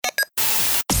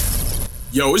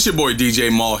Yo, it's your boy DJ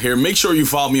Maul here. Make sure you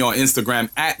follow me on Instagram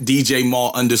at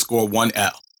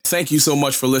DJMaul_1L. Thank you so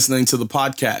much for listening to the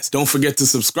podcast. Don't forget to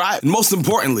subscribe. And most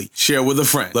importantly, share with a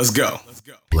friend. Let's go.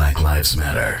 Black Lives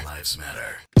Matter. Lives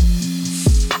Matter.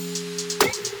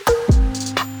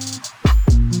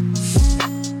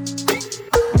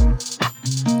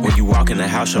 When you walk in the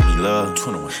house, show me love.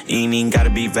 21. You ain't even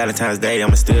gotta be Valentine's Day.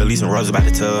 I'ma still leave some roses by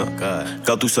the tub. God.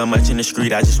 Go through so much in the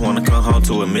street, I just wanna come home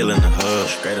to a meal in the hub.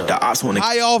 Straight up. The ops wanna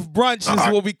high off brunch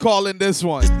is what we calling this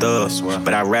one. Thugs,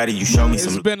 but I'd rather you show me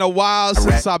some. It's been a while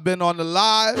since I've been on the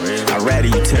live. I'd rather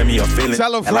you tell me your feelings.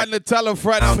 Tell a friend to tell a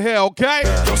friend I'm here, okay?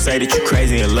 Don't say that you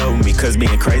crazy and love me, cause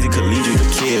being crazy could lead you to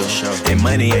kill. And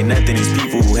money ain't nothing, these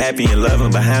people who happy and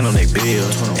loving behind on their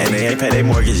bills. And they ain't pay their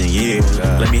mortgage in years.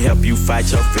 Let me help you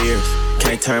fight your fears.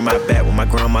 Can't turn my back when my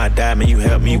grandma died, man, you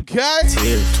helped me. Okay.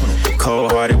 Tears.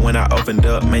 Cold-hearted when I opened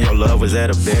up, man, your love was at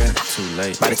a bear. Too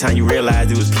late. By the time you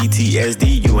realized it was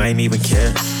PTSD, you ain't even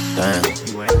care. Damn.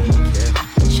 You ain't even care.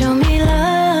 Show me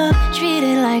love, treat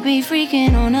it like we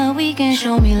freaking on a weekend.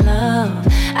 Show me love.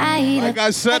 Like I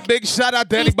said, big shout out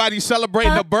to anybody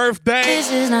celebrating a birthday.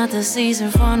 This is not the season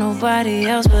for nobody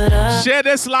else but us. Share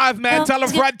this live, man. Tell a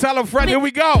friend, tell a friend. Here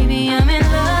we go. Baby, I'm in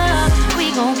love.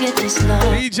 We gon' get this love.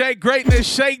 DJ Greatness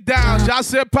Shakedown. Y'all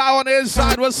said power on the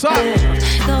inside. What's up?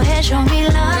 Go ahead, show me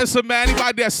love. Listen, man,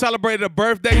 anybody that celebrated a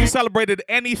birthday, you celebrated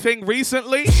anything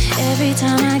recently? Every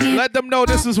time I get let them know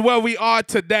this is where we are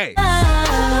today.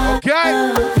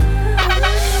 Okay?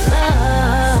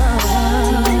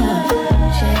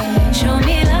 Show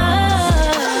me love.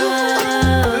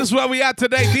 This is where we at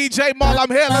today. DJ Maul, I'm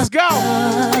here. Let's go.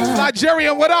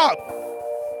 Nigerian, what up?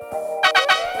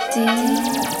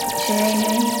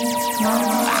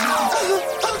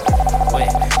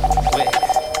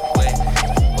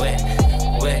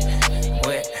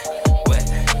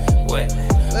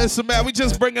 Listen, man, we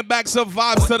just bringing back some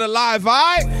vibes to the live, all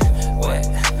right?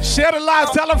 Share the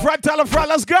live, tell a friend,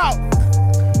 let's go.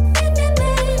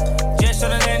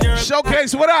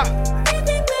 Showcase, what up?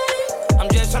 I'm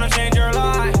just trying to change your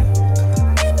life.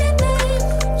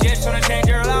 Just trying to change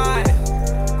your life.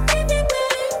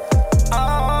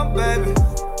 Oh, baby.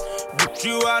 But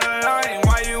you out of line,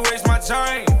 why you waste my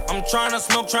time? I'm trying to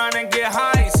smoke, trying to get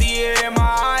high. See it in my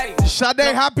eyes.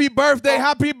 Sade, happy birthday,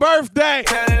 happy birthday.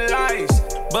 Telling lies,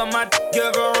 but my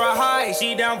give her a high.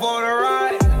 She down for the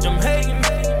ride. I'm hating,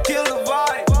 kill the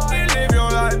vibe. Live your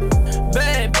life.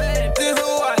 Babe, this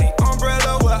Hawaii.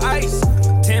 Umbrella with ice.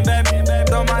 10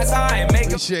 baby on my side.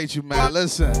 Appreciate you, man.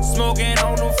 Listen. Smoking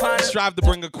on the fire. Strive to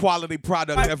bring a quality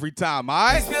product every time, all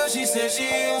right? She said she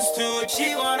used to it.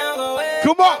 She wanna go away.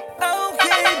 Come on.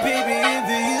 Okay, baby, if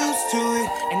you're used to it.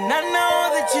 And I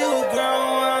know that you a grown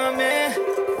woman.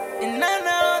 And I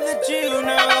know that you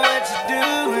know what you're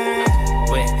doing.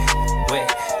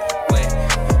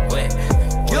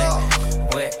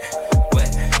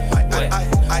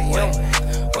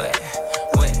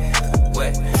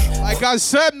 Like I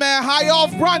said, man, high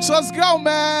off brunch. Let's go,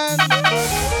 man.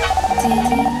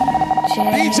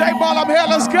 DJ Ball, I'm here.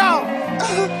 Let's go.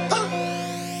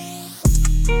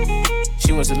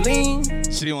 She wants to lean.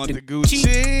 She wants the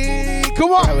Gucci.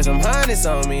 Come on. I got some honest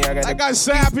on me. Like I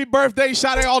said, happy birthday.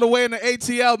 Shout out all the way in the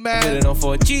ATL, man. Put it on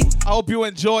 4G. I hope you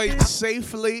enjoy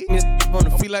safely.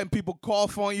 Don't be letting people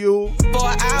cough on you.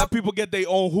 Let people get their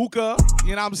own hookah.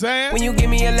 You know what I'm saying? When you give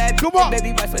me a lap, come on.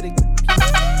 Baby, for the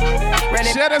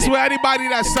share this with anybody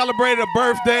that celebrated a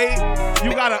birthday.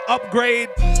 You got to upgrade.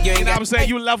 You know what I'm saying?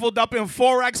 You leveled up in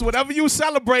Forex. Whatever you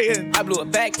celebrating, I blew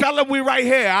it back. Tell them we right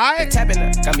here, all right? Tapping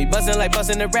her. Got me buzzing like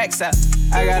busting the racks out.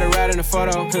 I got a ride in the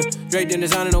photo. Draped in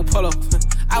designer, no polo.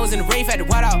 I was in the rave at the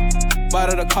White Out. Bought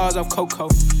her the cars off Coco.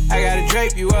 I gotta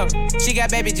drape you up. She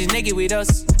got baby just naked with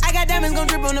us. I got diamonds gon'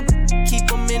 drip on the keep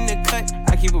them in the cut.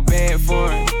 I keep a bad for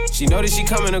her. She know that she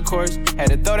coming, of course.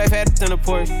 Had to throw that fat in the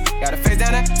porch. Got her face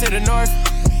down to the north.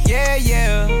 Yeah,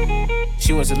 yeah.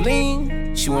 She wants to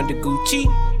lean. She want the Gucci.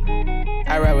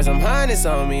 I ride with some harness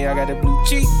on me. I got the blue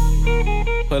cheek.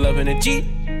 Pull up in the Jeep.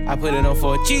 I put it on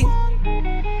 4G.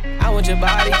 I want your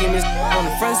body, give me on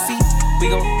the front seat. We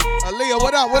gon' Aaliyah,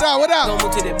 what up, what up, what up? Gon'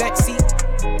 move to the back seat.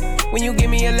 When you give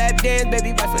me a lap dance,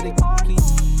 baby, fight for the please.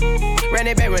 Run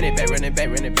it back, run it back, run it back,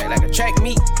 run it back like a track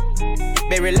meet.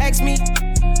 Baby, relax me.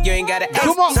 You ain't gotta ask.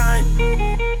 Come on. Time.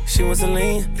 She wants to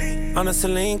lean on a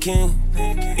Celine King.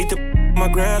 Eat the my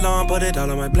grill on, put it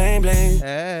all on my bling bling.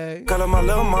 Hey. Call her my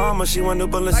little mama, she want to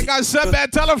bullet. Like I said, man,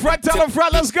 tell a friend,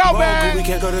 let's go, man. We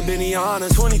can't go to Benihana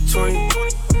 2020.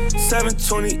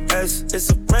 720S, it's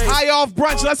a race. High off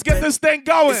brunch, let's get this thing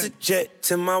going. It's a jet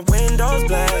to my windows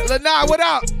black. Lanai, what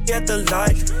up? Get the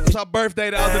light. It was our birthday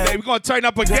the other day. We're gonna turn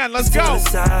up again. Let's go.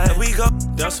 We go.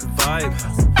 That's a vibe.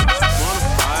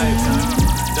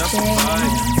 That's a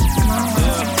vibe.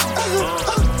 Yeah.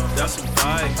 That's a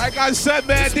vibe. Like I said,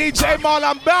 man, DJ Mal,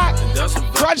 I'm back.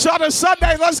 Brunch on a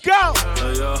Sunday. Let's go.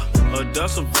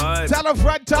 That's a vibe.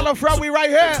 Tell a friend, we right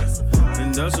here.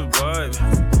 And that's a vibe.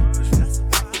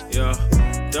 Yeah,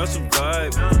 that's a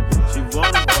vibe. She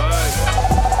want a vibe.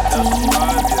 That's a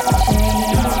vibe,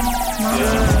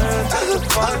 yeah. That's a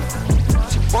vibe.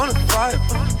 She want a vibe.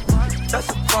 That's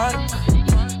a vibe.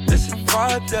 It's a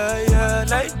vibe, yeah.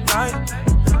 Late night.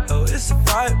 Oh, it's a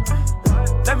vibe.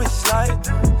 Let me slide.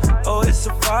 Oh, it's a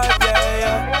vibe,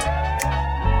 yeah.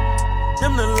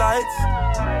 Dim the lights.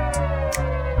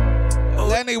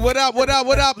 Lenny, what up?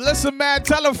 Listen, man,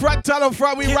 tell a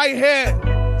friend, we right here.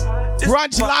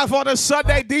 Brunch live on a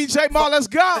Sunday. DJ Mal, let's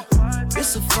go.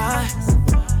 It's a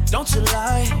vibe, don't you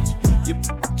lie. You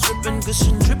tripping,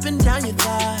 gushing, dripping down your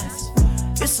thighs.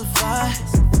 It's a vibe,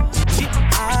 deep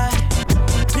high,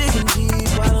 digging deep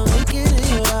while I'm looking in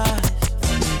your eyes.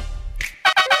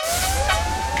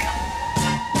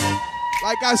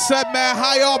 Like I said, man,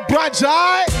 high on brunch, all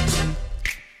right?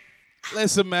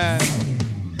 Listen, man.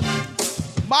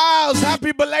 Miles,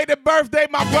 happy belated birthday,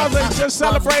 my brother. Just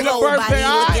celebrated a birthday,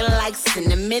 all right?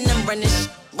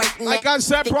 Like I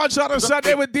said, brunch on a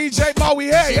Sunday with DJ Mo. We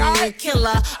here, y'all right? Tell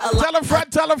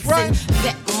a friend.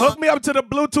 Hook me up to the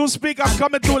Bluetooth speaker. I'm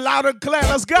coming through loud and clear.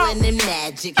 Let's go.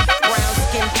 Magic, brown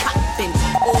skin popping,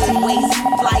 always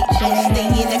flight. Stay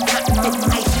in the cockpit,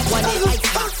 ice, one it, ice,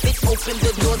 pop it, open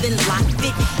the door, then lock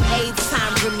it. Every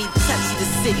time Remy touch the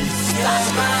city,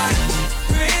 stop.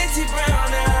 Pretty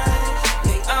brown eyes,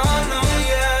 they all know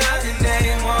ya, and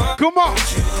they want. Come on.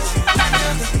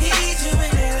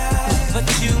 But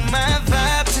you my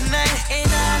vibe tonight, and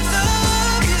I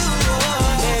love you.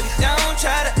 Baby, don't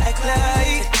try to act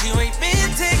like you ain't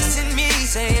been texting me,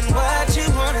 saying what you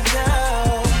wanna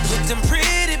know. With them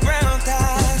pretty brown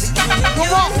thighs, come on.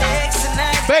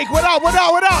 Bake, what up?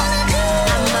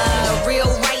 I'm a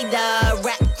real writer,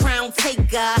 rap crown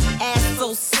taker, ass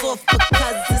so soft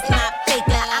because it's not faker.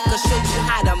 I can show you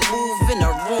how to move in a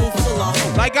room full of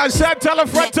hoes. Like I said, tell a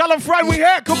friend, we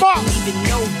here. Come on. Even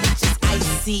know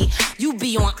you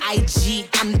be on IG,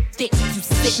 I'm thick, you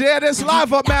sick. Share this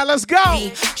live up, man. Let's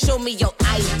go. Show me your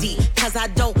ID, cause I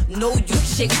don't know you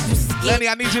chicks, you scared. Lenny,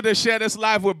 I need you to share this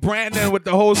live with Brandon, with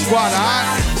the whole squad, all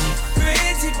right?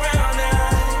 Pretty brown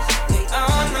eyes, they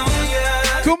all know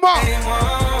ya. Come on. They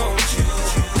want you.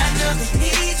 I know they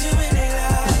need you in their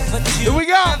life, but you here we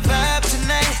go. My vibe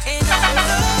tonight, and I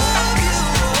love you.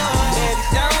 Baby,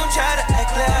 don't try to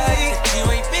act like you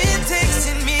ain't been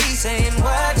texting me, saying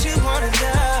what you wanna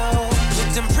know.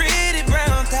 With them pretty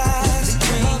brown thighs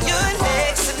between your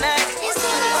legs tonight.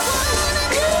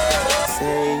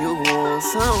 Say you want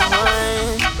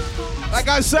someone. Like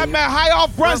I said, man, high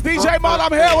off brunch, DJ Mal,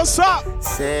 I'm here. What's up?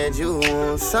 Said you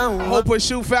want someone. Hope and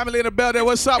Shoe family in the building.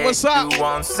 What's up? What's up? You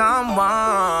want someone?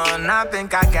 I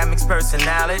think I got mixed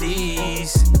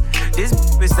personalities. This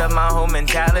is of my whole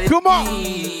mentality. Come on.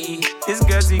 This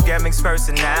girl, she got mixed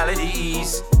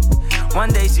personalities.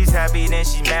 One day she's happy, then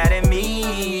she mad at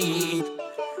me.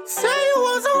 Say you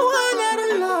want someone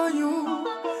that'll love you,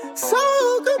 so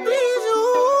who could please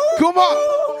you. Come on.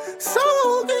 So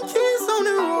who can kiss on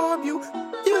and rob you.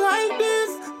 You like this,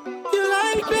 you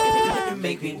like that. You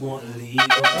make me wanna leave.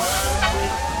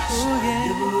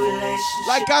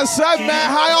 Like I said, man,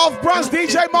 high off brunch,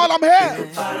 DJ Mal, I'm here.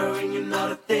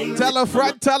 Tell a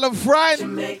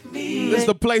friend. This is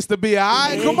the place to be, all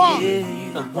right? Come on.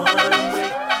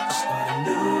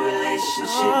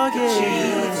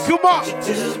 Come on.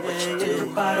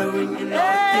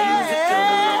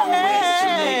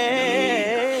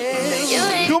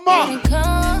 Come on.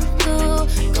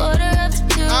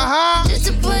 Just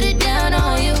to put it down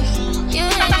on you. You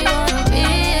ain't me wanna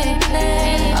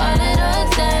replay all of those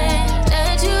things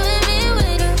that you and me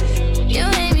went through. You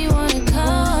ain't me wanna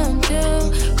come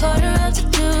through.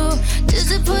 1:45, just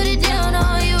to put it down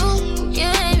on you. You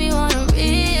ain't me wanna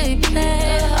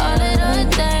replay all of those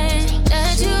things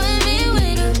that you and me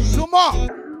went through. Come on.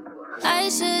 I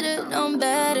should've known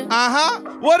better.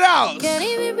 What else? Can't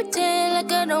even pretend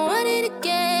like I don't want it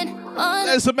again.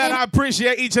 Listen, man, I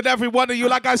appreciate each and every one of you.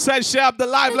 Like I said, share up the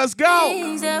live. Let's go.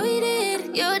 Things that we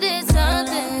did, you did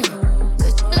something.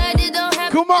 Like it don't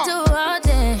happen Come on. too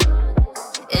often.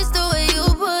 It's the way you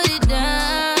put it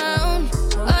down.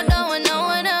 I don't want no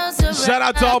one else to Shout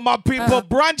out to all my people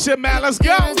brunching, man. Let's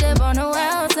go. Step on the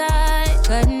wild side,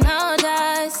 cutting all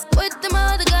ties with them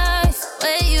other guys.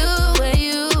 Where you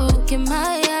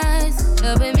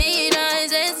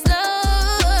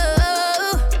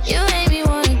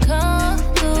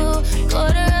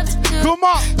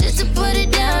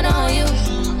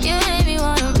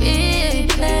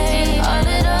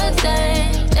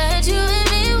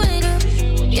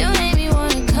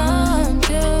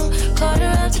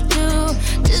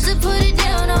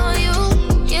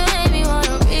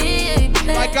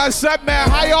Like I said, man,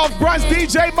 high off brunch,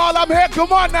 DJ Mal, I'm here.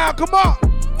 Come on now, come on.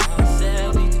 I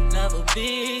said we could never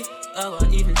be, or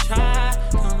even try.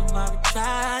 Don't know why we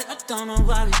tried. I don't know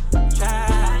why we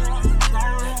tried.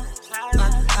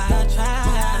 I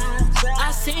tried.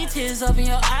 I see tears up in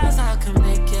your eyes. I can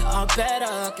make it all better.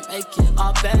 I can make it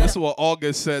all better. That's what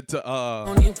August said to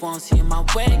Only won't see my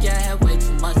way. Yeah, I had way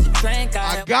too much to drink.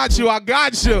 I got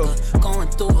you. Going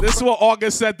through this is what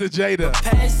August said to Jada.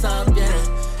 Pace up,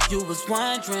 yeah. You was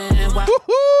wondering why.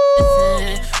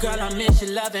 Girl, I miss you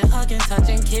loving, hugging,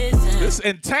 touching, kissing. This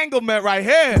entanglement right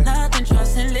here. Nothing,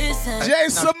 trust and listen. Jay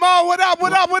Simone, what up,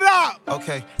 what up, what up?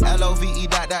 Okay, L-O-V-E ...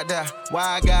 Why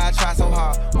I gotta try so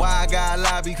hard? Why I gotta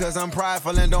lie? Because I'm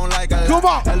prideful and don't like a lie. Come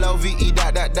on. L-O-V-E ...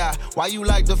 Why you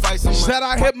like to fight so much? Said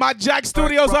I hit my Jack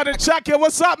Studios on the check here.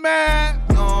 What's up, man?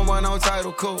 You don't want no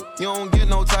title, cool. You don't get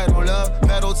no title, love.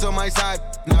 Pedal to my side.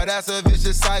 Now that's a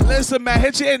vicious cycle. Listen, man,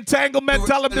 hit your entanglement.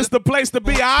 Tell them this the place to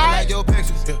be, all right? Like your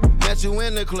pictures, yeah. Met you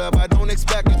in the club. I don't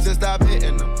expect you to stop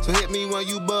hitting them. So hit me when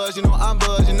you buzz. You know I'm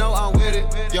buzz. You know I'm with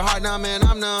it. Your heart now, man,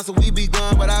 I'm none. So we be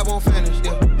gone, but I won't finish.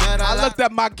 Yeah. Man, I looked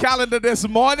at my calendar this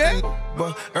morning.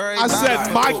 I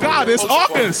said, my God, it's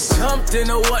August. Jumped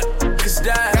into what?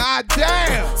 God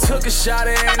damn. Took a shot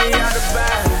at Annie out the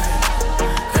bag.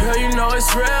 Girl, you know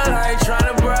it's real. I ain't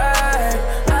trying to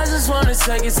brag. I just wanna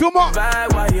take it Come on.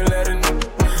 back while you letting me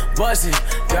bust it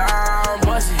down,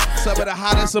 bust it. Some of the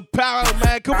hottest apparel,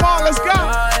 man. Come on, let's go.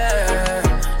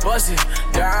 Yeah. Bust it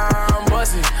down,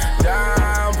 bust it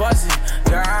down, bust it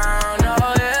down.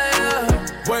 Oh yeah.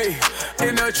 Wait,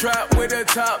 in the trap with the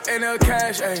top and the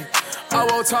cash, ayy. I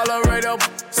won't tolerate her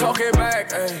talking back,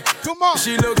 ayy. Come on.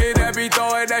 She looking at me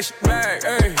throwing that shit back,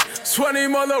 ayy. 20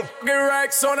 motherfucking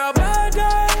racks on a bad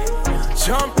day.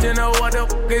 Jumped in the what the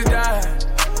fuck is that?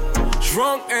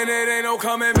 Drunk and it ain't no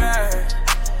coming back.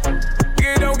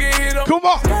 Don't get hit up. Come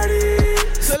on.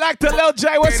 Selector Lil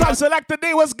J, what's up? Selector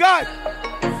D, what's good?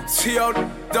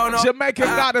 Don't know. Jamaican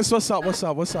Goddess, what's up? What's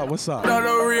up? What's up? What's up? Don't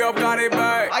know, re-up, got it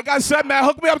back. Like I said, man,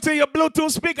 hook me up to your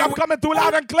Bluetooth speaker. I'm coming through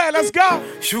loud and clear. Let's go.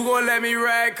 You gon' let me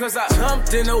rag, cause I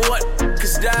jumped into what?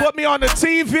 Cause that put me on the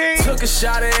TV. Took a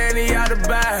shot at Annie out the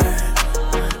bag.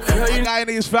 Girl, you guy in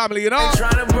his family, you know? Ain't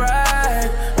tryna brag.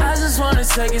 I just wanna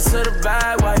take it to the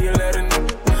bag while you letting me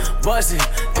bust it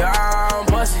down,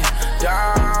 bust it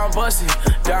down, bust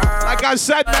it down. Like I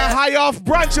said, man, high off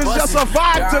brunch is just a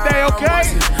vibe today,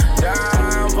 okay?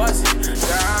 Down, bust it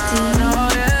down, oh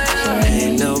yeah.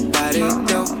 Ain't nobody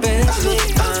doping me.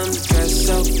 I'm dressed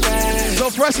so fresh. So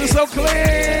fresh and so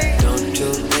clean.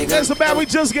 Listen, man, we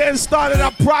just getting started. I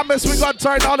promise we're gonna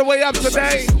turn all the way up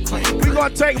today. We're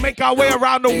gonna make our way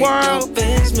around the world.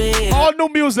 All new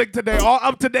music today, all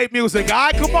up-to-date music. All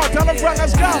right, come on, tell them, friend,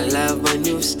 let's go. I love when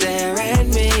you stare at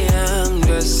me. I'm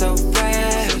just so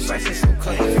fresh.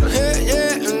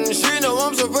 Yeah, she know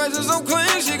I'm so fresh and so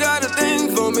clean. She got a thing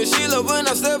for me. She love when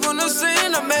I step on the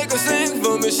scene. I make her sing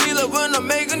for me. She love when I'm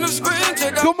making her scream.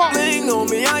 Check out the bling on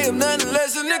me. I am nothing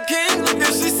less than the king.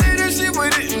 If she say that she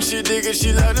with it and she dig it,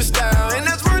 she love the style. And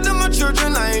that's word to my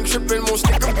children. I ain't tripping, won't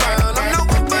stick around. I'm no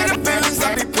one for the feelings.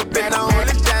 I be pippin', I hold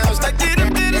it down. Stack it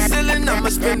up to the ceiling. I'ma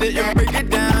spend it and break it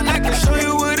down. I can show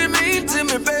you what it means to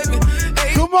me, baby.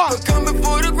 Hey, come on. Come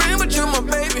before the grand, but you're my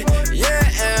baby. Yeah,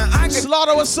 and I can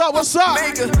Slaughter, what's up? What's up?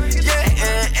 Maker.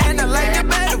 Yeah, and I like it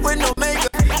better with no makeup.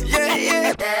 Yeah,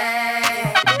 yeah.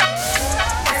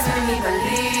 That's when me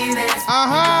believe it.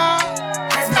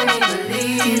 That's when me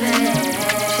believe it.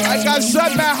 Like I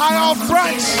said, man, high off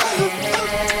brunch.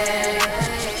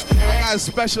 I got a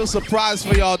special surprise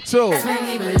for y'all too. That's when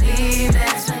me believe it.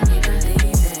 That's when me believe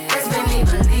it. That's when me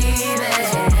believe it.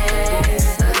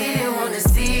 Believe you wanna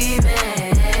see me.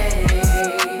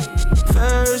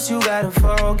 First you gotta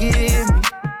forgive me.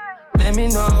 Let me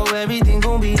know everything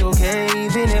gon' be okay.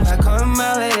 Even if I come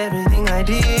out like everything I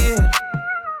did,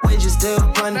 we just still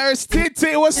pun. There's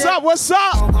TT, what's up? What's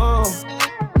up?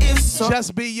 So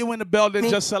just be you in the building.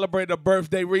 Just celebrated a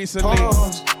birthday recently.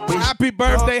 Happy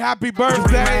birthday, happy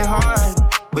birthday.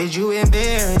 Would you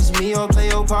embarrass me or play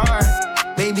your part?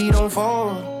 Baby, don't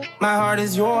fall. My heart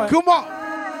is yours. Come on.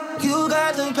 You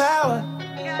got the power.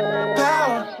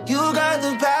 Power. You got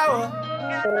the power.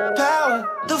 Power.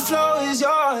 The flow is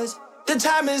yours. The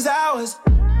time is ours.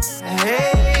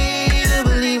 Hey, to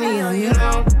believe me or you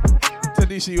don't.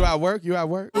 Tanisha, you at work? You at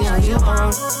work? Yeah, you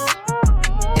won't.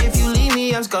 If you leave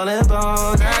me, I'm skull and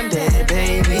bone. I'm dead,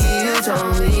 baby. You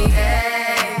told me.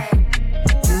 Hey,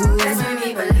 that's when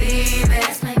me believe it.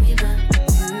 That's when me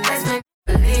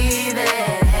believe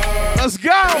it. Let's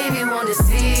go. Baby, wanna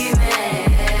see me.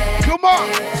 Come on.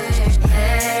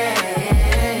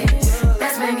 Hey,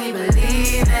 that's when me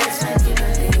believe it. That's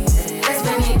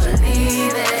when me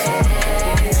believe it.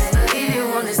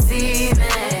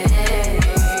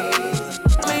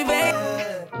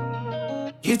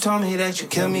 told me that you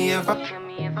kill me if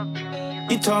I.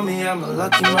 You told me I'm a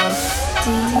lucky man.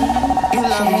 You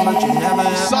love me, but you never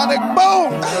ever. Sonic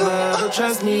Boom! Never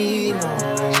trust me, no.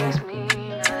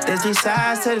 There's three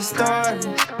sides to the story.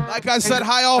 Like I said,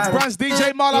 high off Brunch,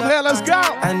 DJ Mal, I'm here, let's go.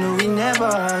 I knew we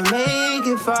never make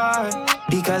it far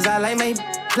because I like my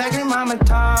black and mama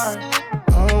tar.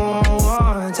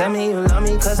 Oh, tell me you love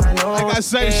me cause I know. Like I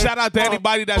say, shout out to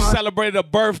anybody that celebrated a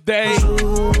birthday.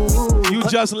 You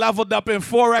just leveled up in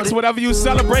Forex, whatever you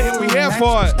celebrating, we here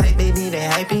for it. Like baby, they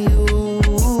hyping you.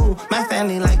 My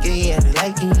family like it, yeah, they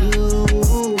liking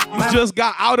you. You just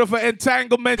got out of an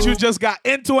entanglement. You just got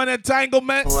into an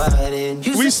entanglement.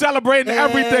 We celebrating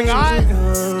everything, all right?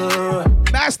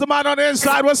 Mastermind on the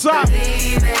inside, what's up?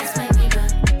 Believe it.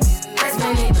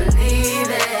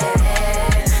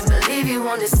 Believe you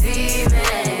won't deceive it.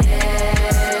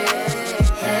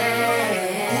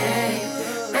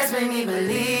 Let's make me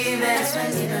believe it.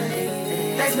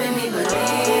 Let's make me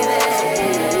believe it.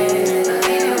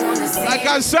 Like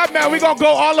I said, man, we gonna go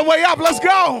all the way up. Let's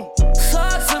go.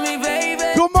 Talk to me, baby.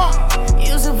 Come on.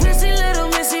 You's a pretty little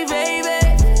missy, baby.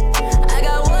 I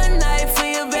got one night for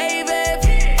you, baby.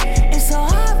 It's so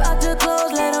hard out the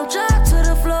clothes, let them drop to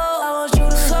the floor. I want you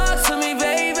to talk to me,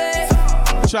 baby.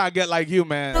 I'm trying to get like you,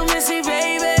 man. Little missy,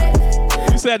 baby.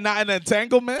 You said not an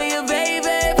entanglement? For you, baby.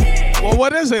 Well,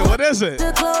 what is it? What is it?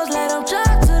 The clothes, let them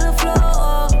drop to the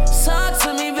floor. Talk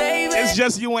to me, baby. It's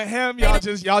just you and him. Y'all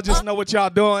just know what y'all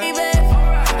doing.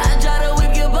 I try to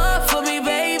whip your butt for me,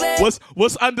 baby.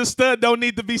 What's understood don't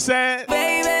need to be said.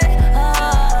 Baby,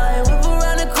 I whip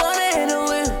around the corner in a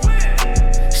whip.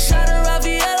 Shot a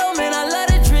Raffaello, man, I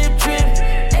let it drip.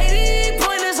 80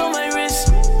 pointers on my wrist.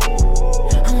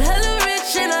 I'm hella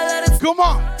rich and I let it. Come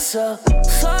on. So,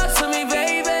 talk to me,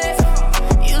 baby.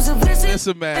 Use a pussy,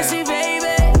 Listen, man. pussy, baby.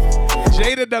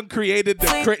 Jada done created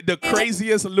the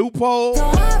craziest loophole.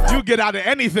 You get out of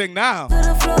anything now. To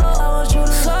the floor, I want you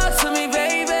to talk to me,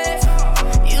 baby.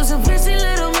 Use a pussy,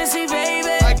 little missy,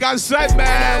 baby. Like I said,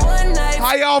 man,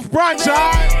 high off Brunch,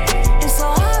 alright? It's so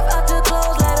hard out the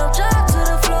clothes, let them drop to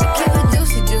the floor. Keep it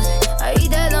juicy. I eat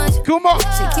that lunch. Come on.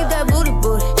 She keep that booty.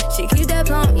 She keep that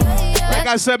plump. Like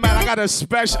I said, man, I got a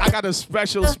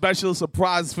special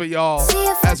surprise for y'all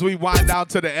as we wind down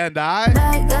to the end, alright?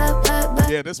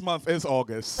 Yeah, this month is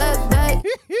August.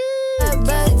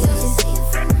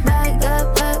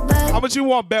 How much you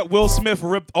want bet Will Smith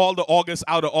ripped all the August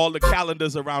out of all the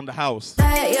calendars around the house?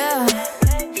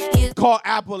 Call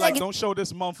Apple, like, don't show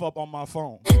this month up on my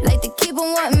phone. Like to keep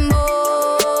on wanting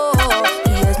more.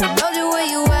 He asked me, Doja, where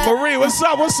you at? Marie, what's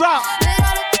up? What's up?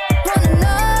 Wanna know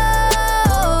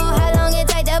how long it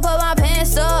take to put my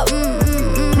pants up?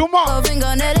 Come on.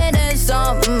 Finger netted and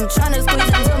some. Tryna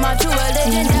squeeze into my true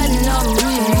religion.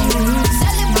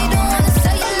 Celebrate, don't wanna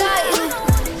say it like.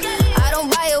 I don't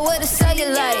buy it with a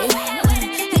cellulite.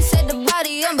 He said the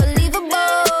body unbelievable.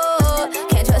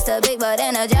 Can't trust a big butt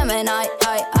and a Gemini.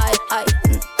 I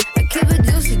keep it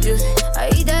juicy. I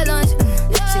eat that lunch.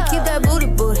 She keep that booty.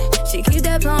 She keep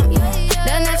that plump.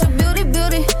 That natural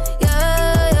beauty.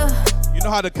 Yeah. You know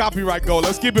how the copyright go.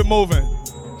 Let's keep it moving.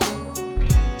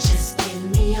 Just give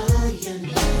me all your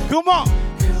love. Come on.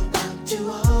 Girl, I'll do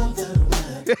all the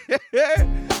work.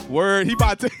 Word, he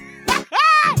about to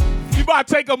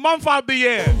take a month out the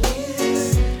year. I'll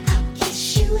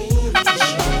kiss you in the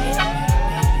shade.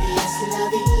 Yes,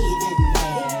 love even.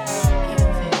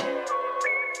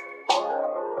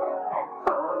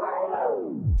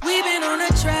 We've been on a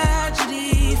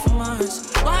tragedy for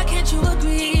months. Why can't you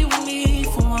agree with me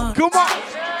for once? Come on.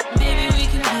 Maybe we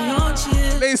can be on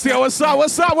chill. Lacey, what's up? I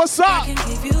can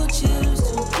give you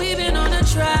chills too. We've been on a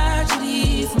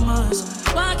tragedy for months.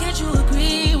 Why can't you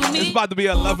agree with me? It's about to be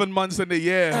 11 months in the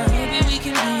year. Maybe we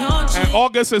can be on chill. And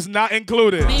August is not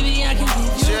included. Maybe I can give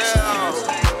you chills.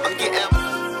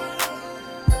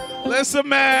 Listen,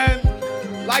 man.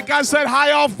 Like I said,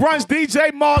 high off Brunch,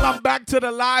 DJ Mal. I'm back to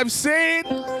the live scene.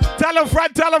 Tell a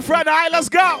friend. All right, let's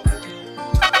go.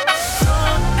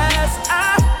 As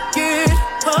I get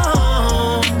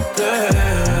home,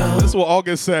 girl. This is what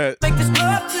August said. Make this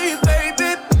love to you,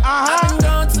 baby. I've been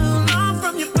gone too long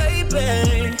from you,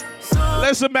 baby.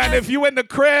 Listen, man, if you in the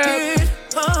crib,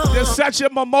 just set your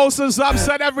mimosas up,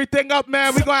 set everything up,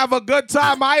 man. We gonna have a good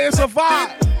time. I ain't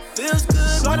survive. Feels good.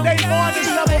 Sunday mornings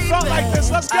never felt like this.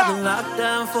 Let's I've go. been locked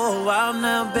down for a while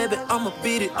now, baby. I'ma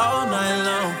beat it all night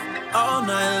long. All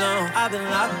night long. I've been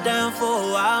locked down for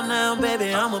a while now,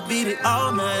 baby. I'ma beat it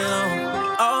all night long.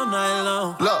 All night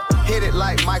long. Look, hit it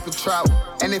like Michael Trout.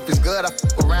 And if it's good, I f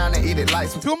around and eat it like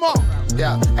some. Come on.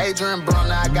 Yeah, Adrian Brown,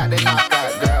 now I got that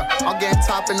knockout, girl. I'm getting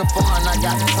top in the fun, I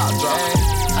got the top drop.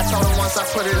 I told her once I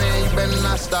put it in, you better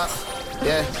not stop.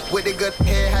 Yeah, with the good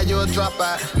hair, how you a drop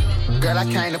out? Girl, I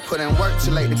came to put in work too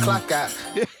late to clock out.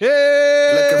 Looking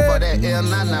for that El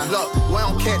Nana. Look, we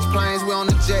don't catch planes, we on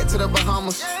the jet to the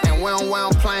Bahamas. And we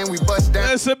don't plane, we bust down.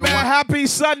 Listen, man, happy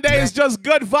Sunday. It's just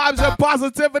good vibes and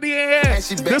positivity in here.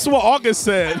 This is what August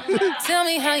said. Tell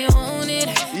me how you want it.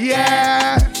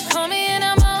 Yeah. Call me and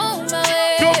I'm on my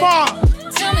way. Come on.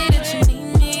 Tell me that you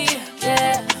need me.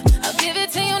 Yeah. I'll give it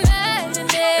to you night and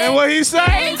day. And what he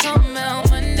say? Come out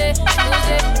Monday,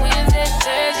 Tuesday, Wednesday,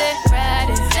 Thursday,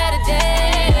 Friday,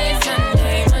 Saturday,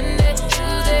 Sunday, Monday,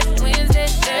 Tuesday, Wednesday,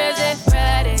 Thursday,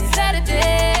 Friday,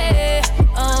 Saturday,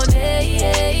 all day,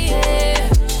 yeah, yeah.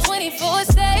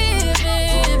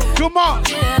 24/7. Come on.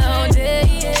 Yeah, all day,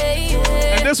 yeah,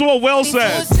 yeah. And this is what Will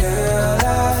says. You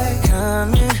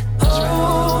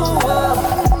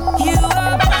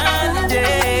are mine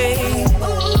today,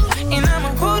 and I'ma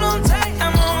hold on tight.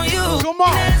 I'm on you. Come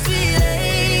on.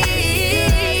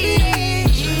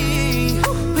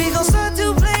 We gon' start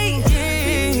to play.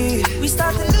 We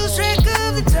start to lose track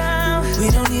of the time. We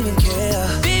don't even care,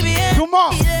 baby. Come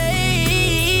on.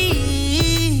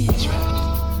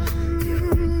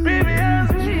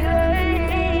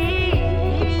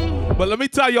 But let me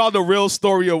tell y'all the real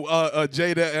story of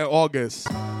Jada and August.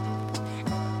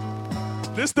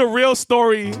 This the real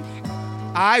story.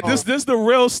 This the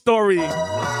real story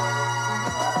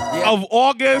of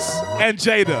August and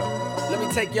Jada. Let me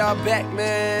take y'all back,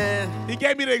 man. He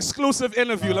gave me the exclusive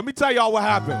interview. Let me tell y'all what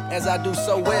happened. As I do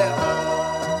so well.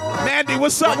 Mandy,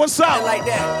 what's up? What's up? Like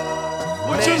that.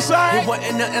 What Man, you say? It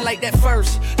wasn't nothing like that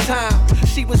first time.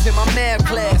 She was in my math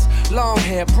class. Long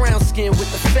hair, brown skin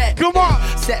with the fat. Come on.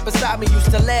 Sat beside me, used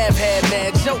to laugh, had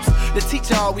mad jokes. The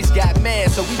teacher always got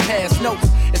mad, so we passed notes.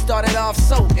 It started off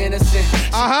so innocent.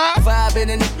 Vibing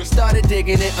and started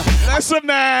digging it. Listen,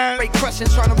 man. Straight crushing,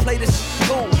 trying to play this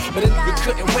cool. But we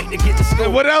couldn't wait to get to school.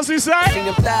 And what else he say? Seen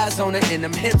them thighs on it, and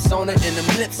them hips on it, and them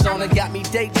lips on it. Got me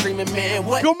daydreaming, man.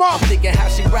 What? Come on. I'm thinking how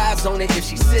she rides on it, if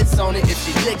she sits on it, if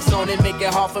she licks on it. Make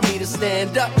it hard for me to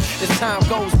stand up. As time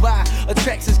goes by,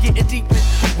 attractions getting deeper.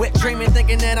 Wet dreaming,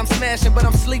 thinking that I'm smashing, but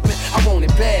I'm sleeping. I want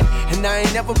it bad, and I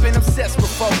ain't never been obsessed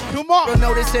before. Come on. Don't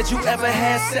notice that you ever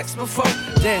had sex before.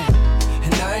 Damn.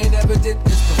 And I ain't never did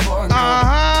this before, no.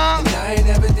 And I ain't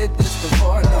never did this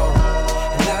before, no.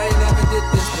 And I ain't never did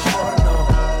this before, no.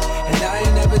 And I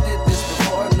ain't never did this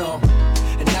before, no.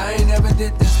 And I ain't never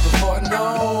did this before,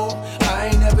 no. I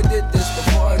ain't never did this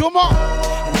before. Come on.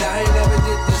 And I ain't never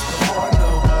did this before, no.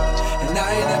 And I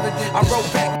ain't never did this. I wrote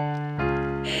back.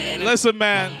 Listen,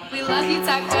 man. We love you,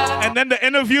 Taka. And then the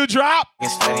interview drop.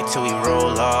 It's steady till we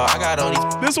roll off. I got all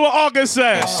these. This is what August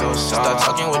said. So start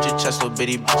talking with your chest, little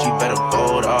bitty bitch. You better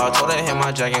bold off. Told her hit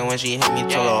my jacket when she hit me.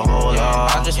 Told her hold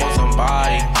off. I just want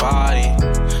somebody,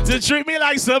 to treat me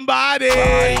like somebody.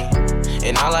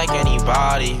 And not like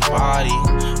anybody, body.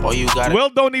 Or you got Will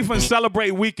don't even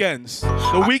celebrate weekends.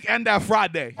 The weekend that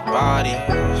Friday. Body.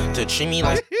 To treat me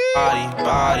like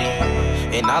body.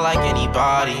 And not like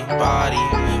anybody, body.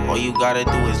 All you gotta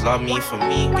do is love me for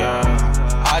me, girl.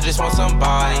 I just want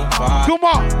somebody. Come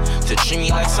on. To treat me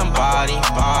like somebody,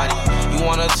 body. You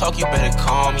wanna talk, you better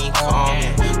call me.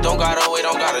 Don't gotta wait,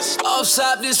 don't gotta stop. Off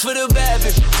top, this for the bad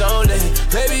bitch, don't let it.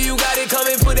 Baby, you got it, come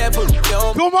and put that booty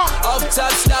on. Come on. Off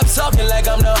top, stop talking like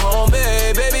I'm the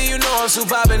homie. Baby, you know I'm so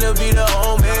poppin' to be the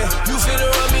homie. You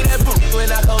finna run me that booty when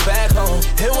I come back home.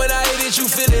 And when I hit it, you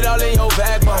feel it all in your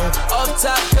backbone. Off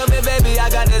top, come in, baby, I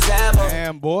got this hammer.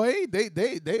 Damn, boy, they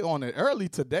on it early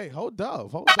today. Hold up.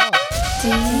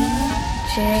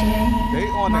 They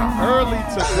on it early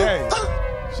today.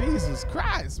 Jesus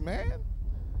Christ, man.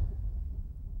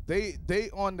 They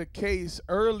on the case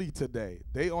early today.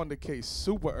 They on the case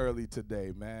super early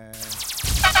today, man.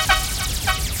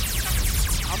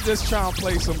 I'm just trying to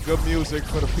play some good music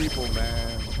for the people,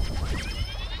 man.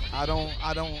 I don't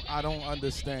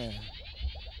understand.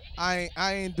 I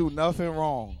ain't do nothing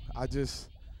wrong. I'm just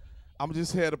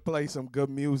here to play some good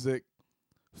music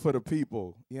for the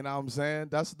people. You know what I'm saying?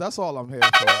 That's all I'm here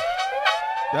for.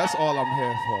 That's all I'm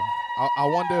here for. I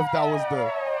wonder if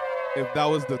that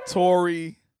was the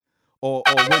Tory or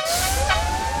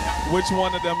which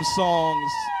one of them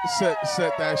songs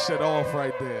set that shit off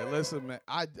right there. Listen, man,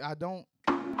 I don't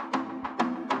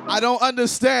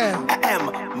understand.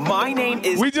 My name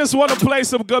is. We just want to play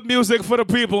some good music for the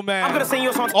people, man. I'm gonna sing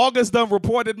you a song. August done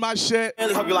reported my shit.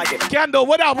 Really hope you like it. Kendall,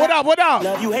 what up?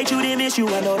 Love you, hate you, didn't miss you.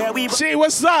 I know that we. She,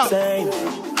 what's up? Same.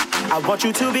 I want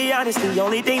you to be honest. The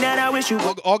only thing that I wish you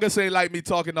would. August ain't like me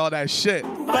talking all that shit.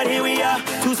 But here we are,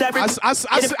 two separate. I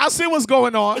see what's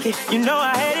going on. You know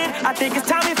I hate it. I think it's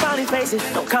time we finally face it.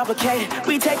 Don't complicate it.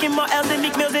 We taking more L's than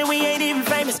Meek Mills and we ain't even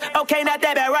famous. Okay, not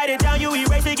that bad. Write it down. You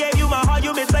erased it. Gave you my heart.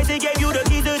 You misplaced it. Gave you the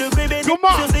keys to the crib. Come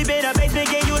on. Still sleep in a basement.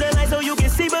 Gave you the light so you can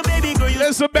see. But baby girl, you.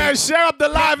 Listen, man. Share up the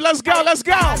live. Let's go. Let's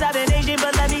go. I've been Asian,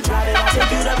 but let me drive it. I'll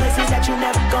take you to places that you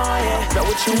never gone. Yeah. Know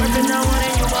what you worth and I want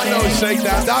it. You want it. No, shake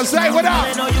that. Now say what up.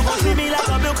 I know you gon' treat me like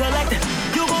a bill collector.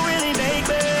 You gon' really make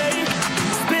me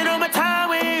spend all my time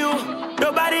with you.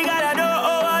 Nobody gotta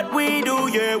know what we do.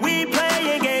 Yeah, we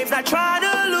playing games, not trying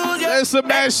to lose. Yeah. Listen,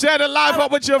 man, share the live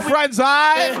up with your friends,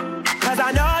 alright? Cause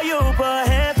I know you put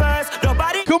him first.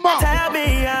 Nobody come on. Tell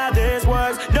me how this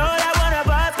works. Know that one of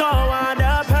us gon' wind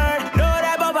up hurt. Know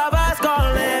that both of us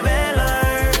gon' live and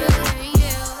learn.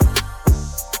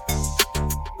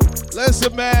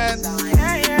 Listen, man.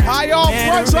 High on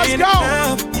Brunch, let's go.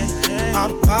 All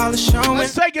the polish on.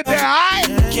 Let's take it there, alright?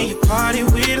 Can you party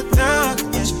with a thug?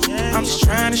 I'm just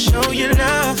trying to show you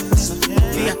love.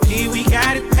 VIP, we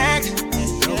got it packed.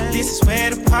 This is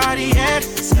where the party at.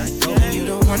 You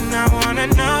the one I wanna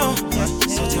know.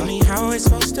 So tell me how it's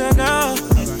supposed to go.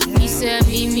 He said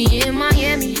meet me in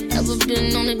Miami. Ever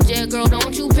been on a jet, girl,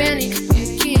 don't you panic.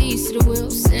 Keys to the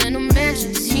wheels and the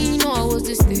mansions. He know I was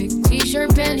this thick,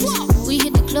 t-shirt panties. We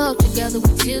hit the club together,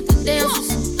 we tilt the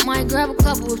dances. Might grab a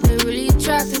couple if they're really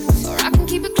attractive. Or I can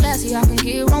keep it classy, I can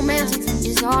get romantic.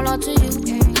 It's all up to you,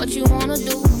 what you wanna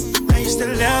do. I used to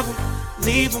love him,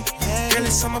 leave him. Girl,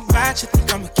 it's something about you,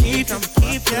 think I'ma keep him.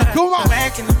 Come on.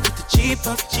 Backing up with the Jeep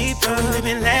up.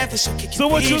 Living lavish, so kick so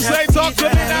what you say, talk to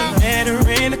me now. Met her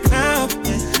in the club,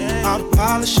 all the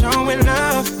polish showing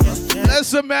love.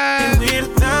 Listen, man.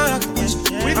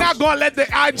 We're not gonna let the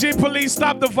IG police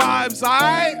stop the vibes,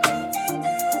 alright?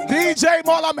 DJ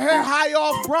Mal, I'm here high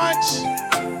off Brunch.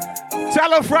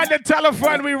 Tell a friend and tell a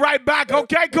friend we right back,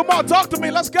 okay? Come on, talk to me,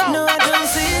 let's go. No, I don't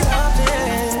see it often.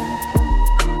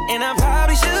 And I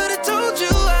probably should have told you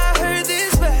I heard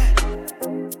this back.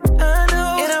 I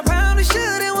know. And I probably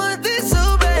shouldn't want this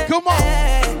so bad. Come on.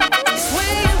 It's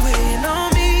weighing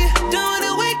on me. Doing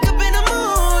it, wake up in the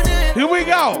morning. Here we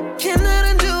go. Cannot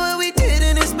undo what we did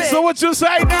in this bed. So what you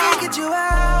say now? I get you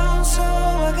out, so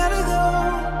I gotta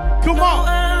go. Come on.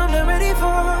 I'm not ready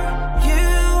for you.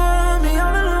 Want me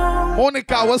all alone.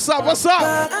 Monica, what's up? What's up?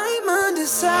 But I'm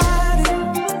undecided.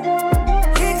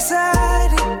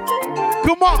 Excited.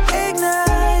 Come on.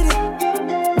 Ignited.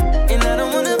 And I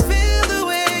don't wanna feel the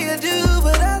way I do,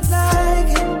 but I like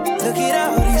it. Look at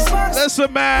all these spots.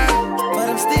 Listen, man. But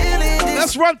I'm still in this.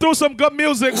 Let's run through some good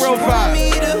music real fast.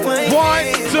 1,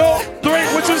 2, 3.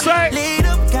 What you say? Lead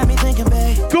up, got me thinking,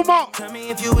 babe. Come on. Tell me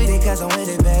if you with it, cause I'm with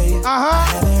it, babe. I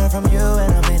haven't heard from you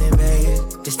and I'm in it,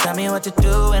 babe. Just tell me what to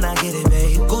do and I get it,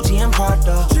 babe. Gucci and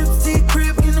Prada. Trip to your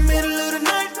crib in the middle of the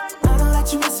night. I don't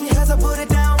let you miss me cause I put it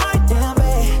down right down,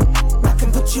 babe. I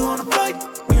can put you on a flight.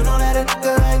 You know that a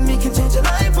nigga like me can change your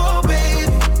life, oh,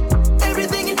 baby.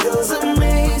 Everything you do is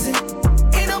amazing.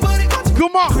 Ain't nobody got you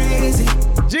crazy.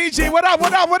 GG, what up,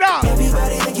 what up, what up?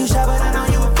 Everybody think you shy, but I know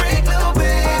you a freak, little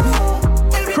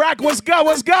baby. Crack, what's good,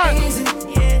 what's good?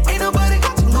 Ain't nobody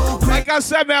got you go crazy. Like I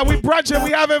said, man, we brunching,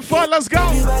 we having fun, let's go.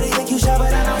 Everybody think you shy,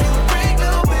 but I know you a freak,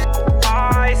 little baby.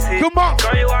 I see. Come on.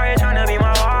 Girl, you are here trying to be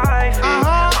my wife.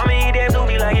 Mommy, damn, do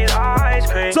me like it's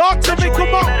ice cream. Talk to me,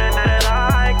 come on.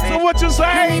 So what you say?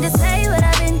 I need to tell you what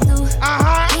I've been through.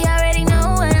 He already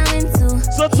know what I'm into.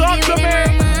 So talk to me.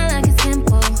 Like it's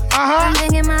simple. I'm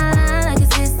thinking my line like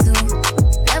it's his too.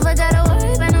 Never gotta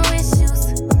worry about no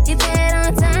issues. You pay it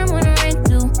on time when I rent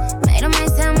through. Made a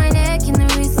mess on my neck in the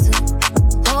wrist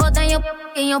too. Hold down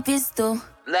your pistol.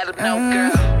 Let him know,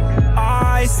 girl.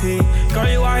 I see. Girl,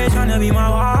 you are here trying to be my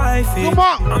wifey. Come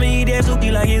on. I mean, there's to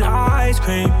be like it's ice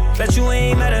cream. Bet you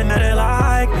ain't met another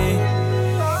like me.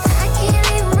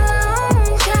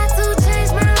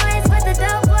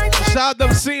 Shout out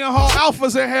them seeing Hall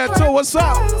Alphas in here too. What's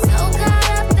up?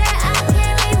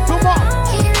 Come on.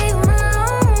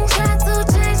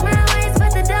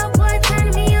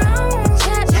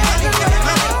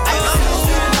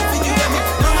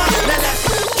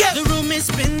 The room is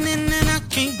spinning and I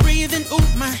can't breathe and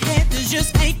ooh, my head is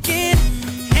just aching.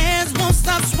 Hands won't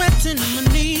stop sweating and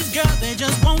my knees, girl, they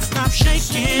just won't stop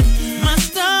shaking. My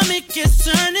stomach is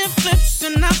turning flips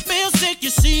and I feel sick, you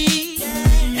see.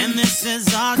 And this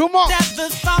is all that the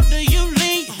thought of you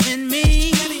leaving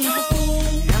me.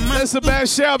 Listen, man,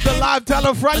 share up the live. Tell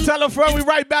a friend, we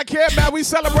right back here, man. We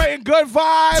celebrating good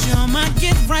vibes. You might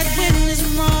get right when it's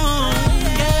wrong.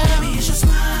 Baby, it's your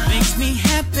smile. Makes me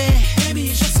happy. Baby,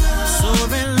 it's your smile. So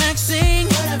relaxing.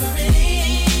 Whatever it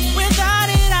is. Without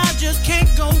it, I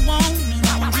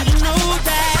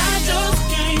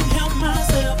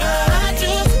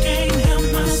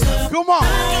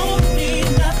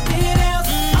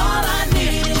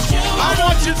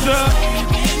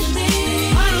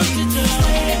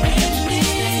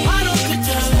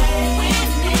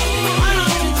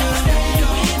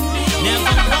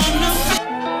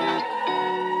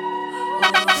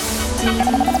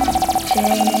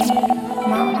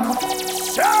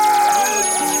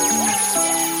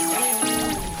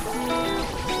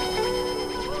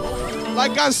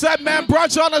Like I said, man,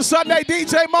 brunch on a Sunday,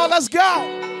 DJ Mo, let's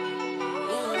go.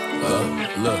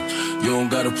 Look, you don't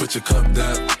gotta put your cup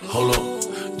down. Hold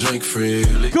on, drink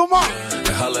freely. Come on. And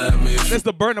holla at me if This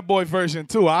the Burna Boy version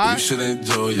too, alright? you should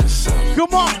enjoy yourself.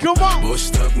 Come on, come on. Boy,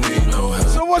 stuff need no help.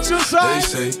 So what you say? They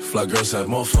say fly girls have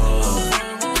more fun.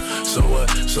 So what?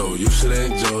 So you should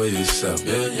enjoy yourself.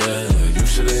 Yeah, you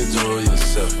should enjoy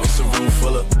yourself. It's a room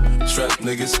full of strap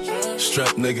niggas.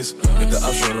 If the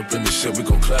ops run up in this shit, we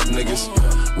gon' clap niggas.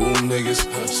 Wound niggas,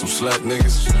 some slack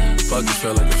niggas. Pockets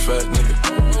felt like a fat nigga.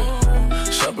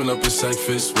 Shopping up in sack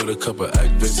fist with a couple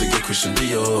activists to get Christian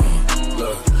Dior.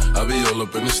 Look, I be all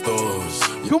up in the stores.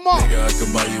 Come on. Nigga, I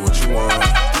can buy you what you want.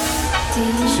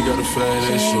 She got a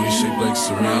fat ass, shorty shaped like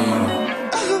Serena.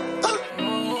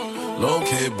 Long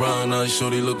hair, brown eyes,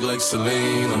 shorty look like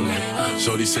Selena.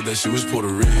 Shorty said that she was Puerto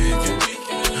Rican.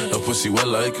 Her pussy wet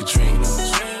like Katrina.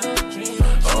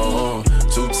 Oh,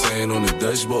 210 on the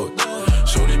dashboard.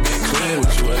 Shorty be clear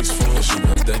what you ask for. She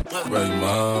got that right,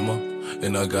 mama.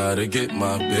 And I gotta get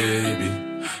my baby.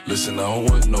 Listen, I don't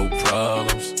want no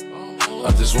problems.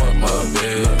 I just want my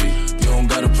baby. You don't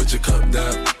gotta put your cup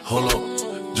down. Hold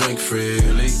on, drink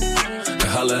freely. And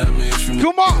holla at me if you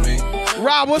Come on. me.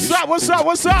 Rob, what's up? What's up?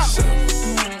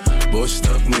 Boy,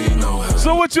 stuff need no help.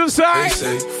 So what you say? They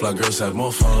say fly girls have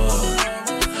more fun.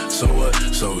 So what?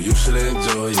 So you should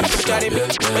enjoy yourself. Yeah, you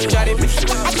should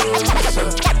enjoy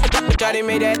yourself. Shawty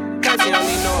made that she don't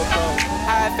need no clothes.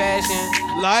 High fashion.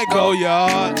 Like go,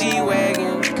 y'all.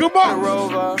 G-Wagon. Come on.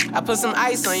 Rover. I put some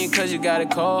ice on you cause you got a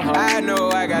cold heart. I know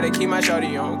I gotta keep my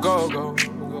shawty on go.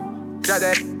 Drop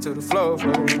that to the floor.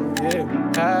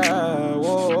 Yeah.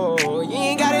 Whoa. You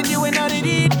ain't gotta do it none of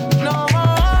these no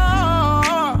more.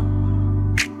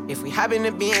 If we hop in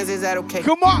the Benz, is that okay?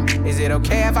 Come on. Is it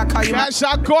okay if I call you? Cash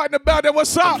out court in the building.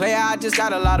 What's up? Player, I just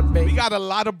got a lot of baby. We got a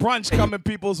lot of brunch coming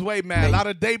people's way, man. A lot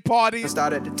of day parties.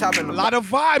 Start at the top and a lot of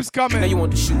vibes coming. Now you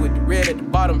want the shoe with the red at the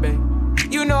bottom, babe.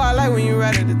 You know I like when you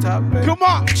right at the top, babe. Come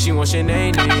on. She wants your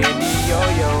name and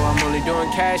yo-yo. I'm only doing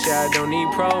cash, I don't need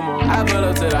promo. I pull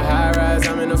up to the high rise,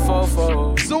 I'm in the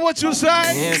 4-4. So what you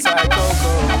say? Inside Coco.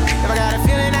 If I got a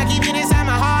feeling, I keep it inside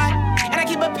my heart. And I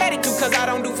keep a pedicure cause I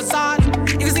don't do facades.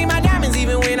 You can see my diamonds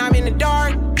even when I'm in the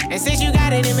dark. And since you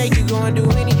got it, it make you go and do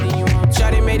anything you want.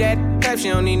 Shawty made that clap, she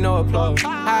don't need no applause.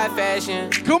 High fashion.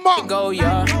 Come on. Go,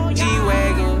 y'all.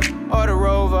 G-Wagon. Or the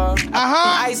Rover.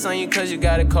 Ice on you cause you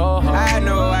got a cold heart. I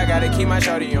know I gotta keep my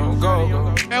shawty on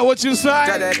go. And what you say?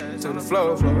 Drop that to the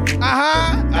floor.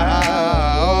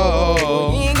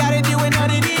 Oh. You ain't gotta do it none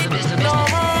of these no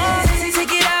more.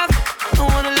 Take it out. I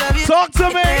wanna love you. Talk to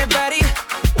me. Everybody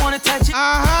wanna touch it.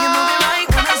 You moving right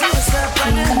when I see what's up,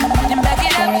 brother. Then back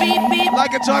it up, beep, beep.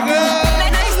 Like a chocolate.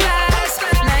 Nice lies,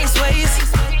 nice ways.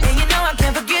 And you know I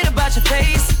can't forget about your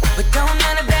face. But don't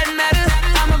none of that matter.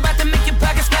 I'm about to make your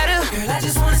pockets scatter. Girl, I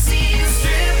just wanna see you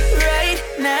strip right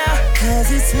now. Cause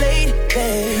it's late,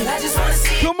 babe. Girl, I just wanna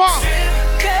see you Come on. strip.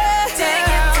 Girl, take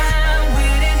your time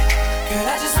with it. Girl,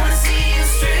 I just wanna see you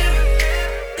strip.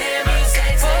 Damn, you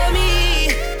sexy. For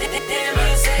me. Damn,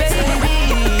 you sexy.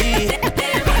 Baby.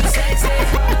 Damn, you sexy.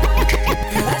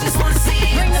 Girl, I just wanna see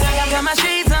you. I got my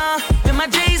shades on, with my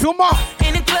J's. Come on.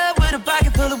 In the club with a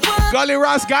pocket full of wood. Gully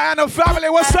Ross, Guyana family,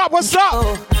 what's up? What's up?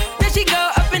 Oh, then she go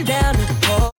up and down the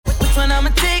pole. Which one I'ma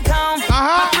take home?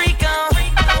 My freak on.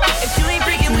 If you ain't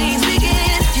freaking, we ain't speaking.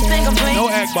 You think I'm playing? No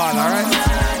egg ball, all right?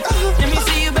 Let me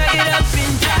see you back it up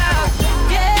and down.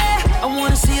 Yeah, I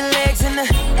wanna see your legs in the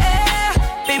air.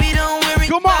 Baby, don't worry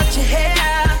about your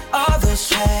hair. All those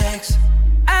tracks,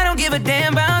 I don't give a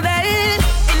damn about that. In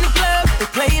the club, they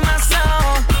play my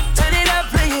song. Turn it up,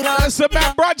 play it all. Listen,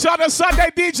 man, brunch on a Sunday,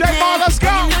 DJ Mo, let's go.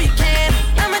 You know you can.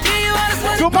 I'ma give you all this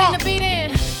money. Come on. Bring the beat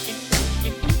in.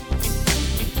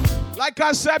 Like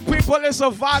I said, people, it's a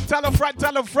vibe. Tell a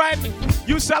friend.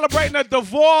 You celebrating a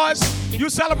divorce. You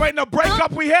celebrating a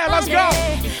breakup. We here. Let's go.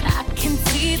 I can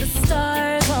see the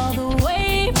stars all the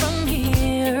way from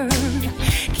here.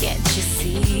 Can't you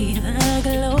see the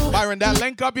glow? Byron, that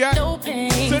link up yet? No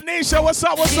pain. Tanisha, what's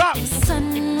up? What's up?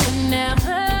 Sun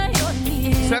whenever you're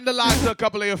near. Send the line to a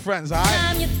couple of your friends, all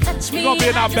right? You touch We're going to be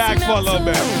in our bag for a little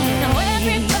bit. Now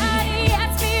everybody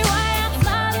asks me why I'm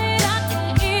smiling.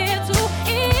 I'm ear to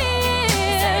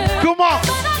ear. Come on.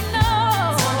 But I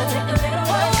know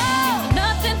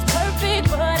nothing's perfect,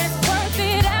 but it's worth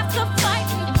it after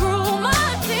fighting through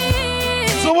my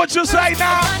tears. So what you say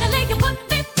now? Finally you put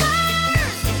me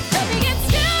first. Baby, it's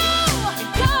you.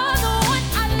 You're the one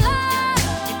I love.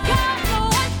 You're the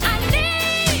one I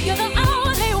need. You're the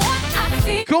only one I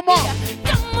see. Come on.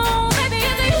 Come on, baby.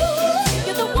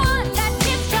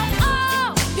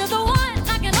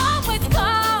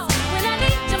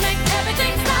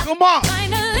 Come on.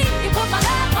 Finally, you put my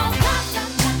love on top.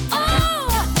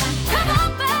 Oh, come on,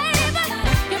 baby.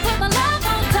 You put my love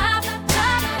on top,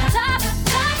 top, top,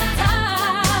 top,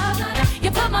 top. You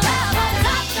put my love on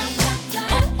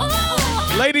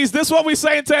top. Ladies, this is what we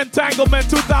saying to Entanglement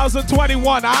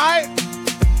 2021, all right?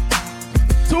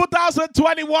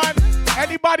 2021,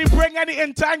 anybody bring any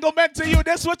entanglement to you?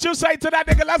 This is what you say to that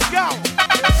nigga. Let's go.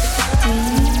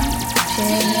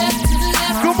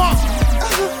 Come on.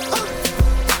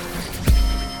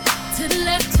 To the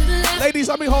left, to the left. Ladies,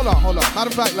 hold on. Matter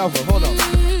of fact, lover, hold on. To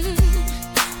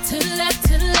the left,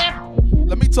 to the left.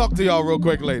 Let me talk to y'all real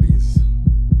quick, ladies.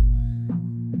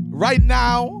 Right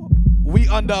now, we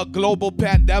under a global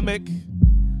pandemic.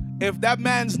 If that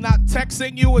man's not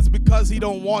texting you, it's because he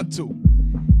don't want to.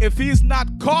 If he's not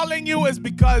calling you, it's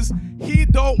because he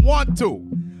don't want to.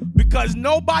 Because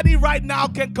nobody right now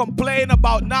can complain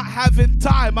about not having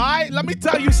time, all right? Let me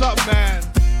tell you something, man.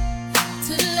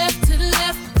 To the left, to the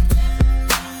left.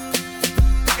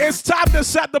 It's time to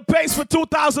set the pace for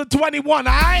 2021,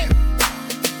 all right?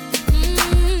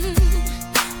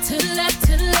 To the left,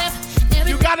 to the left.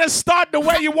 You gotta start the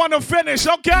way you wanna finish,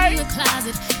 okay? In the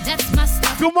closet, that's my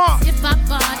stuff. Come on. If I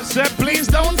bought I said, please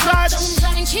don't touch.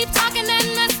 Don't keep talking,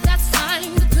 and that's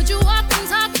fine. But could you walk and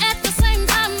talk at the same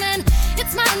time? And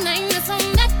it's my name that's on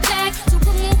that tag. So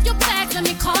remove your back, let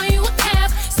me call you a cab.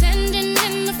 Standing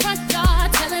in the front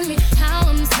yard, telling me how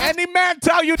I'm sad. Any man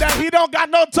tell you that he don't got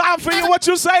no time for you, what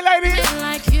you say, lady?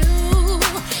 Like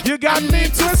you got me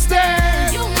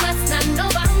twisted. You must not know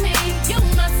about me. You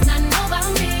must not know about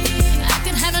me. I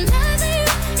could have another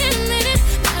you in a minute.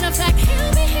 Matter of fact,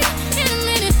 he'll be here in a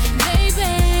minute,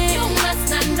 baby. You must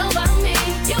not know about me.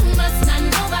 You must not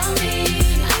know about me.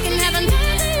 I can have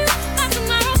another you by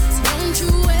tomorrow. So don't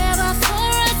you ever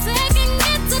for a second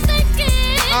get to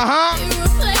thinking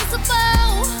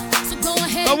irreplaceable. So go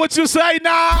ahead. Know what you say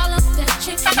now? Call up that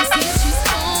chick and see if she's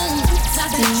home. Stop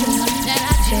that chick that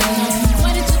I just.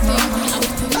 What did you think? I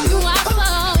was putting you out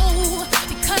low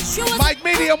because you was Mike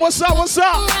Medium, what's up? What's up?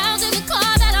 around in the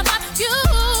car that I bought you.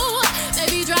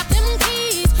 Baby, drop them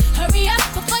keys. Hurry up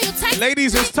before you take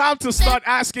Ladies, it's time to start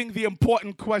asking the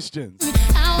important questions.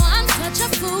 how I'm such a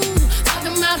fool.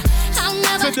 Talking about how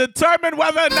never To determine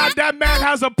whether or not that man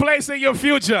has a place in your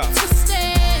future.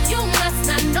 stay. You must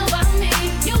not know about me.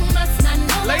 You must not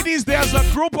know. Ladies, there's a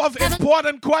group of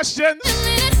important questions.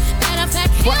 Matter of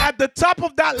fact, But at the top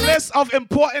of that list of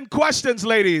important questions,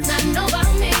 ladies, not know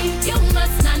about me. You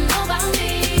must not know about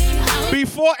me.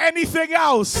 before anything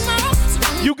else,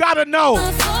 you gotta know.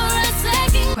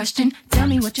 Question, tell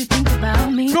me what you think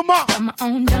about me. Come on. Got my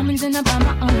own diamonds and I buy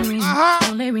my own ring.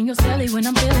 Only ring your celly when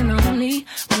I'm feeling lonely.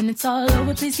 When it's all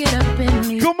over, please get up and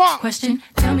leave. Come on. Question,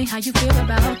 tell me how you feel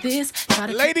about this. Try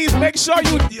to Ladies, make sure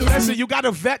you listen. You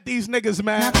gotta vet these niggas,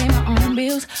 man. I pay my own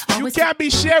bills. You can't be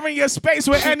sharing your space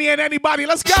with any and anybody.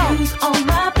 Let's go. On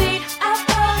my feet,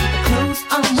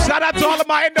 Shout out to all of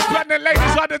my independent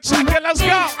ladies on the check-in. Let's go.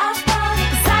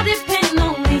 Cause I depend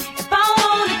on me. If I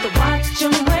wanted the watch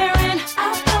I'm wearing,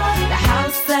 the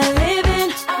house I live in,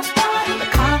 the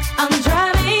car I'm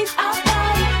driving,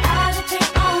 I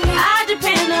depend on me. I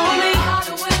depend on me. All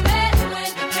the women who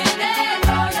independent,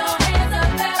 throw your hands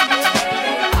up at me.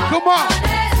 Come on.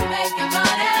 Making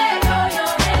money, throw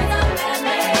your hands up at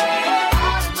me.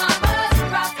 All the mamas who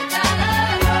rock the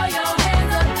dollar, throw your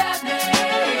hands up at me.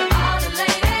 All the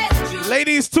ladies,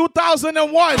 Ladies,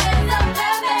 2001. hands up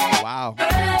at me. Wow. Girl,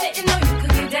 I didn't know you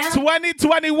could get down.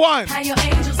 2021. How your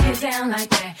angels get down like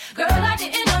that. Girl, I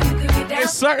didn't know you could get down.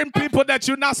 There's certain people that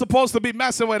you're not supposed to be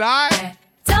messing with, all right?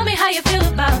 Tell me how you feel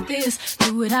about this.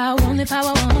 Do what I want if I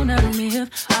wanna live.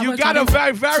 You gotta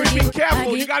very be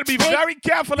careful. You gotta be very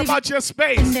careful about your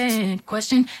space.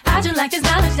 Question, how'd you like this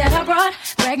knowledge that I brought?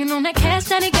 Bragging on that cash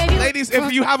that he gave you. Ladies,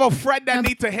 if you have a friend that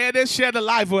needs to hear this, share the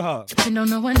live with her. Depend on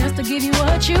no one else to give you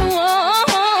what you want.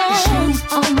 Shoes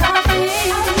on my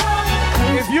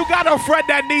feet. If you got a friend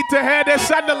that needs to hear this,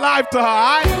 send the live to her,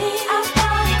 all right?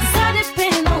 Cause I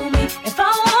depend on me. If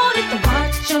I wanted the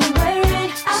watch I'm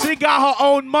wearing, She got her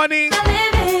own money,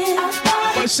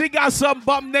 but she got some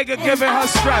bum nigga giving her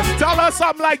stress. Tell her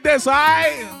something like this, all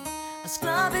right? A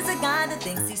scrub is a guy that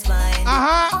thinks he's flying.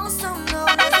 Also known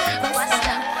as a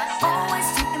buster. Always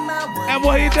treating my woman. And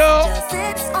what he do? Just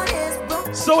sits on his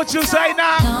book. So what you say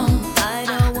now? I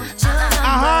don't want your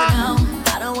number.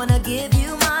 I don't wanna give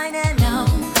you mine and no.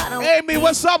 I don't Amy,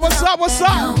 what's up? What's up? What's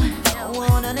up? don't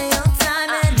want none of your time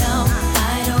and no.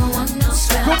 I don't want no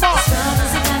scrub. Come on. Scrub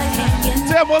is a guy that can't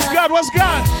get Tim, what's good? What's good?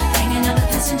 hanging on the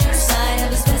passenger side of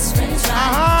his best friend's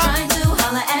ride. Trying to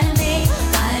holler at me.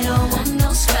 I don't want no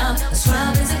scrub. A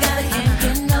scrub is a guy that can't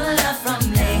get no love from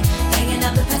me. Hanging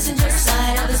up the passenger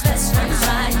side of his best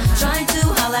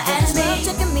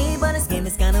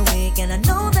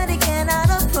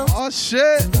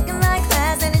Looking like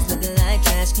class and it's looking like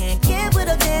cash. Can't get with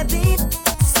a deadbeat.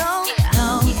 So,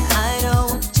 no, I don't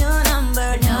want your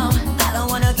number. No, I don't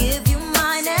wanna give you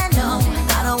mine. And no,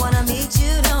 I don't wanna meet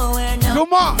you nowhere. No,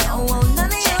 come on. Don't want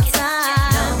none of your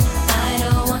time. No, I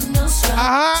don't want no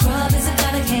scrub. Scrub is a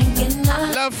guy that can't get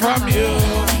enough love from you.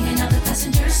 Hanging out the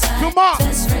passenger side. Come on.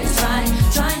 Best friends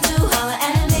trying to holler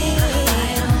at me. I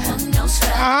don't want no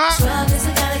scrub. Scrub is a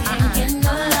guy that can't get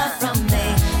no love from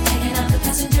me. Hanging out the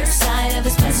passenger side of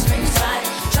his best friend's ride.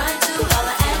 Trying to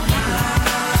holler at me.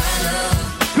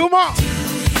 Come on.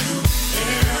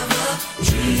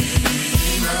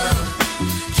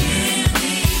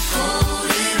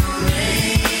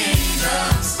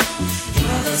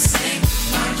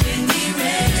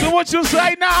 So what you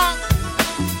say now?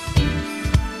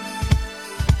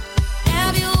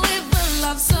 Have you ever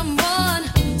loved someone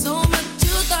so much you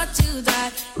thought you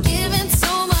died? Giving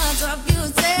so much of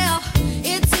yourself,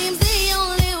 it seems the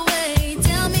only way.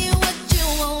 Tell me what you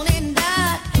want and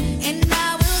I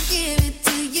will give it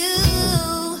to you.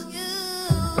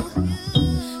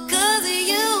 'Cause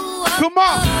you are come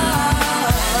on.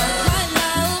 my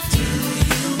love. Do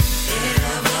you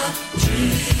ever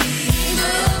dream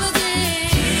of a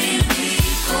day?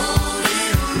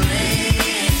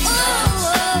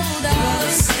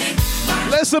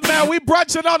 Listen, man, we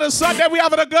brunching on a Sunday. We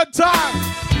having a good time.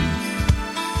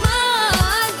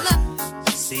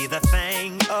 See, the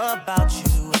thing about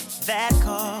you that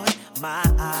caught my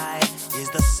eye is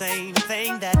the same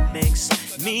thing that makes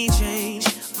me change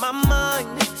my mind.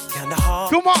 Kinda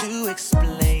hard to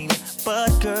explain,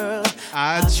 but girl,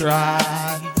 I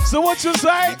try. So what you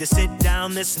say? Need to sit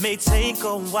down, this may take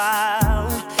a while.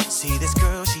 See, this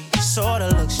girl, she sorta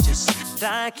looks just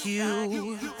like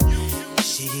you.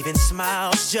 She even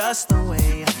smiles just the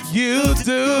way you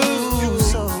do.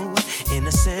 So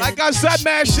innocent. Like I said,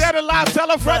 man, share the live. Tell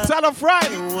a friend, tell a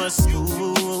friend. It was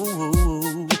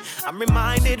smooth. I'm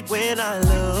reminded when I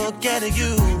look at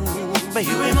you. But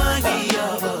you remind me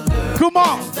of a girl. Come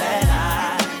on.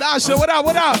 Dasha, what up,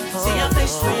 what up? See your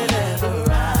face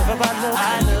whenever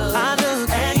I look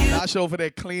at you. Dasha over there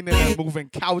cleaning and moving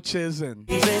couches and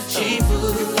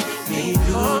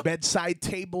bedside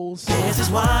tables. This is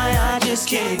why I just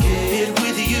can't get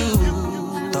with you.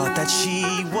 Thought that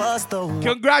she was the one.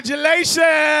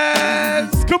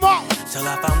 Congratulations! Come on! Till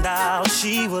I found out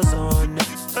she was on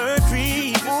her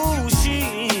creep. Ooh,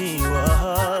 she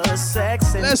was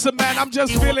sexy. Listen, man, I'm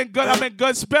just feeling good. I'm in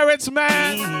good spirits,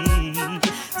 man.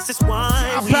 This is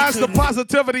why I'll pass the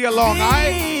positivity along,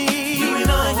 alright?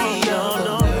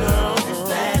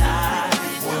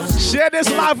 Share this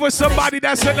live with somebody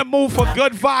that's in the mood for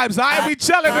good vibes. I be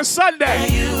chilling this Sunday.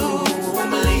 You won't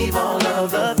believe all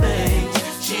of the things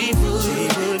she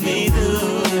put me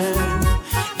through.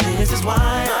 This is why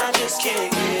I just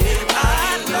can't get.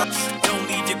 I don't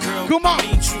need your girl. Come on. I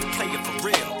need you to play it for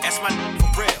real. That's my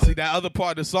for real. See that other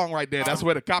part of the song right there? That's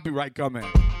where the copyright come in.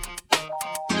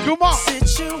 Come on.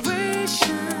 Situations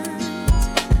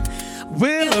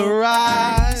will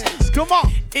arise. Come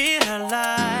on. In our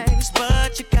lives,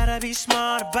 but you gotta be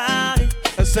smart about it.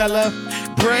 A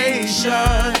celebration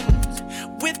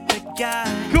with the guy.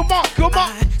 Come on, come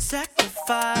on. I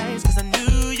sacrificed, cause I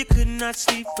knew you could not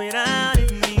sleep without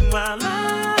it. Meanwhile,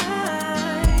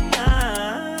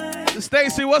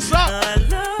 Stacy, what's up? I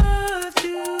loved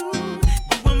you.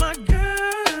 You were my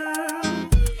girl.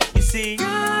 You see, I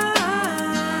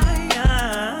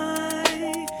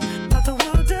thought the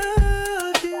world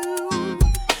of you.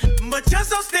 But you're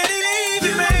so steady,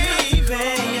 baby.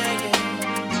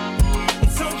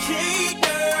 It's okay,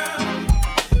 girl.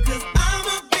 Cause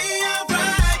I'ma be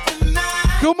alright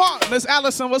tonight. Come on, Miss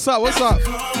Allison, what's up? What's up?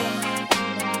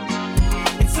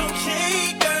 It's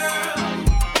okay, girl.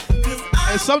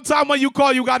 And sometime when you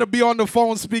call, you gotta be on the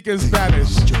phone speaking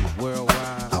Spanish.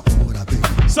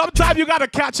 Sometimes you gotta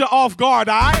catch her off guard,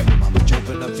 alright?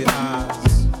 Open up your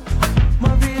eyes.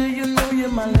 Maria, you know you're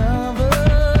my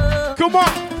lover. Come on.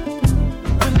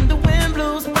 When the wind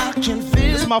blows, I can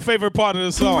feel. This is my favorite part of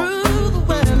the song. Through the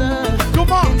weather.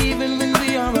 Come on. And even when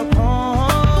we are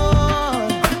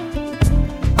apart,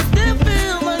 I still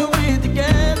feel like we're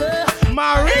together.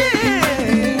 Maria.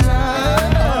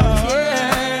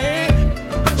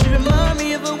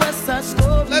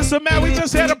 Listen, man, we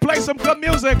just here to play some good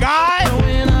music, alright?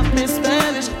 Growing up in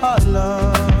Spanish, hard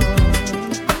love.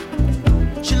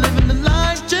 She living the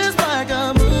life just like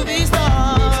a movie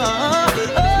star.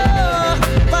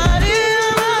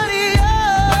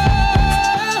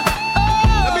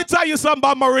 Let me tell you something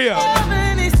about Maria.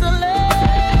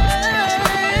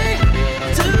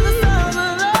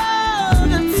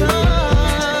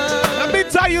 Let me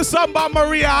tell you something about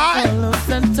Maria.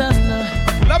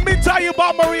 Let me tell tell you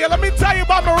about Maria. Let me tell you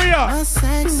about Maria.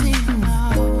 Sexy.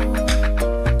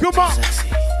 Come on.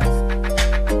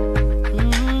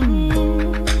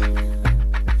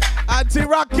 Auntie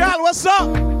Raquel, what's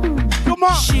up? Come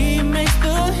on. She makes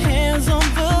the hands on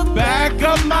the back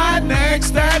of my neck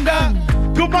stand up.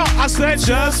 Come on. I said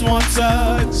just one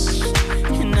touch.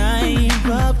 And I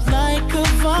erupt like a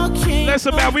volcano.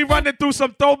 Listen, man, we running through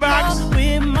some throwbacks.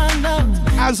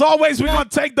 As always, we're going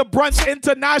to take the Brunch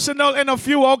International in a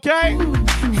few, okay?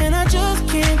 And I just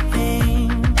can't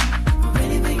think of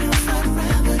anything else I'd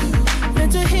rather do than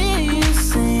to hear you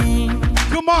sing.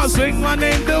 Come on, sing my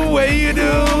name the way you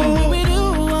do. We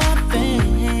do our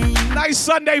thing. Nice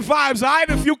Sunday vibes, all right?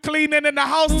 If you cleaning in the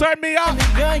house, turn me up.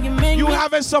 Girl, you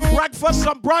having some breakfast,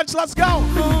 some brunch, let's go.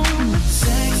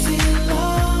 Sexy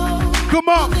love. Come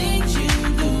on.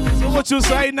 So what you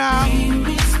say now?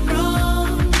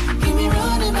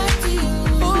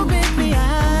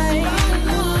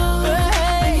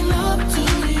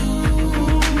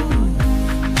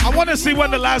 I want to see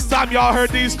when the last time y'all heard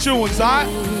these tunes, huh?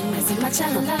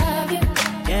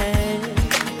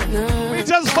 We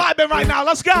just vibing right now.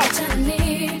 Let's go. And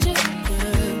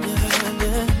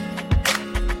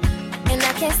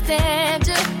I can't stand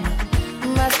you.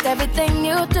 Must everything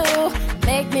you do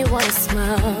make me want to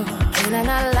smile. Can I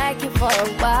not like you for a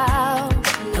while?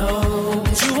 No,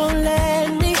 but you won't let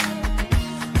me.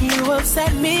 You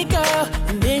upset me, girl,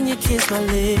 and then you kiss my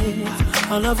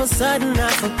lips. All of a sudden I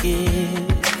forget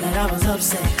that I was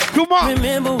upset. Come on.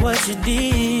 Remember what you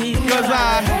did. Because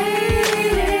I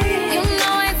hate it. You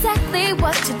know exactly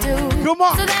what to do. Come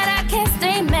on. So that I can't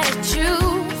stay mad at you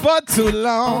for too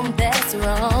long. That's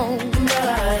wrong. But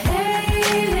I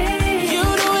hate it. You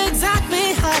know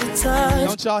exactly how to touch.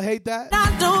 Don't y'all hate that?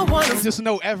 I don't want to just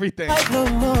know everything. No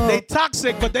more. They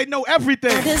toxic, but they know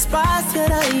everything. I despise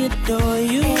that I adore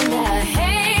you. And I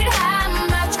hate how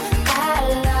much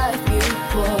I love you,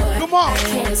 boy. Come on. I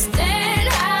can't stand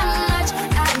how much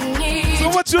I need. So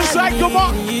what you say? Come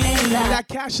on. And that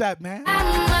cash app, man. How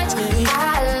much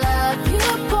I love you,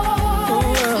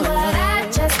 boy. But I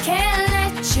just can't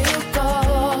let you go.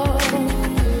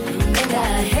 And I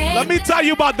hate. Let me tell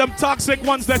you about them toxic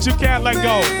ones that you can't let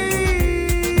go.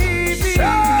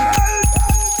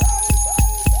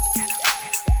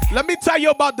 Let me tell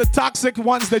you about the toxic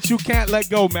ones that you can't let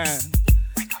go, man.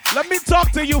 Let me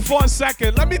talk to you for a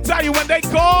second. Let me tell you, when they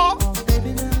call,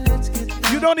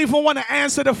 you don't even want to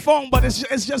answer the phone, but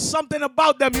it's just something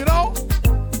about them, you know?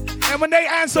 And when they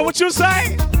answer, what you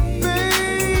say? Baby,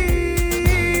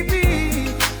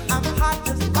 I'm hot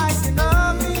just like an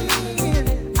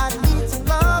oven. I need some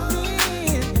loving.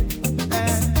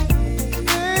 And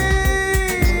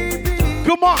baby,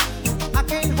 come on. I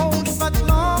can't hold it much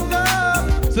longer.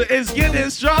 So it's getting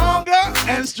stronger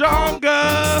and stronger.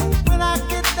 When I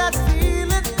get that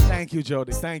feeling. Thank you,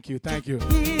 Jody. Thank you. Thank you.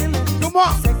 Come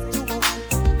on.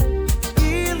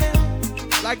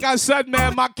 Like I said,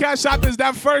 man, my cash app is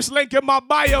that first link in my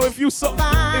bio. If you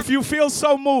feel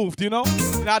so moved, you know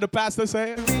how the pastor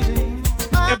say it?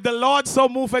 If the Lord so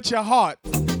moved at your heart.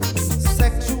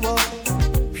 Sexual.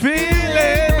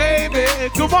 Feeling, baby.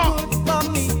 Come on. For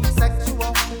me,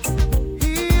 sexual.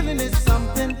 Healing is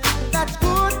something that's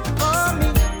good for me.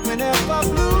 Whenever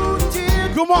blue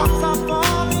tears come on. are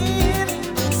falling,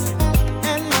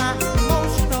 and my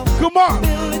emotional come on.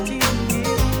 ability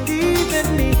is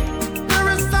evenly. There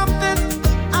is something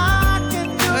I can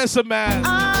do. Listen, man.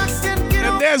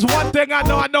 If there's one thing I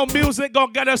know music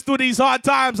gonna get us through these hard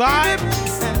times, all right?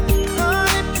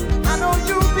 I know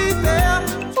you'll be there.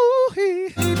 Ooh-hee.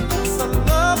 The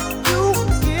love you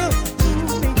give to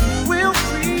me will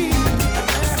free.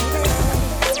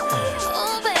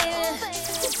 Oh, baby.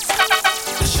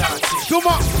 Come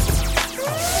on.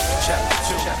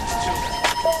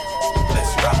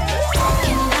 Can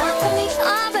you walk with me?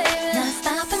 Oh, baby. Not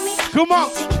stopping me. Come on.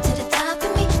 Take it to the top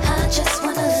of me. I just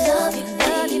wanna love you,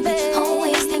 baby.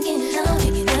 Always thinking love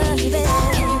you, baby.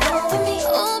 Can you roll with me?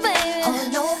 Oh, baby.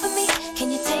 All over me.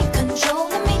 Can you take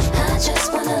control of me? I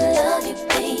just wanna love you,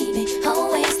 baby.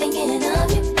 Always thinking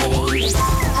of you, baby. I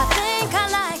think I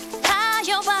like how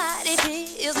your body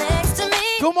feels next to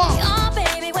me. Come on. Oh,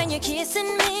 baby, when you're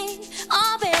kissing me.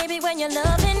 Oh, baby, when you're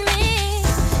loving me.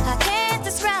 I can't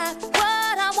describe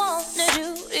what I want to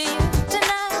do to you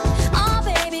tonight. Oh,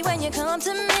 baby, when you come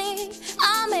to me,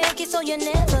 I'll make it so you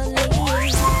never leave.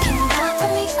 Can you walk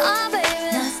with me? Oh,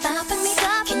 baby, not stopping me.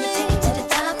 Can you take it to the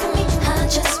top of me? I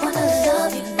just wanna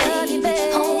love you,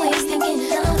 baby. Always thinking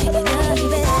love you, baby. Can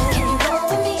you roll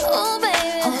with me? Oh,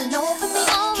 baby, all over me.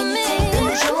 Can you take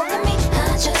control of me? I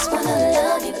just wanna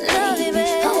love you,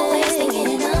 baby. Always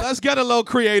thinking of. Let's get a little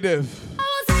creative. I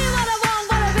won't tell you what I want,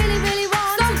 what I really, really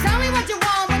want. So tell me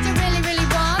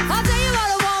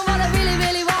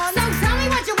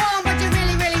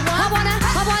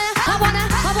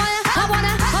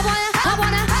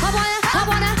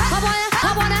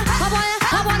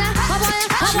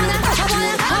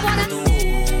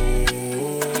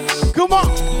Come on.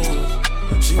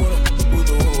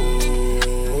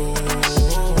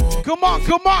 Come on,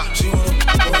 come on.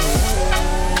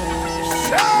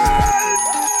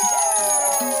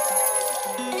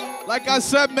 Like I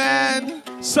said, man,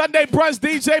 Sunday brunch,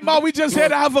 DJ Mo, we just here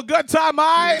to have a good time, all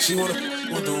right?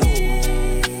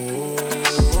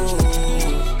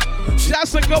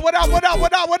 Jessica, what up, what up,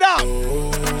 what up, what up?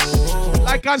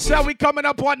 Like I said, we coming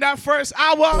up on that first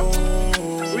hour.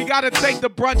 We got to take the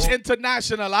brunch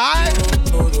international, all right?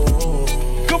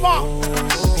 Come on.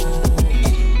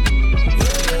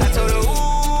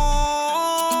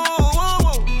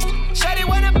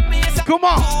 Come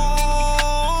on.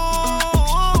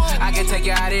 I can take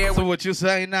you out here. So what you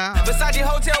say now? Versace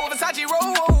hotel with Versace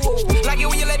roll. Like it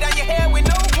when you let down your hair with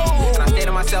no roll. And I stay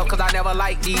to myself cause I never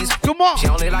like these. Come on. She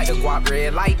only like the guap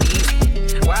red like these.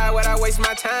 Why would I waste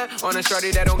my time on a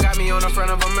shorty that don't got me on the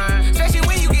front of a mind? Especially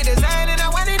when you get designed and I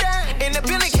want it done. And the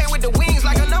Billy came with the wings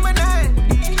like a number 9.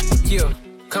 Yeah,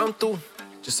 come through,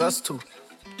 just us two.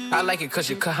 I like it cause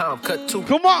you cut how I'm cut too.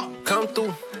 Come on. Come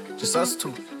through, just us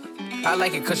two. I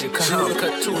like it cause you cut how I'm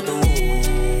cut too.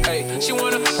 Hey, she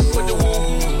wanna with the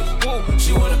woo, woo.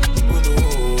 She wanna with the woo.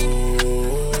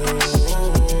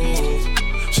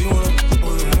 She wanna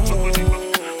with the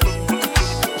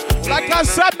woo. Like I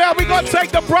said, man, we gonna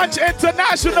take the brunch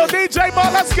international. DJ Mo,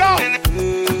 let's go.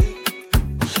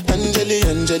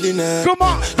 Angelina, come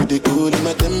on. You the cool in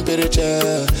my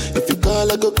temperature. If you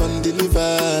call, I go come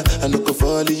deliver. I no go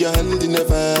fall in your hand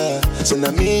never. So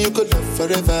now me you could love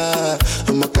forever.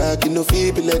 I'm a cocky no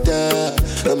feeble letter.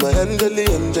 I'm a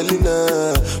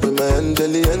Angelina, with my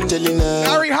Angelina.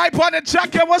 Harry hype on the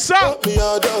check-in, what's up? Me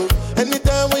all down.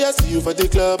 Anytime when I see you for the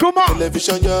club, come on.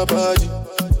 Television your body.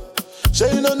 Sure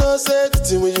you know no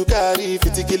safety when you carry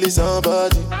 50 kilos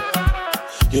somebody.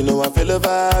 You know I feel a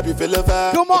vibe, you feel a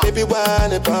vibe. Come on. Baby,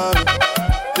 whine upon me.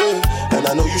 Yeah. And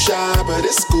I know you shy, but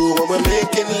it's cool when we're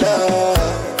making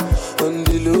love. On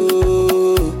the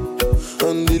low,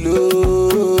 on the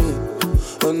low,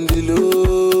 on the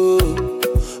low,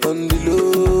 on the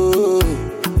low,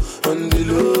 on the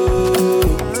low,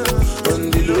 on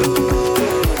the low.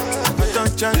 I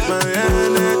don't check my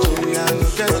energy, I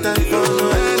don't get that for no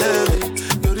enemy.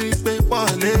 You reach me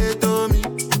one little.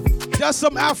 Just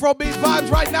some Afrobeat vibes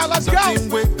right now. Let's go.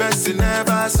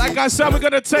 Like I said, we're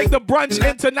going to take the brunch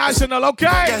international,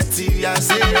 okay?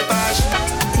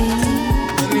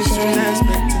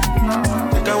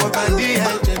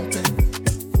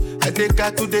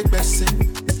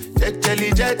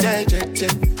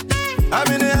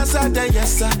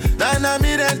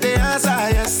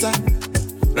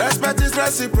 Respect is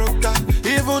reciprocal,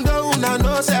 even though una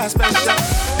know say I special.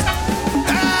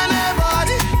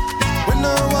 Anybody, we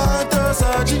no want to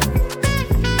search it.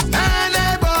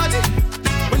 Anybody,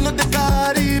 we no the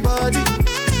carry body.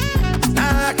 I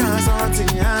can't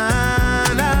something,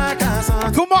 I can't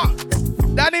something. Come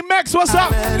on, Danny Max, what's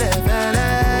up?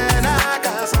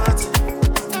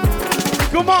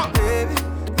 Come on, baby,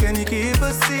 can you keep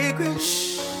a secret?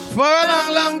 For a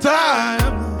long, long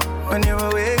time. When you're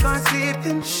awake or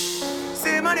sleeping,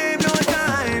 say my name no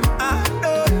time. I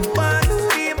know you want to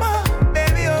be my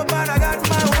baby, oh, but I got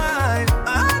my wife. I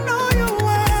know you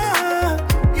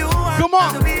want come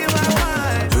on. to be my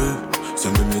wife. So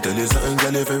let me tell you something,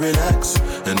 girl, if you relax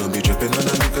and don't be tripping on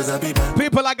me because I be back.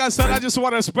 People, like I said, I just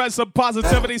want to spread some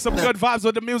positivity, some good vibes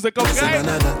with the music, okay?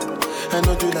 I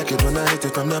know you like it when I hit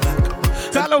it from the back.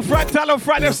 Tell a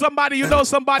friend if somebody, you know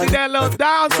somebody there a little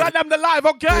down, send them the live,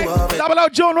 okay? Double O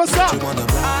June, what's up? I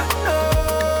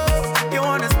know you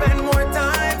wanna spend more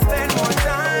time,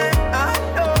 I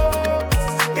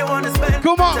know you wanna spend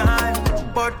come on. time.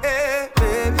 But hey,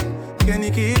 baby, can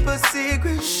you keep a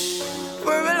secret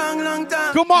for a long, long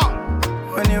time? Come on.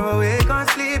 When you're awake or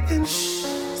sleeping,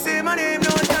 say my name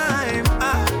no time.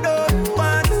 I don't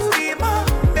want to be my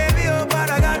baby, oh, but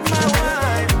I got my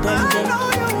wife. I know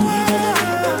you want.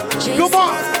 Come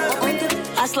on.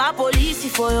 I slap police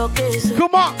for your case.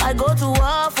 Come on. I go to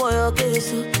war for your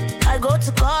case. I go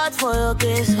to court for your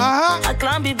case. I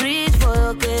climb the bridge for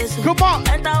your case. Come on.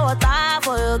 Enter water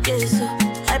for your case.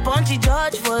 I punch the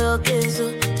judge for your case.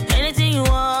 Anything you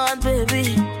want,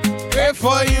 baby. Pray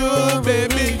for you,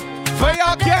 baby. For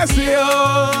your case, yo.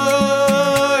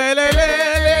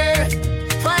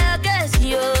 For your case,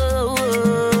 yo.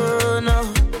 No.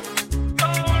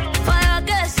 For your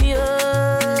case, yo.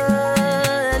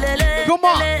 Come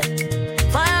on.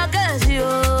 For your case,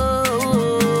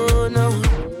 yo. No.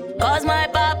 Cause my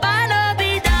papa no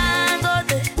be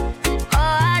Dangote.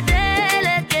 Oh,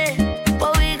 Adeleke.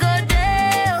 But we go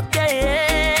there, okay,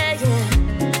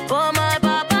 yeah. But my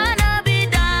papa no be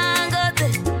Dangote.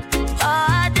 Oh,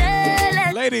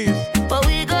 Adeleke. Ladies, but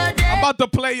we go there. I'm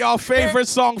about to play your favorite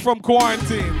song from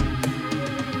quarantine.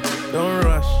 Don't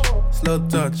rush, slow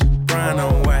touch, brown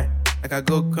and white, like a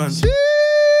go country.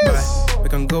 We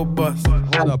can go bust.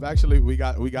 Hold up, actually, we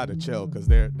got to chill because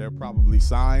they're probably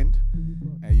signed,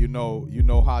 and you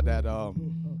know how that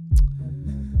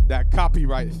that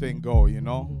copyright thing go. You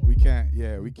know, we can't do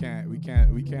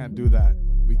that.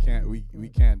 We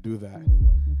can't do that.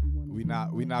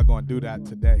 We not gonna do that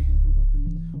today.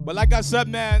 But like I said,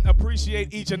 man,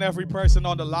 appreciate each and every person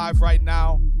on the live right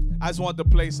now. I just want to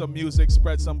play some music,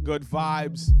 spread some good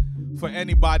vibes for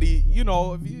anybody. You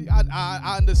know,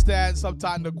 I understand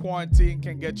sometimes the quarantine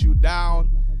can get you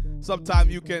down.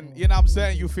 Sometimes you can, you know what I'm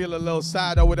saying, you feel a little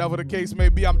sad or whatever the case may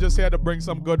be. I'm just here to bring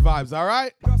some good vibes, all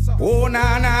right? Oh,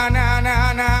 na, na, na,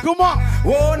 na, na. Come on.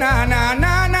 Oh, na, na,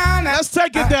 na, na, na. Let's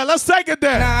take it there. Let's take it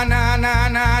there. Na, na, na,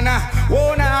 na, na.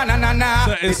 Oh, na, na, na, na.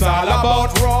 So it's all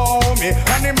about Romy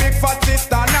and the big fat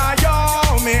sister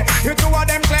Naomi. You two of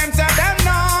them claims that them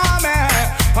know me.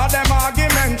 All them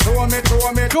arguments throw me.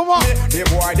 Come on. The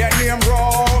boy that name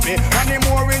Romy and the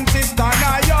mooring sister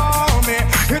Naomi.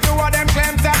 You two of them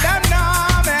claims that them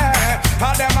know me.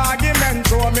 All them arguments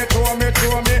throw me.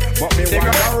 But me want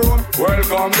a room.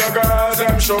 Welcome the girls,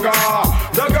 them sugar.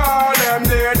 The girl, them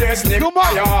need this nigga.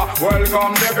 Yeah.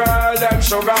 Welcome the girl, them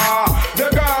sugar. The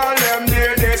girl, them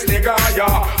need this nigga.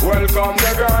 Yeah. Welcome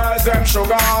the girls, them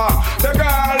sugar. The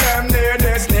girl, them need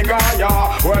this nigga.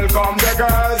 Yeah. Welcome the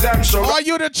girls, them sugar. Are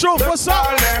you the truth? What's up?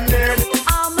 I'm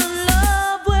in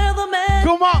love with a man.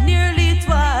 Come on. Nearly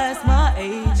twice my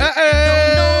age.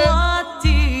 Don't know what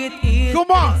it is.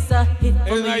 Come on. It's a hit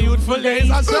for In me. a youthful days,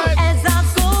 I said. As I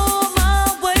go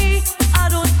my way, I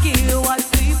don't care what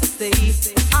people say.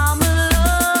 I'm in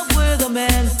love with a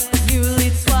man nearly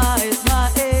twice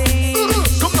my age.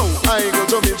 Come now, I go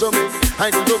to me. I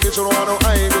go to me, so I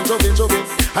ain't go to me.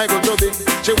 I go to me.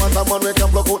 She wants a man who can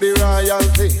block out the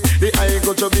royalty. The I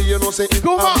go to me, you know, say if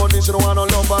her money, she don't want no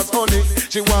lovers, honey.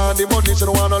 She want the money, she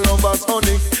don't want no lovers,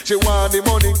 honey. She want the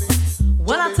money.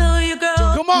 Well, I tell you,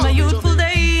 girl, my youthful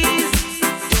days,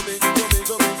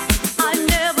 I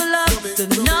never loved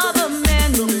another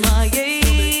man my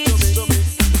age.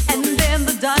 And then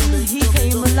the Don, he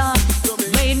came along,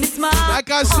 made me smile. Like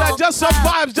I said, just some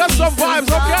vibes,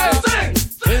 okay?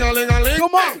 Ding-a-ling-a-ling.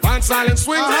 Come on. One silent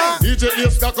swing. DJ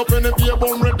ears stuck up in the beer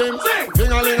bum rhythm.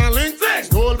 Ding-a-ling-a-ling.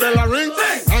 Skull bell a ring.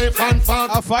 Knife and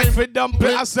fork. I fight for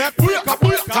dumpling. I said,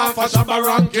 can't for Shabba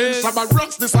ranking. Shabba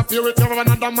rocks disappear with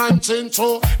another man change.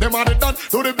 So them are the done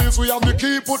to the biz. We have the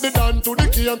key. Put the down to the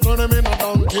key and turn them in a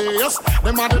donkey. Yes.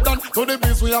 Them are the done to the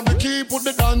biz. We have the key. Put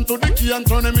the down to the key and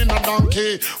turn them in a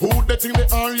donkey. Who they think they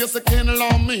are? Yes, they can't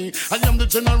allow me. I am the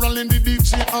general in the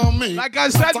DJ army. Like I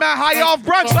said, man, high off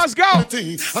brunch. Let's go.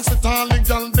 And sit all the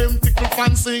gal them tickle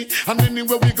fancy. And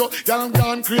anywhere we go, gal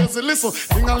gone crazy. Listen,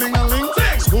 ding-a-ling-a-ling,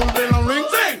 school bell a ring.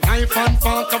 Knife and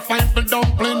fork a fight for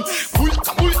dumpling. We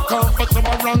come for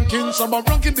Shabba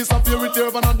ranking disappear with you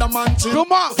another man chin.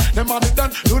 Come on. Them are the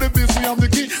done, do the biz, we have the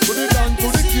key. Put it down to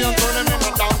the key and turn them in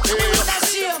a donkey.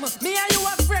 Me and you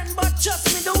a friend, but trust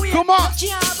me the way. Come on. You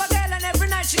can't have a girl and every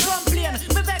night she complain.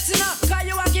 Me vexing up, cause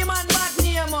you a give man bad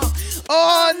name.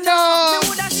 Oh no. Me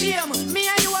woulda shame. Me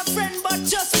and you a friend, but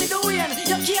trust me the way.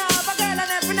 You can't have a girl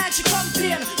and every night she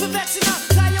complain. Me vexing up,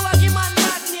 cause you a give man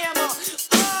bad name.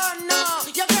 Oh no.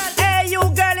 Your girl, hey you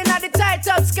girl in the tight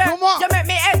up skirt. Come on. You make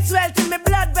me head swell till me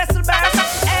blood vessel burst.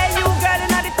 Hey you girl in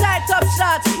the tight up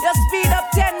shorts. You speed up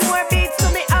 10 more beats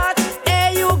to me heart.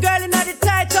 Hey you girl in the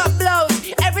tight up blouse.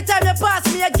 Every time you pass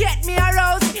me, you get me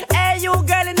aroused. Hey you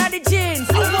girl in the jeans.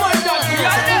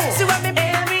 See what me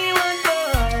everyone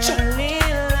does.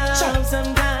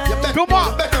 Sometimes. Come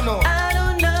on. I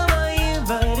don't know about you,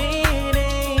 but it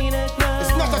ain't a crime.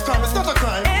 It's not a crime, it's not a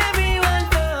crime. Everyone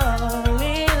fall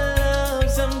in love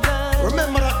sometimes.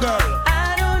 Remember that girl.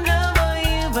 I don't know about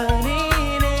you, but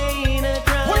it ain't a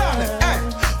crime. Hold on, hey,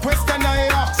 question I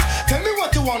ask. Tell me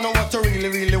what you wanna, what you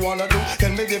really wanna do.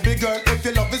 Tell me, baby girl, if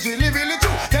your love is really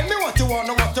true. Tell me what you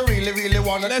wanna, what you really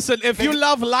wanna do. Listen, if you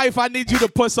love life, I need you to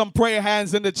put some prayer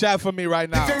hands in the chat for me right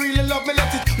now. If you really love me,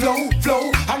 let it flow.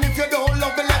 And if you don't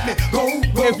love me, let me go.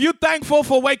 If you're thankful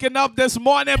for waking up this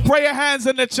morning, put your hands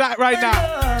in the chat right now.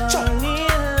 I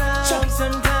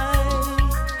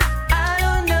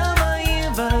don't know about you,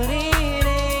 but it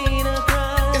ain't a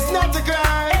crime. It's not a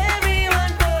crime.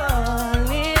 Everyone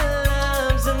fall in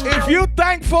love sometimes. If you're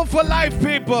thankful for life,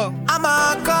 people,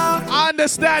 I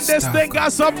understand this thing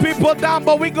got some people down,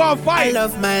 but we gonna fight. I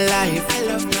love my life.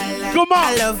 Come on.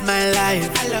 I love my life.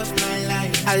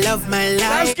 I love my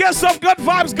life. Let's get some good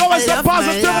vibes going, some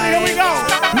positivity. Here we go.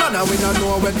 None of we don't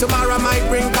know when tomorrow might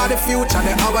bring, cause the future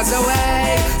the hours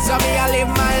away. So me I live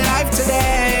my life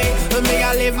today.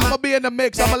 I'm gonna be in the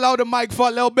mix. I'm gonna load the mic for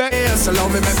a little bit.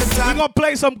 We're gonna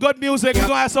play some good music. We're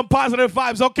gonna have some positive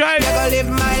vibes, okay? I'm gonna live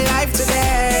my life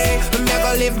today. I'm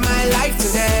gonna live my life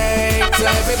today. So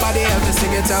everybody have to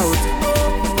sing it out.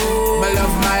 I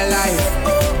love my life.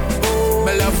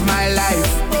 I love my life.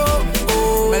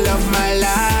 I love my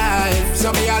life.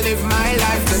 So me, I live my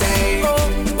life today. I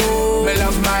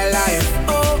love my life.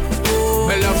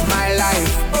 I love my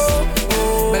life.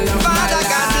 I love my life.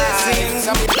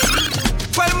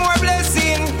 Well, more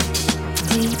blessing.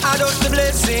 Adopt the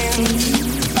blessing.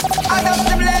 Adopt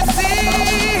the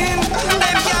blessing.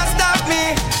 Them can't stop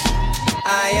me.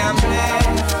 I am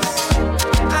blessed.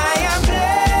 I am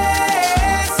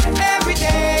blessed. Every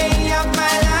day of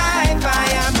my life, I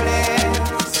am blessed.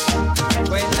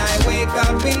 When I wake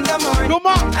up in the morning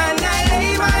and I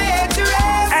lay my head to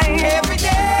rest, every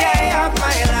day of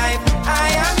my life, I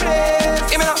am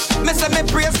blessed. Give me now, me say me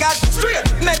praise God, straight,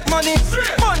 make money,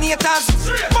 money haters,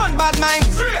 fun bad mind.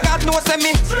 God knows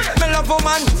me love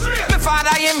woman, me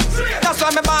father him, that's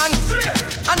why me born.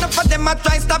 Enough of them a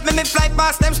try stop me fly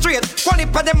past them straight. One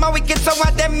of them a wicked, so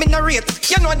what them in a rate.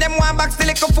 You know them want back still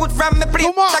little food from me plate.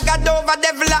 I got over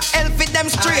devil a hell for them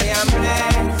straight. I am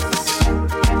blessed.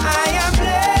 I am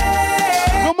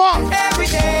blessed. Come on. Every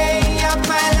day of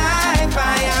my life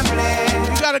I am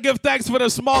blessed. You gotta give thanks for the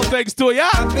small things too, yeah?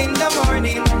 Up in the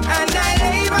morning and I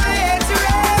lay my head to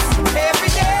rest. Every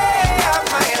day of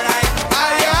my life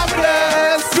I am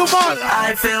blessed. Come on.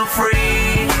 I feel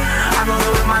free. I'm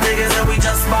rolling with my niggas and we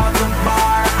just bought the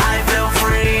bar. I feel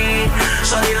free.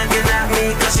 Shorty looking at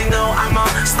me cause she know I'm a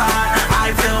star. I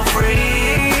feel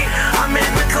free. I'm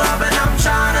in the club and I'm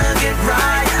trying to get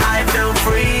right. I feel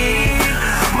free.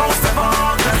 Most of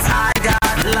all cause I got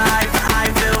life.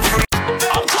 I feel free.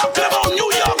 I'm talking about New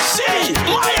York City,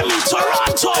 Miami,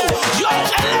 Toronto, yo,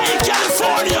 LA,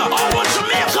 California, all my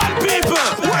Jamaican people.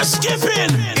 We're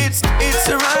skipping. It's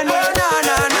a run. Oh, no,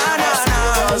 no, no, no, no.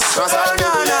 Oh,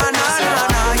 no, no, no, no,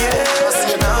 no, yeah.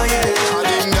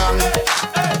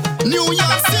 New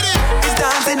York City. It's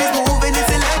dancing, it's moving, it's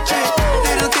electric.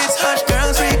 Little kids, hot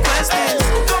girls requesting.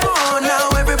 Come on now,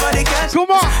 everybody catch.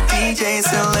 Come on. DJ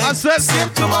select. I said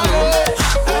skip to my loop.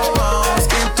 Oh,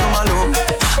 skip to my loop.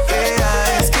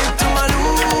 Yeah, skip to my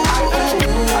loop.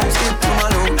 Skip to my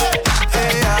loop.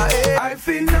 Yeah, I've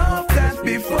seen enough dance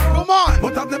before. Come on.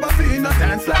 But I've never seen a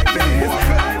dance like this.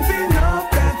 I've seen enough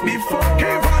dance before.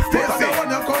 Hey, but I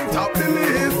wanna come top the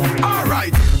list.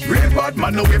 Alright, real bad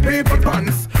man, no we people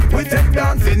pants. We take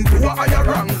dancing to a higher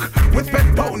rank. We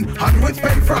spend pound and we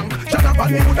spend franc.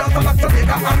 Jonathan New dance and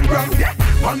Jamaica and Grand. Yeah,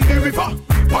 on the river,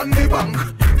 on the bank.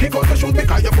 Kick out the shoes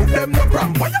because you put them no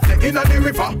cramp. Why you taking on the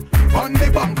river, on the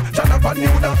bank. Jonathan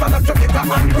New dance and Jamaica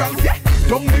and Grand. Yeah,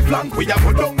 down the flank, we a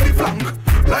go down the flank.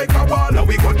 Like a wall,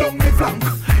 we go down the flank.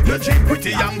 You cheap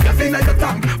pretty young, just in the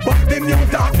tank. But the new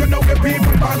dance, you know the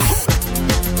people man.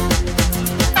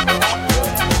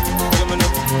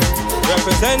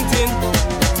 Representing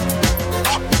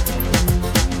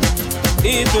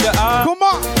E to the R. Come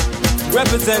on.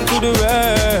 Represent to the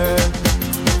world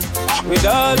with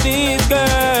all these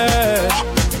girls.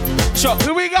 Sure.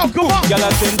 Here we go, come on.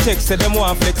 Y'all send text, say them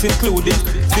want flex including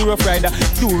Zero Rider,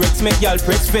 Durex, make y'all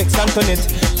press vex Antoinette,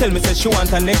 tell me say she want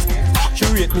her next. She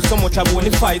rate me so much I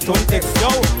won't fight on text. Yo,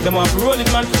 them want to roll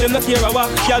it man, them not care about.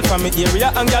 Y'all from me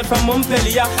area and y'all from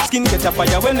Montpellier. Skin catch a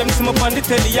fire when them see me on the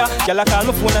telly. Y'all a call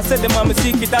my phone and say them want me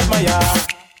secret admire.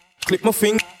 Clip my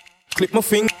finger, clip my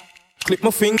finger, clip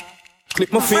my finger,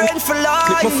 clip my finger, clip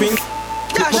my finger,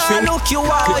 clip my finger,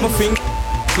 clip my finger,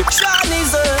 clip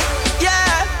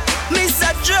yeah,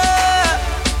 Mr.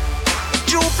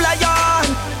 Drew Lion,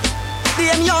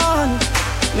 Damien.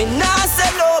 Me nah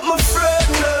sell out my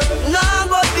friend, nah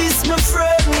but this my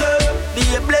friend. Be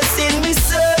a blessing, me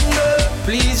son.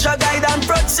 Please your guide and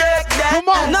protect them. Come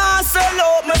on. Nah sell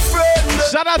out my friend.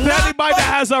 Shout out to anybody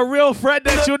that has a real friend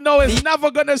that you know is never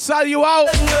gonna sell you out,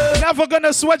 never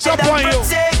gonna switch up on you.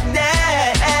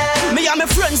 Me and my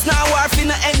friends now are in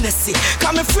a NSC.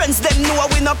 Cause my friends them know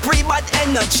we no pre-bad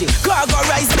energy. Cargo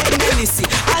rise my milicy.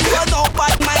 And you know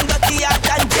bad mind dirty heart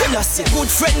and jealousy. Good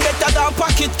friend better than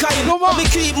pocket kind. Me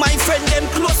keep my friend them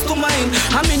close to mine.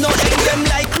 And me no hate them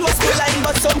like close to line.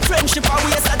 But some friendship are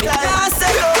waste of time.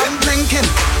 I'm drinking,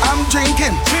 I'm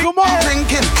drinking. Come on. I'm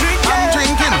drinking, I'm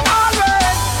drinking.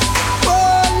 Alright.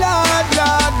 Oh Lord,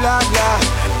 Lord, Lord, Lord.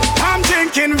 I'm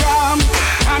drinking rum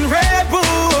and Red Bull.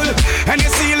 And you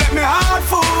see, let me heart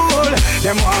full.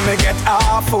 Them want me get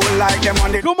awful. Like them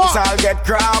on the so I'll get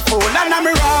grappled. And I'm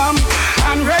rum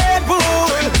and Red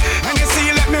Bull. And you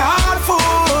see, let me heart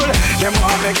full. Them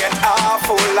want me get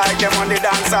awful. Like them on the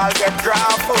dance I'll get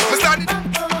grappled.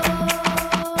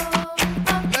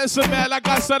 Let's Listen, man, like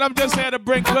I said, I'm just here to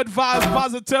bring good vibes,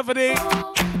 positivity.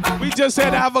 We just here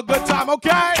to have a good time,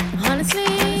 okay?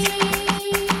 Honestly,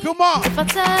 come on. If I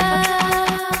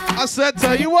tell, I said,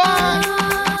 tell you what.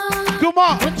 Come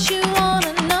on. What you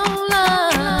wanna know,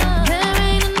 love? There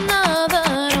ain't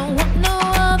another. Don't want no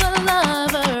other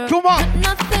lover. Come on. Put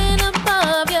nothing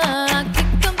above ya. I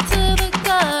kick 'em to the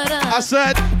gutter. I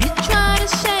said, you try to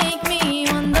shake me,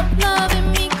 end up loving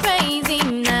me crazy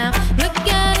now. Look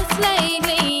at us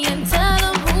lately and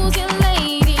tell them who's your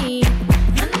lady.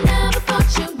 I never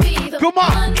thought you'd be the come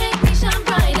on. one. Make me shine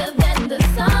brighter than the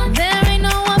sun. There ain't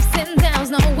no ups and downs,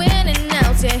 no winning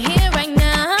outs. You're here right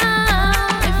now.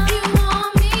 If you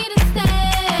want me to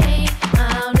stay,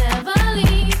 I'll never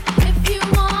leave. If you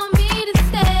want me to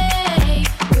stay,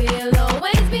 we'll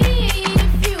always be.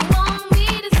 If you want me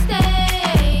to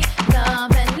stay,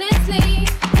 love endlessly.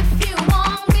 If you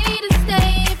want me to stay,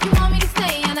 if you want me to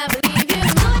stay, and I believe you.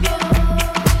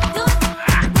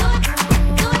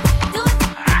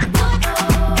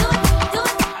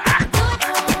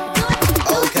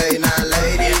 Okay, now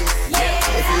ladies,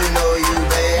 if you know you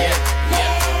bad,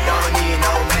 don't need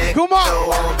no man. Come on. So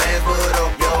on bands, put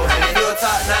up your hand. You're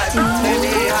top notch, let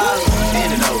me holler.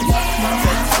 Bend it over,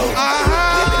 touch it over.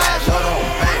 Whip it out, short on,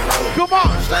 bang roll. Come on.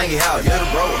 Slang it out, you're the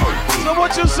bro. So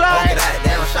what you say? Poke it out,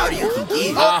 down, shout it, you can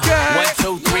get it.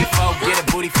 1, 2, 3, 4, get a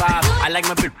booty 5. I like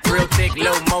my bitch real thick,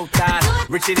 little more thighs.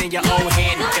 Richer than your own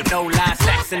hand, no lies.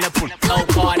 Stacks in the pool, no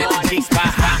part at the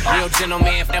G-spot. Real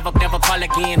gentleman, never call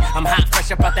again. I'm hot,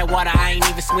 fresh up out that water, I ain't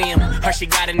even swim. Her, she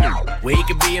got a new where he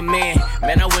could be a man.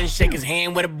 Man, I wouldn't shake his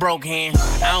hand with a broke hand.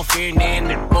 I don't fear nan,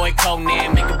 the boy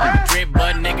Conan. Make a bitch drip,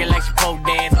 butt nigga like she pole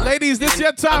dance. Ladies, this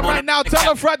your time right now.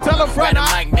 Tell a friend, tell a friend.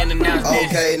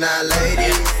 Okay, now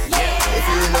ladies, if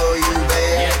you know you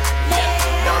bad,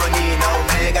 don't need no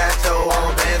man. Got your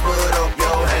own bands, put up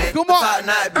your hand. Come on. Top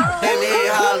knot, let me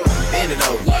holler. Bend it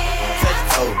over, touch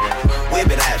it over. Whip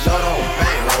it out, short on,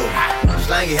 bang roll.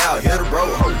 Slang it out, hit the bro,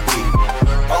 hold it.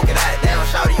 Poke it out, down,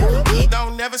 shout it, you can get it.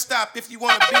 Don't never stop if you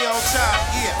wanna be on top,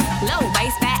 yeah. Low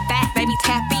waist, fat, baby,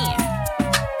 tap in.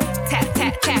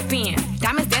 Tap in.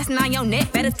 Diamonds dancing on your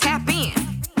neck, better tap in.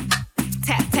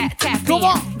 Tap Come in.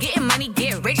 on. Getting money,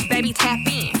 get rich, baby, tap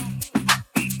in.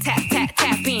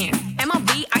 Tap in.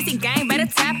 MLB, icy gang, better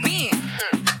tap in.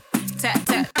 Tap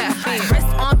in. Wrist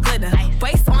on glitter,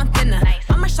 waist on thinner.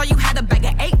 I'ma show you how to bag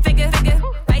an 8-figure.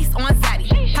 Face on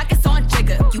zaddy, pockets on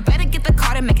jigger. You better get the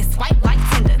card and make it swipe like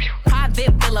Tinder.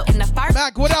 Private villa in the first.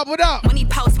 Back, what up? When he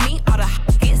posts me, all the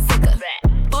get sicker.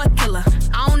 Boy killer,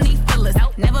 I don't need fillers.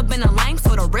 Never been a lame,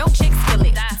 so the real chicks feel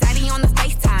it. Daddy on the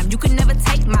FaceTime, you can never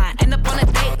take mine. End up on a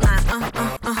dateline,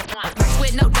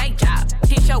 with no day job.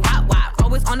 Hit your wop,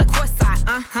 always on the course side,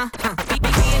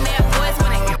 Billionaire boys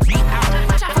wanna get beat out.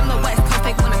 Watch out from the west coast,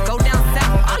 they wanna go down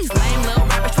south. All these lame little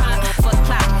rappers tryna fuck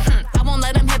clout. I won't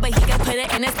let him hit, but he can put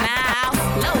it in his mouth.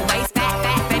 Low waist,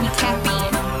 fat, baby, tap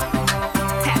in.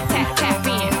 Tap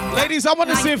in. Ladies, I want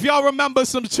to see if y'all remember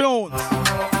some tunes.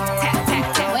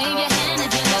 Wave your hand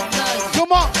if you look good.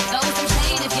 Come on. Throw some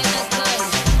shade if you look good.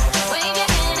 Wave your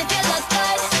hand if you look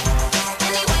good.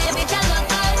 Anyway, bitch, I look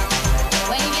good.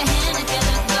 Wave your hand if you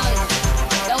look good.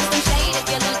 Throw some shade if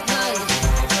you look good.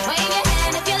 Wave your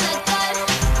hand if you look good.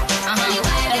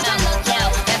 Anyway, bitch, I look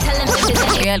good. Now tell them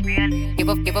bitches that real.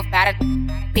 Give a fat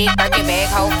big Birkin bag,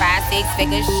 hold 5-6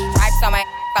 figures. Stripes on my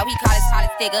so he call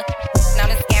it figure. Known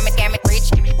as scam it, rich.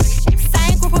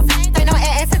 Same group of they no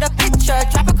add to the picture.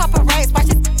 Drop a couple racks, watch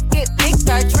it get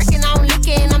bigger. Drinking, I'm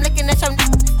licking, I'm looking at your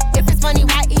if it's money,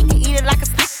 why eat? Can eat it like a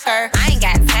snicker. I ain't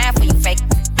got time for you fake.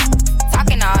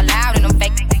 Talking all loud in them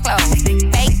fake clothes.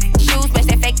 Fake shoes, bitch,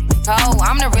 they fake cold.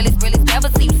 I'm the realest, never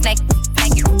see you snake.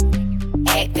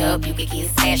 Act up, you could get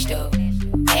snatched up.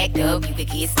 Act up, you could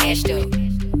get snatched up.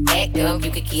 Act up,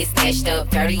 you could get snatched up.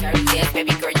 Dirty, yes,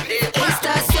 baby girl, you live. It's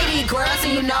the city, girls,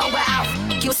 and you know where I'll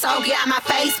you. So get out my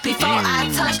face before I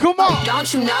touch. Come on.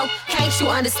 Don't you know? Can't you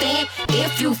understand?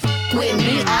 If you with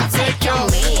me, I'll take your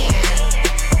man.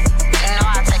 You know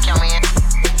I'll take your man.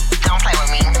 Don't play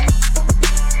with me.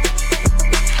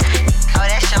 Oh,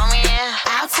 that's your man?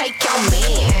 I'll take your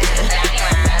man.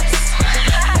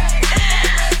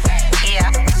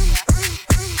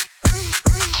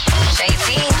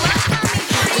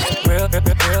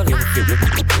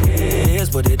 It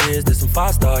is what it is, there's some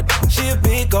fast start. She a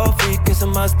big old freak, it's a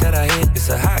must that I hit. It's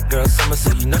a hot girl summer,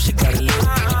 so you know she got it lit.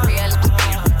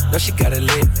 No, she got it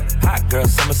lit. Hot girl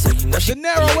summer, so you know she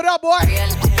got it lit. What up, boy?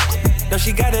 No,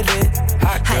 she got it lit.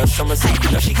 Hot girl, summer seat,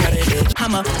 you know she got it lit.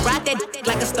 I'ma ride that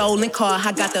like a stolen car.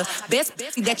 I got the best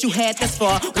that you had thus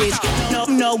far. Which,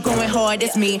 no, going hard,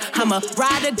 it's me. I'ma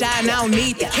ride or die, and I don't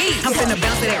need the key. I'm finna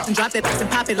bounce that and drop that and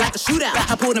pop it like a shootout.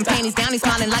 I pull them panties down, he's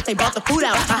smiling like they brought the food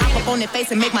out. I hop up on their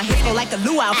face and make my hips go like a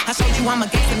luau. I showed you I'm a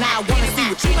gangster, now I wanna see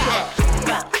what you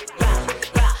got.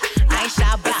 I ain't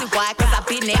shy, bustin' wide, cause I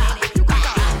been there.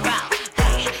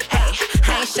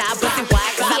 I ain't shy, bustin'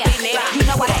 wide, cause I been there. You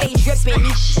know I stay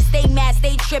drippin', stay mad,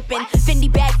 stay trippin'.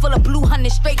 Fendi bag full of blue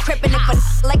hundred, straight crippin'. If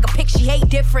a like a pic, she hate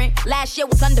different. Last year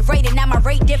was underrated, now my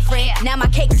rate different. Now my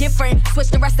cake different. Switch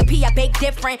the recipe, I bake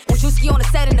different. Drewski on the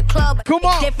set in the club, come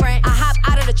on. Different. I hop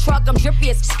out of the truck, I'm drippy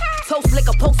as toast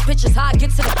liquor, post pictures, how I get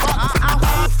to the fuck. I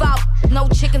don't foul, no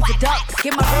chickens or ducks.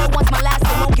 Get my real ones, my last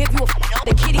one won't give you a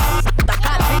the kitty. I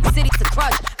got big cities to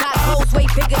crush. Got goals way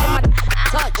bigger than my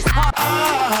touch. It's hard.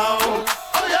 Oh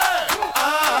yeah.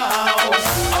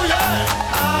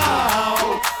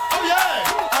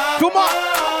 Come on.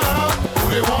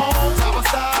 We want top of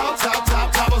style, top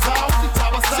of style,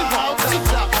 top of style.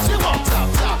 She want top.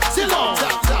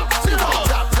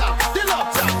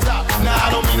 Now I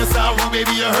don't mean to sound rude,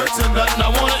 baby, it hurts or nothing. I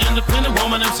want an independent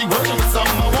woman if she working with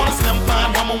something. I want a slim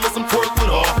fine woman with some twerk with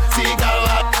her. See, got a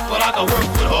lot, but I can work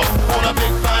with her. Want a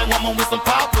big fine woman with some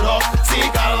pop with her. See,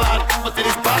 got a lot, but then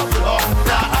it's pop with her.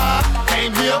 Now I came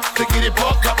here to get it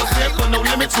bought, couple cents, but no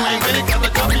limit. You ain't really got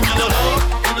the company in the hub,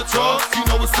 in the trucks. You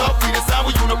know what's up, we decide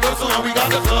we're universal and we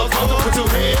got the clubs. Put your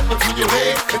hand between your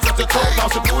head and touch your toe,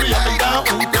 bounce your booty up and down.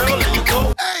 Ooh, girl, there you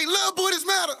go. Hey, love booties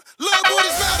matter. Love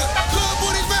booties matter. Love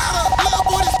booties matter. Love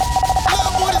booties.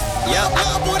 Love booties. Yep.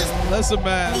 Love booties. Listen,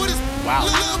 man. Wow.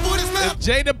 Love booties matter. If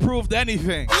Jada proved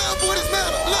anything. Love booties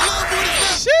matter. Love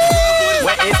booties matter.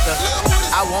 Where is the?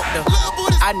 I want the.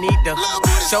 I need the.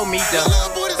 Show me the.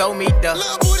 Throw me the.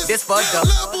 This for the.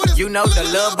 You know the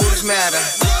love booties matter.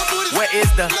 Where is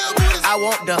the? I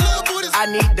want the. I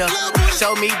need the.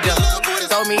 Show me the.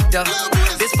 Throw me the.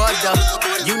 This for the.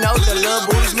 You know the love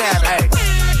booties matter. Hey.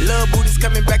 Love booties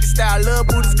coming back in style. Love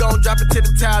booties gon' drop it to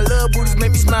the towel. Love booties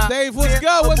make me smile. Dave, what's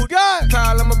good? What's good?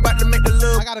 Kyle, I'm about to make the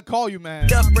love. I gotta call you, man.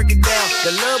 Duff, break it down.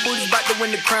 The love booty's about to win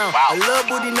the crown. A love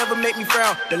booty never make me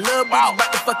frown. The love booty's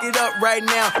about to fuck it up right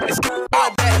now. It's good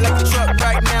back like the truck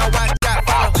right now. Watch out,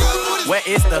 follow. Where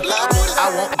is the?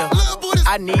 I want the.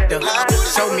 I need the.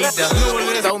 Show me the.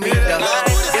 Throw me the.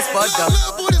 This for the.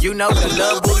 You know the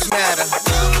love booties matter.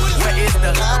 Where is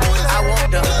the? I want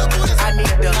the. I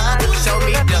need the. Show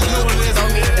me the. Throw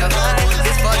me the.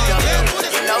 This for the.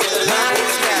 You know the love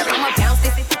booties matter. I'ma bounce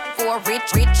this for a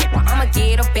rich. I'ma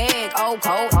get a bag, cold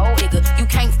nigga. You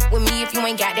can't f with me if you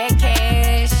ain't got that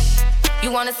cash.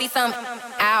 You wanna see some?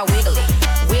 I'll wiggle it.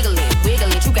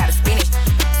 You gotta spin it.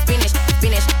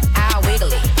 I'll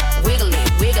wiggle it.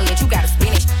 You gotta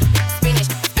spin it.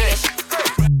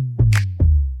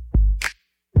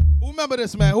 Who remember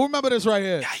this, man? Who remember this right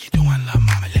here? How you doing, little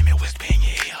mama? Let me whisper in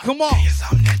your ear. Come on. Tell you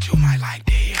something that you might like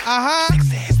to hear.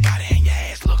 Sex ass body and your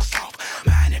ass look soft.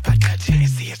 Mind if I touch it and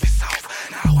see if it's soft?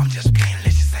 No, I'm just playing.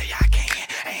 Let's just say I can.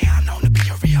 And I'm known to be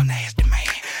a real nasty man.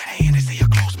 And they say a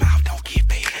closed mouth don't get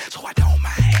fed, so I don't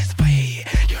mind asking for head.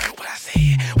 You heard what I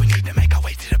said? We need to make our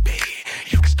way to the bed.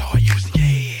 You can start using your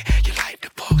head. You like the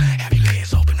book, have your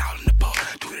legs open all in the book.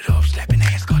 Do it up, slapping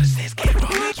ass, call the sex, get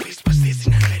rough. Switch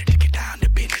position, ready to get down to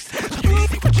business. So you can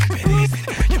see what you've been missing.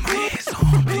 You my ass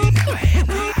on, but you never had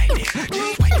nothing like this.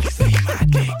 Just wait to see my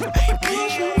dick, baby.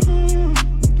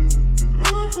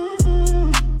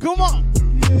 Come on.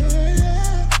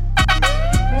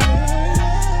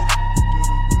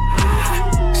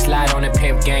 Slide on the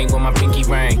pimp gang with my pinky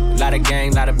ring. Lot of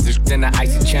gang, lot of bitches in the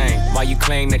icy chain. While you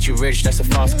claim that you rich, that's a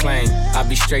false claim. I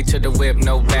be straight to the whip,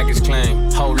 no baggage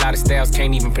claim. Whole lot of styles,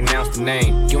 can't even pronounce the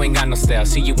name. You ain't got no style,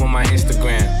 see you on my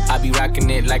Instagram. I be rocking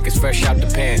it like it's fresh out the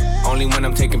pan. Only when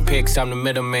I'm taking pics, I'm the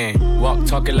middleman. Walk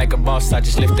talking like a boss, I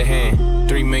just lift a hand.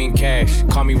 3 million cash,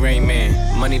 call me Rain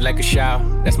Man. Money like a shower,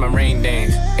 that's my rain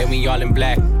dance. And we all in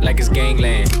black, like it's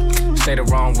gangland. Say the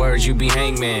wrong words, you be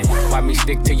hangman. Why me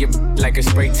stick to you like a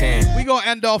spray tan? We gonna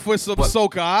end off with some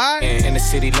soca, alright? In the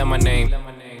city, love my name.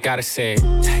 Gotta say it.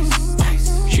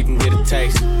 Taste. She can get a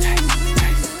taste.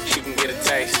 Taste. She can get a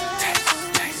taste.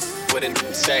 Taste. What it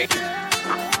say?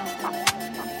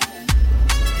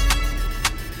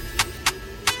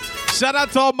 Shout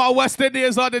out to all my West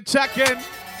Indians on the check-in.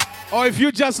 Or if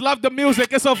you just love the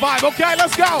music, it's a vibe. Okay,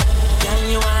 let's go. Girl,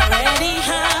 you already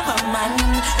have a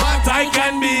man, but I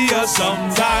can be your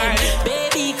sometime.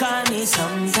 Baby, call me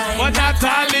sometime, but not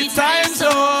all the time, so.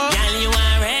 Girl, you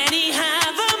already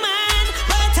have a man,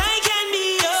 but I can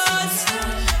be yours.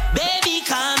 Baby,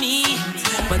 call me,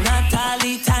 but not all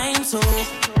the time, so.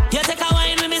 You take a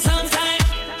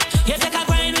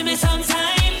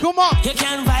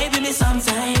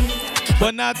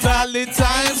but not all the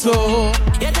time, so.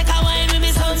 You take a wine with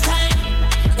me sometime.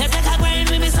 You take a grind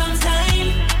with me sometime.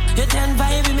 You can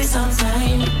vibe with me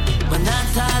sometime, but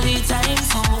not all the time,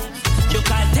 so. You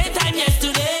can't take time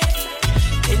yesterday,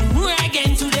 then more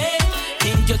again today.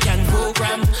 Think you can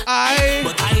program, but I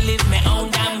live my own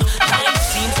damn life.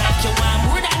 Seems like you want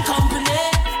more than company.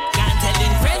 Can't tell in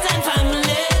friends and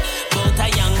family, but a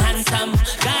young handsome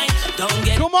guy. Don't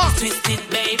get twisted,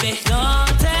 baby.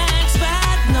 Don't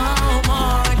expect no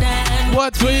more than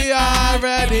what we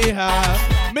already have.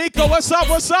 Miko, what's up?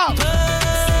 What's up?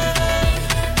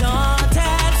 Don't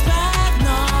expect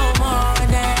no more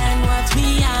than what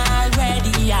we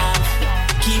already have.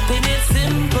 Keeping it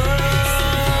simple.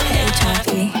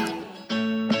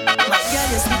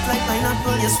 You're sweet like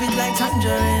pineapple, you're sweet like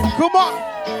tangerine. Come on.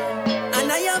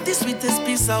 And I have the sweetest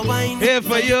piece of wine. Here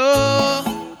for you.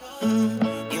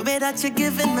 You way that you're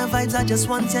giving me vibes, I just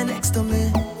want you next to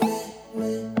me.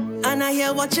 And I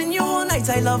hear watching you all night,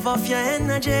 I love off your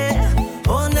energy.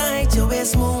 All night your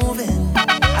waist moving.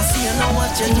 I see you know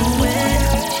what you're doing.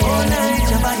 All night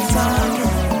your body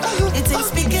talking. It ain't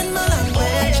speaking my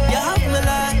language. You have me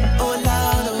like, oh Lord,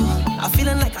 oh. I'm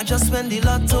feeling like I just went the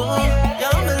lotto. You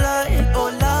have me like, oh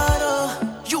Lord, oh.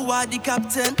 You are the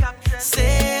captain.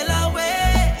 Sail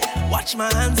away. Watch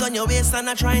my hands on your waist and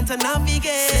I'm trying to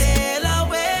navigate. Sail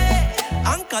away.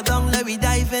 Anchor down, let me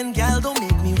dive in. Girl, don't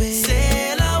make me wait.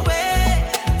 Sail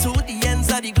away. To the ends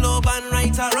of the globe and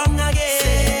right or wrong again.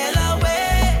 Sail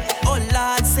away. Oh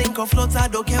Lord, sink or float, I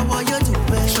don't care what you're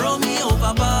doing. Throw me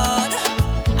overboard.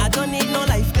 I don't need no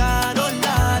lifeguard, oh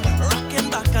Lord. Rocking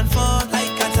back and forth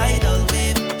like a tidal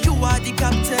wave. You are the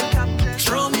captain.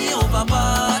 Throw me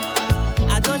overboard.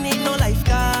 I don't need no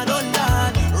lifeguard, oh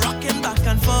Lord. Rocking back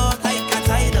and forth like a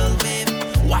tidal wave.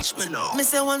 Watch me now. Me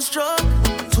say one stroke,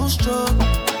 two stroke,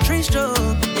 three stroke.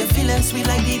 You feeling sweet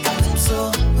like the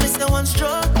calypso. Me say one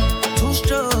stroke, two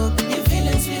stroke. You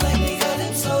feeling sweet like the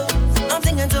calypso. I'm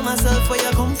thinking to myself where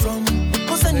you come from.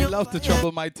 They love to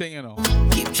trouble my thing, you know.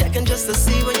 Keep checking just to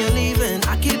see when you're leaving.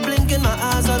 I keep blinking my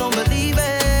eyes, I don't believe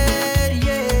it.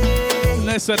 Yeah.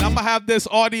 Listen, I'm gonna have this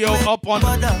audio up on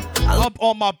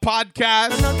my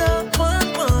podcast.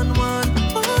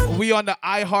 We on the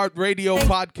iHeartRadio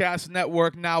podcast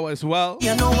network now as well.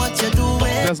 You know what you're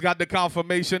doing. Just got the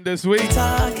confirmation this week.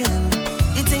 Talking.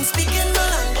 It ain't speaking my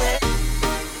language.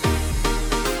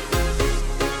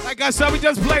 Like I said, we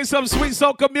just played some sweet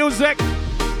soca music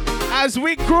as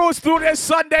we cruise through this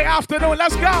Sunday afternoon.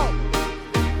 Let's go.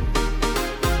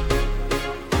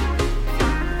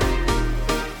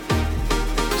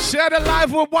 Share the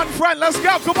live with one friend. Let's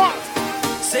go. Come on.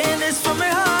 Saying this from my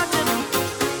heart, you know.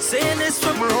 Saying this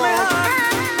from my heart.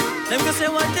 Them can say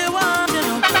what they want, you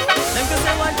know. Them can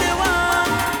say what they want.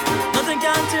 Nothing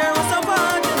can tear us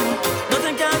apart, you know.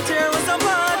 Nothing can tear us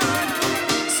apart.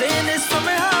 Saying this from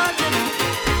my heart, you know.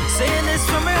 Saying this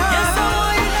from my heart. Yes, I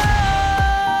want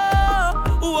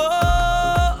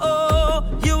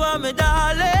you. You are my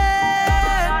darling.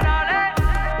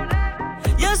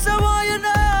 Yes, I want you know.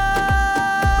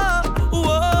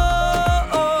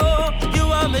 You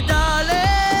are my darling.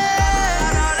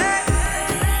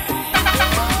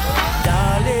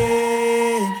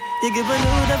 Darling, you give a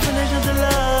new definition to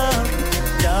love.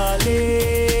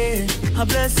 Darling, a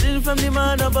blessing from the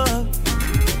man above.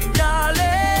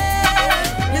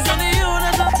 Darling, it's only you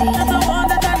that's the one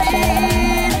that I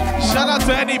need. Shout out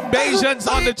to any Bajans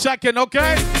on the check-in,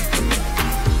 okay?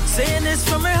 Saying this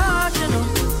from my heart, you know.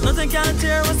 Nothing can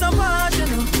tear us apart, you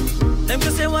know. Them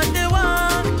can say what they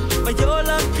want, but your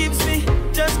love keeps me,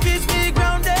 just keeps me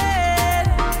grounded.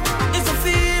 It's a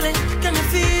feeling, can you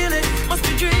feel it? Must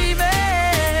be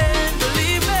dreaming,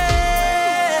 believe me.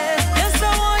 Yes, I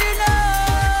want you know.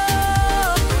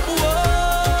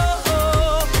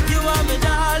 You are my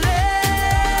darling.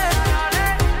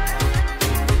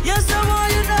 Yes, I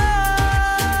want you know.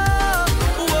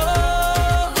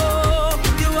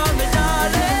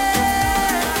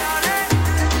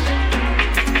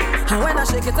 And when I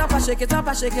shake it up, I shake it up,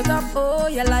 I shake it up. Oh,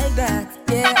 you like that,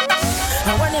 yeah.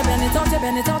 And when you bend it out, you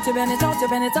bend it out, you bend it out, you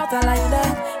bend it out, I like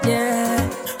that, yeah.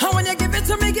 And when you give it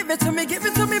to me, give it to me, give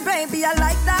it to me, baby, I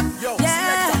like that,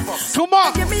 yeah. Come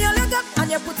on. You give me all you got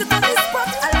and you put it on the spot,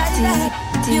 I like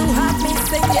that. You have me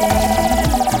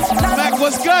singing. Mac,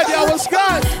 what's good, yo? What's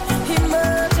good?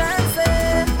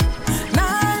 Emergency.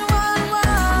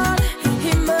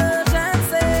 911.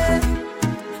 Emergency.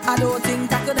 I don't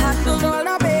think I could handle all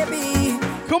that, baby.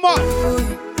 Come on.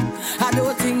 I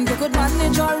don't think you could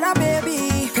manage all that,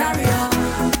 baby. Carry on.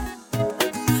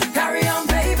 Carry on,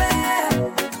 baby.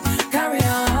 Carry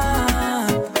on.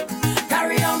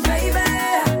 Carry on, baby.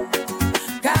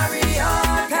 Carry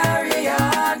on, carry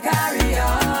on, carry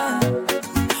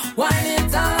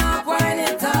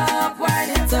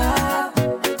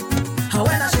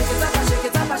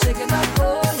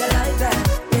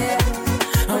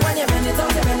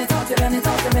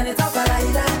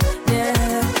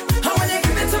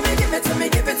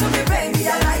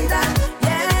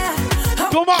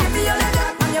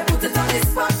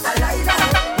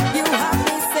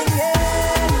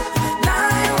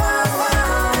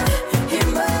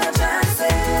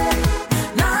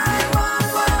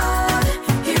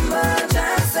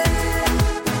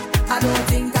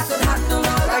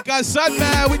I said,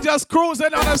 man, we just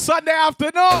cruising on a Sunday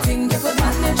afternoon. So I'm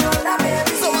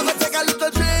gonna take a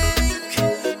little drink,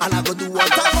 and I'm gonna do what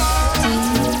I want,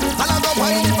 and I'm gonna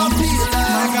wine if I feel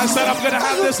like I said, I'm gonna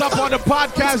have this up on the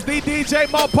podcast, the DJ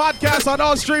Mo podcast on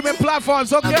all streaming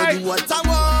platforms, okay? I'm gonna do what I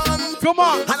want. Come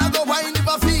on. And I'm gonna wine if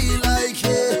I feel like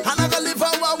it, and I'm gonna live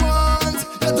how I want.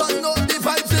 You don't know the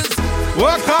vibes is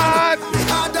work hard. The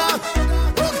harder,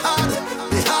 work hard.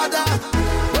 The harder,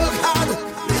 work hard.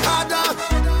 The harder,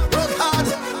 work hard.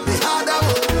 The harder,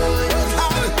 work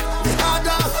hard. The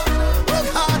harder, work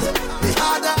hard. The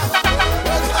harder,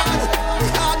 work hard. The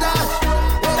harder,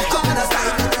 work hard. That's how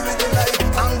you do it like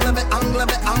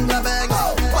angle bang.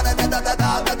 What a da da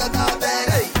bang.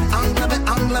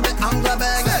 Angle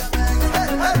bang.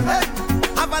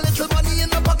 Have a little money in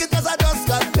my pocket 'cause I just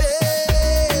got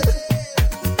paid.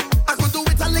 I could do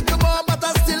it a little more, but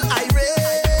I'm still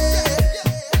irate.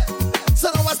 So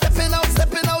now I'm stepping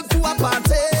out to a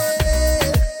party.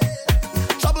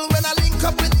 Trouble when I link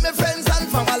up with my friends and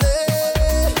family.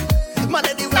 Man,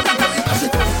 anyway, we mash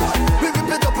it up. We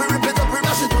rip it up, we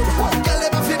mash it up. Girl,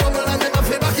 them a fi bubble and them a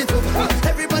fi back it up.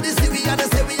 Everybody see we and they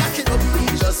say we hack it up. We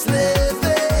just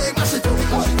living, mash it up.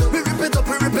 We rip it up,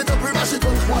 we mash it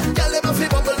up. Girl, them a fi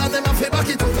bubble and them a fi back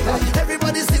it up.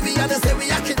 Everybody see we and they say we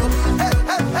hack it up.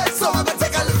 Hey. So I'm gonna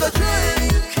take a little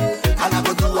drink, and I'm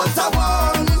gonna do what I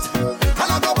want,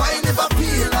 and I'm gonna wine if I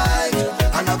feel like,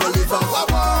 and I'm gonna live how I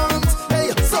want. Hey,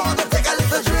 so I'm gonna take a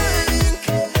little drink,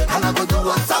 and I'm gonna do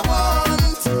what I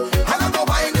want, and I'm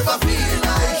gonna wine if I feel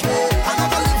like, and I'm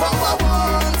gonna live how I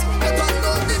want. You don't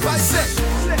know the vibe.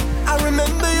 I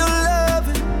remember your love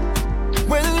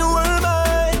when you were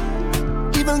mine,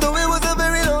 even though it was a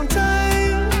very long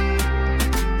time.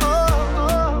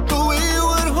 The way you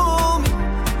would hold me,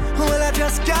 well, I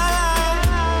just got.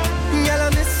 Girl, I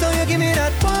miss how you give me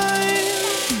that wine.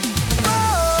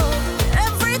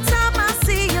 Every time I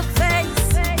see your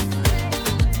face,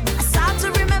 I start to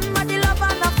remember the love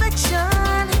and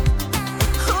affection.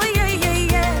 Oh yeah.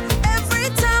 Every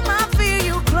time I feel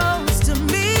you close to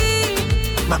me,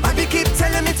 My body keep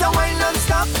telling me to wine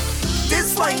non-stop.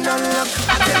 This wine non-look,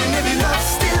 I'm telling you the love's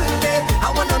still there. I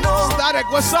wanna know. Static,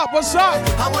 what's up?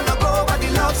 I wanna go, but the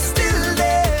love's still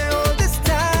there. All this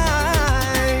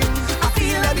time, I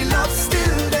feel that the love's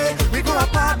still there. We go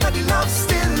apart, but the love's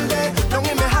still there. Don't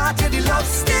in my heart, yeah, the love's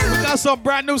still there. Got some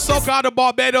brand new soca out of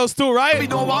Barbados too, right? We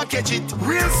don't want to catch it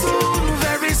real soon,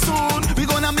 very soon. We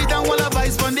gonna meet and all the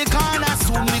vibes from the corner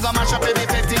soon. We gonna mash up every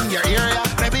pet in your area.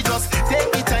 Maybe just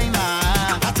take the time.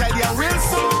 I tell you real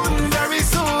soon, very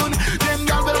soon. Them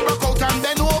girls will rock out and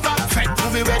bend over. Fed to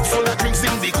be wet, full of drinks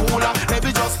in the cooler.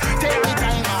 Maybe just take the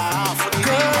time.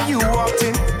 Girl, you walked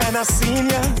in and I seen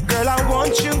ya. Girl, I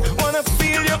want you, wanna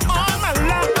feel you all my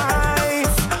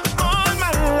life, all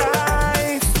my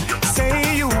life.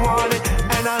 Say you want it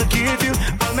and I'll give you.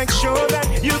 I'll make sure that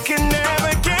you can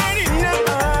never get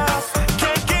enough.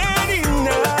 Can't get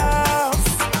enough.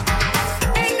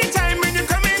 Anytime when you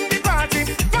come in the party,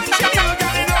 punch you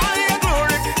got in all your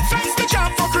glory. Thanks to job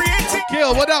for creating.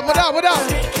 Kill, what up?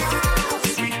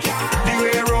 The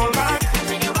way you roll back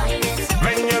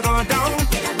when you go down,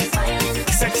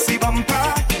 sexy bumper.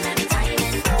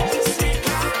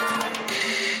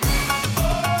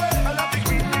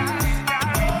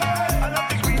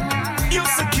 You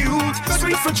so cute,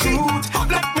 sweet for truth.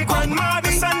 Like me grandma,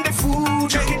 this and the food.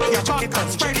 Check it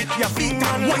and spread it. Your feet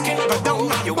and walk it, go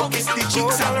down. You walk it, the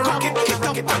cheeks and rock it. Get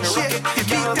up and shake it. You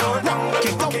beat down, rock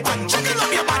it up and check it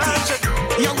up your body.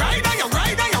 You're right on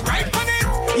it.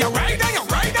 You're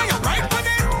right on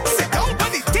it. Sit down on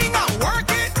the thing and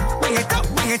work it. Bring it up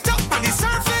on the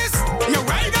surface. You're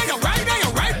right on it.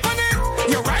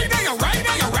 You're right on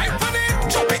it.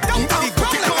 Drop it down to the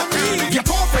ground like a tree. Get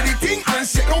off for the thing and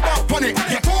sit down back on it.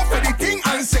 Get off for the thing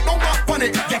and sit down back on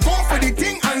it. Get off for the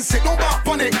thing and sit down back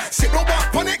on it. Sit down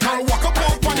back on it, girl, walk up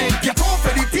on it. Get off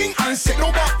for the thing and sit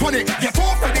down back on it. Get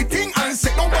off for the thing and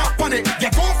sit down back on it.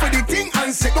 Get off for the thing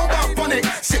and sit down back on it.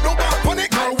 Sit down back on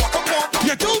it, girl, walk up on it.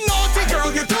 You're too naughty,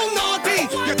 girl, you're too naughty.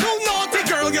 You're too naughty,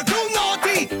 girl, you're too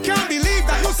naughty. Can't believe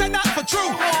that you said that for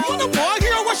true. Wanna boy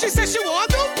hear what she said she want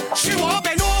to? She want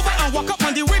bend over and walk up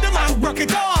on the rhythm and broke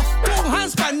it off. 2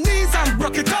 hands by knees and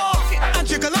broke it off. And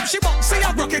jiggle up, she box, see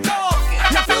I broke it off.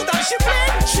 You feel that she play?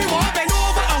 She want bend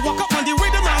over and walk up on the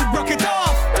rhythm and broke it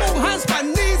off. 2 hands by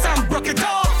knees and broke it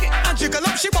off. And jiggle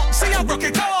up, she box, see I broke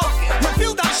it off. You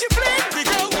feel that she play? The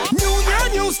girl, new year,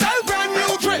 new style, brand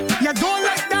new drip. You don't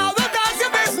like now, that's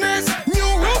your business. New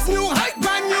rules, new height,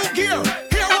 brand new gear.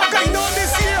 Here what going on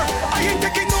this year? I ain't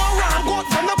taking no wrong word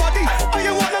from nobody. I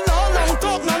ain't wanna long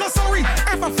talk, no sorry.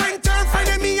 If a friend turn friend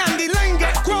of me and the line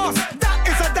get crossed, that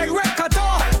is a direct cut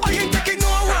off. I ain't taking no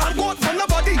wrong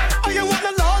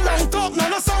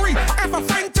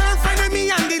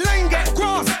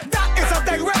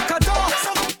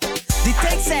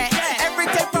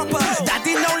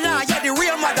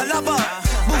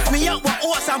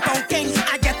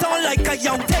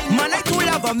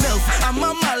love a milf. A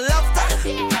mama love that.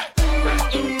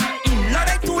 Now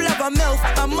they too love a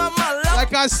milf. A mama love.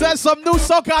 Like I said, some new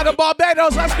soca out of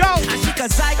Barbados. Let's go. And she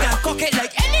cause I can cook it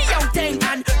like any young thing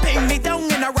and pin me down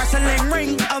in a wrestling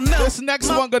ring. A milf. This next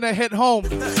one gonna hit home.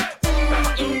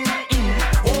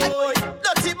 Oh,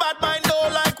 dirty bad mind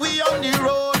don't like we on the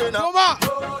road, you know. Come on.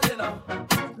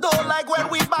 Don't like when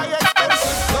we buy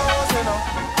expensive clothes, you know.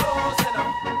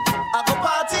 I go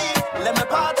party, let me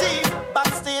party.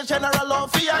 Backstage general on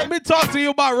VI. Let me talk to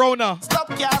you about Rona. Stop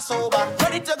gas sober,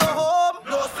 ready to go home.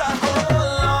 No start,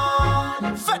 hold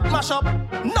on. Fed mash up,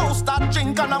 no start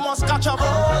drink and I must catch up.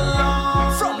 Hold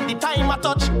on. From the time I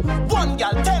touch, 1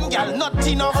 gal, 10 gal, not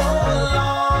enough. Hold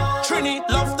on. Trini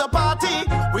love the party.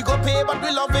 We go pay but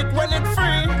we love it when it's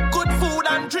free. Good food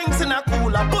and drinks in a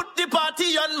cooler. Put the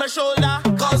party on my shoulder.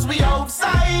 Cause we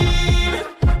outside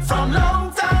from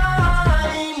long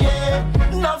time, yeah.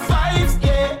 No vibes,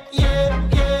 yeah, yeah,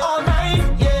 yeah. All night,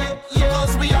 yeah, yeah.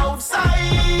 Cause we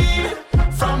outside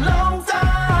from long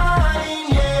time,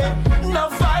 yeah. No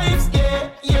vibes, yeah,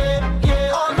 yeah,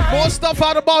 yeah. All night. More stuff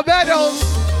out of Barbados.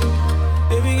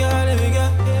 Every girl,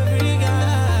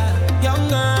 young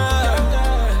girl.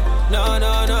 No.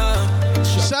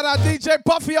 Shout out DJ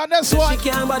Puffy on this one. She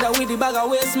can't bother with the bag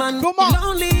of waste, man. Come on.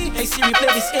 Lonely. Hey Siri,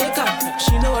 play this acre.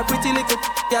 She know a pretty little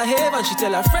ya have, and she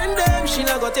tell her friend them she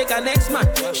not gonna take her next man.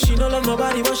 She no love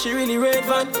nobody, but she really rate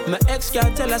van. My ex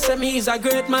girl tell her say me is a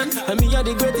great man, and me are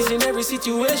the greatest in every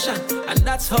situation. And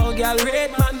that's how girl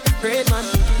rate man.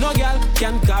 No girl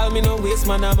can call me no waste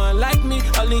man. A man like me,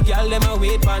 only girl them a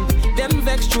wait man. Them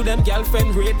vex through them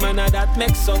girlfriend rate man, and that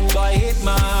makes some boy hate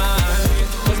man.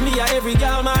 Cause me a every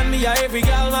girl man, me a every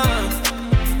girl man.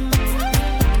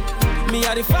 Me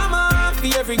a the farmer,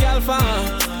 for every girl farm.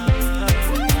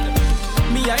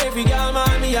 Me a every girl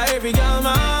man, me a every girl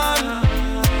man.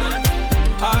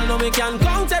 I know me can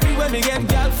count everywhere me get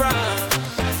girl from.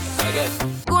 Okay.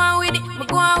 Go on with it,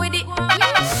 go on with it.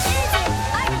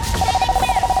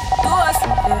 Force,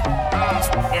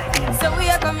 yeah. So we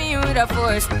are coming with a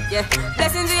force, yeah.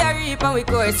 Blessings we are reap and we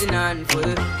coursing on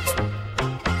full.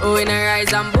 Oh, we not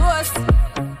rise and boast.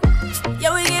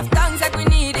 Yeah, we give thanks like we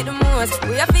need it the most.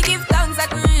 We have to give thanks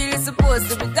like we really supposed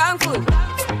to be thankful.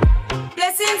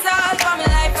 Blessings all for my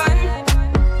life and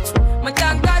my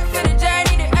thank God for the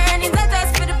journey, the earnings are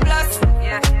just for the plus.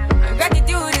 Yeah, and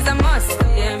gratitude is a must.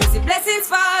 Yeah, me see blessings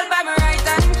fall by my right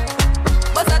hand.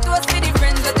 But I toast for the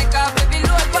friends that take off every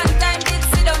load. One time did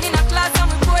sit down in a class and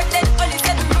we bored then only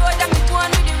said the road and me go on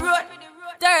with the road.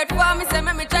 Third form, me say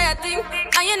me try a thing,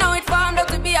 and you know it formed up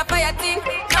to be a fire thing.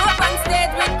 Now up on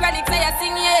stage with chronic say I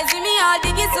sing, yeah, see me all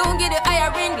diggy soon get the higher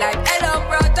ring like hello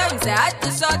brother. You say I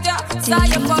just shot ya, saw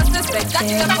your poster,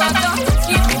 spectacular photo.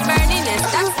 Keep it burning and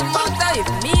that's the motto. If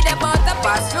me the butter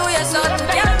pass through your soul to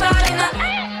get burning up.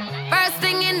 First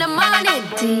thing in the morning,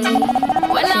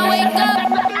 when I wake up,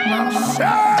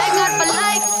 thank God for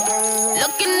life.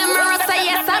 Look in the mirror, say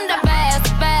yes I'm the best,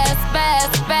 best,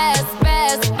 best, best,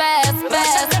 best, best,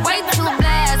 best. Way too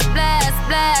blessed, blessed,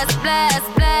 blessed, blessed,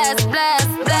 blessed,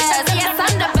 blessed, blessed. Yes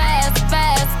I'm the best,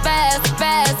 best, best,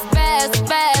 best, best,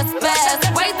 best, best.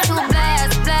 Way too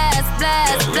blessed, blessed,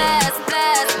 blessed, blessed,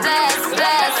 blessed, blessed,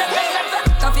 blessed.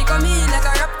 Coffee come in like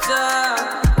a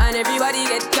rapture, and everybody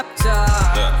get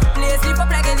captured. Play sleep up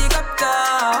like a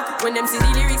helicopter when them see the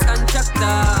lyrics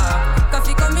constructor.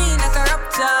 Coffee come in like a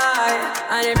rapture,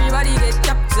 and everybody get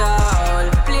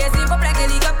captured. Play sleep up like a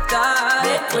helicopter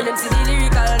when them see the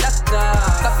lyrical doctor.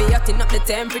 Coffee hotting up the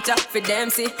temperature for them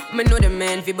see. Me know the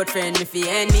man fi but friend me fi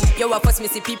enemy. Yo, I first me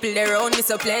see people there around me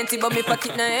so plenty, but me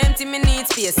pocket now empty. Me need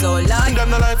space so long. Them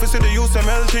the life is see the use them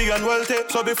healthy and wealthy.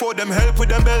 So before them help with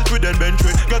them belt with them bench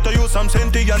with. Got to use some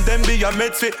senti and them be a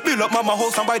med fit. Build up mama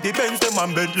house and buy the Benz them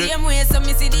and Bentley. Same way so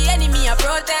me see the enemy a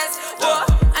protest. Oh,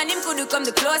 and him could come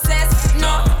the closest.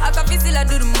 No, I can still I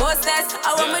do the mostest.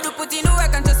 I want me to put in the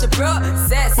work and trust the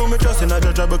process. Put me trust in a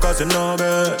judge because you know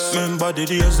best. Remember the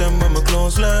days them when me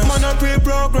close less. Man I pray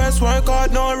progress, work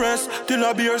hard no rest. Till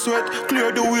I beer sweat,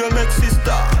 clear the way make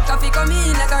sister. Coffee come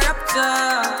in like a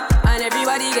rapture, and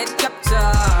everybody get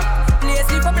captured. Play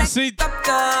sleep up like See,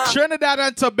 Trinidad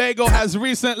and Tobago has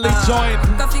recently joined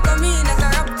Coffee come in like a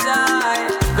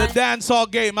rapture. the dancehall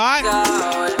game, alright?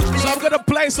 So I'm gonna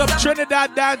play some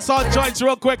Trinidad dancehall joints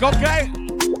real quick, okay?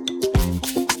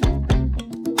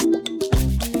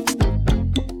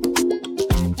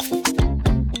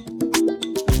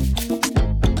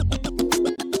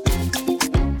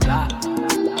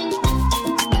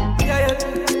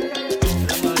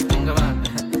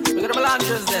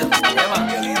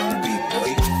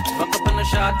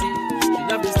 She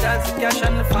love the style, the cash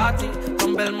and the party. Come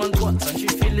from Belmont once and she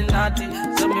feeling naughty.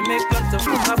 So me make plans to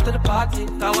fuck after the party.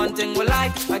 Cause one thing we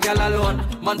like, a girl alone.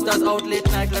 Monsters out late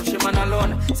night, left she man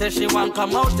alone. Say she want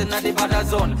come out in the bad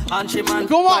zone. And she man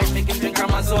go on, make him drink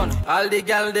Amazon. All the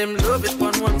girl them love it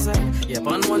on one side. Yeah,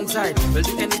 on one side. We'll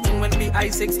do anything when we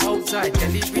I6 outside.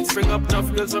 Can these beats bring up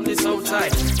tough girls from the south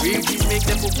side? Real beats make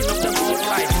them open up them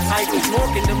outside. I keep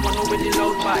smoking them one with the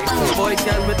loud vibe. Boy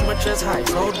girl with my chest high,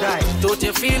 proud die. Don't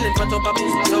you feeling but up a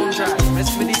piece don't try.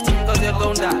 Mess with this team cause you're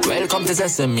gon' die. Welcome to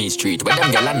Sesame Street, where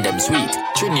them gal and them sweet.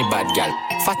 Trinidad gal,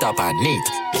 fat up and neat.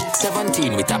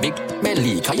 17 with a big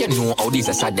belly, cause you know how these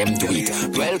are them do it.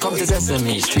 Welcome to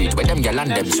Sesame Street, where them gal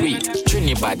and them sweet.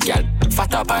 Trinidad gal,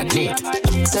 fat up and neat.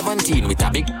 17 with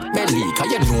a big belly,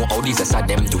 cause you know how these are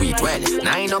them do it. Well,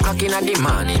 9 o'clock in the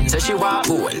morning, say she walk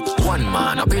cool. One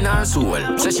man up in her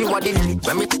soul, say she want it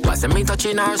when me pass me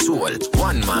touching her soul.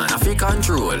 One man I feel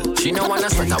control. She no wanna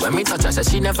sweat when me touch her, say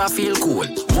she never feel cool.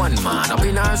 One man up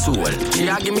in her soul, she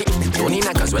a give me Tony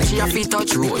neckers when she a fit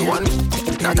touch roll. One,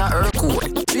 that a her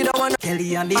code. She don't wanna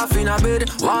Kelly and the half in a bed.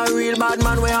 One real bad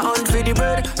man where hunt for the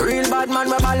bird. Real bad man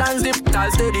where balance the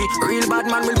all steady. Real bad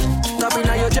man will top in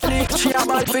your jelly. She a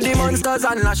bad for the monsters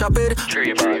and lash up it.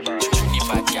 Tree bad girl.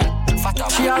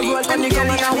 She a roll when the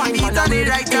Kelly and wine on the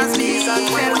right as me.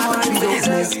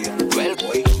 Well,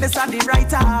 this are the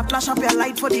writer. Flash up your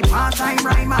light for the part-time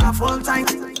rhymer. Full-time.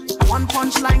 One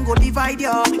punchline go divide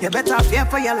you. You better fear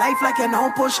for your life like you know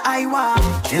push Iowa.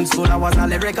 In school I was a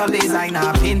lyrical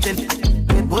designer, painting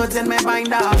with words in my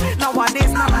binder.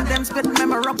 Nowadays none of them spit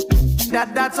memory up.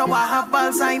 That's how I have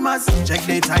Alzheimer's. Check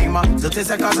the timer. 30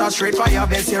 seconds are straight for your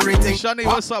best rating. Shani,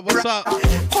 what's up? What's up?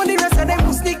 For the rest of them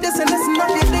who sneak this and listen to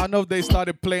I don't know if they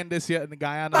started playing this yet in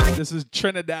Guyana. This is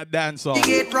Trinidad dance song. You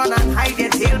get run and hide your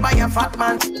tail by your fat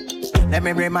man. Let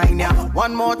me remind ya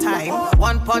one more time.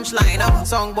 One punchline up,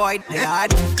 song boy.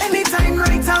 God. Anytime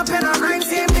right up and a rhyme,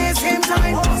 same day, same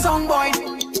time. Song boy.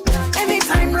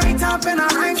 Anytime right up and a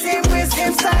rhyme, same way,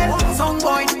 same style. Song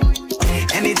boy.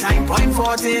 Anytime point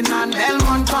 14 and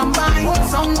Belmont combine.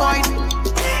 Song boy.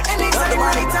 Anytime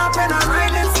right up and a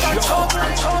rhyme, it's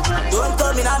don't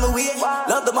tell me I'm away.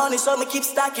 Love the money, so me keep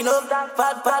stacking up.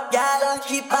 Fat, gal,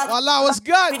 keep back. Allah, what's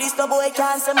good? This no boy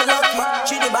can't send me lucky.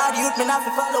 Treat the body youth, me not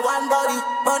fi follow one body.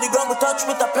 Body ground we touch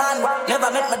with a plan. Never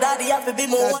met my daddy, have to be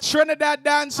more. Trinidad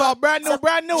dancehall, brand new.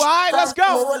 Alright, let's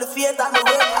go. One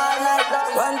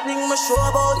thing me sure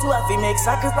about you, have to make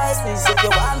sacrifices. If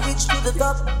you want reach to the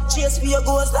top, chase for your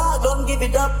goals, dog, don't give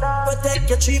it up. Protect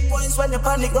your 3 points when you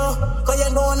panic go. Cause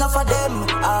you know enough of them.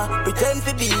 Pretend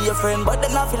to be your friend, but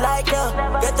them not feel like you.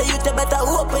 Get the youth, you better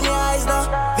open your eyes now.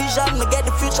 Vision, me get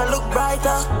the future look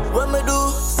brighter. What me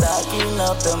do? Stacking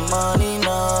up the money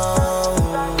now.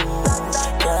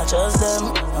 Can't trust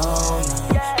them. Oh,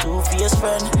 no. Two-faced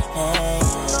friend. Hey.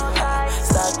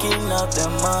 Stacking up the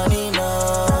money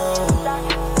now.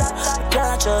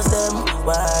 Can't trust them.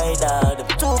 Why dog? The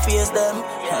two-faced them.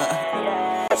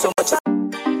 So much.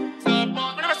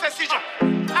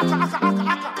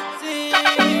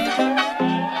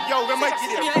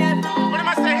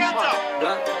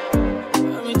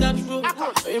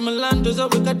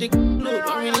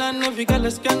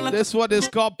 This one is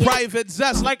called Private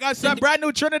Zest. Like I said, brand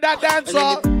new Trinidad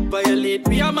dancehall. Violate,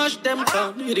 we a mash them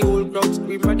down. The whole crowd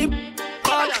scream for them.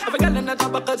 I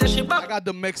got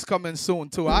the mix coming soon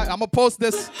too. I'm gonna post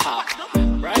this.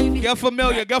 Get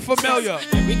familiar.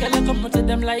 We gotta come to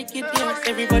them like it, yes.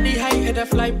 Everybody high head a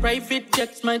fly private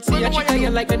jets. Might see a chica you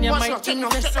like and you might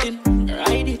invest in.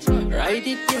 Ride it,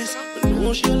 yes. But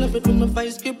no, she love it when my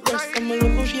vice get pressed. I'm a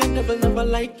love, she never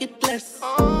like it less.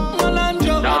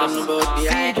 Malandro, I don't know about the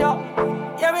eye.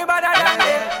 Everybody done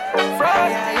them.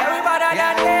 Frost, everybody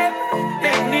done them.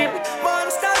 Technique,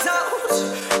 monsters out.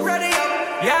 Ready up.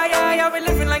 Yeah, we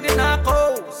living like the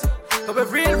narcos. Cause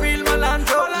we're real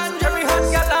Malandro. Every hot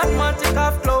girl and want to take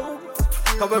off clothes.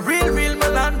 Cause we're real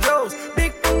Malandros.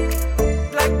 Big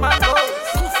like mangoes.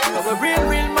 Cause we're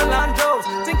real Malandros.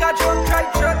 Think I drunk right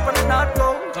shirt for the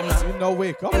narcos. You know,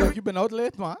 wake up like you been out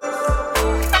late, man.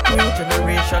 New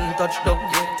generation touchdown.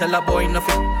 Tell a boy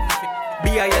nothing.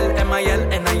 BIL, MIL,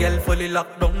 NIL fully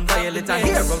locked down. Violate and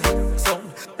hero sound.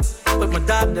 But my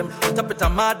dog them, top it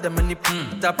and mad them, and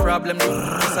the problem they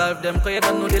solve them. Cause you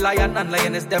don't know the lion and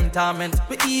lioness them torment.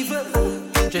 We evil,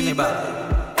 Jenny bad.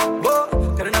 Whoa,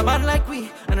 cause in a bad like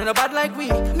we, and in a bad like we.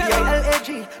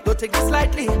 BILAG, don't take this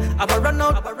lightly. I will run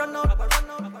out.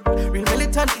 Real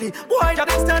militantly, boy, job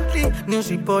instantly.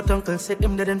 News report, uncle said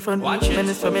them dead in front. Watch it.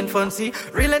 Menace from infancy.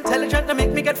 Real intelligent, they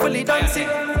make me get fully dancing.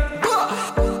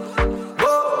 Whoa,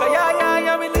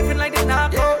 yeah, we living like the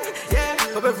narco. Yeah,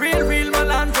 but we're real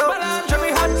Malandro.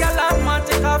 Every hot girl and want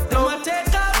take off clothes.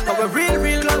 But we're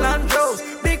real Malandros.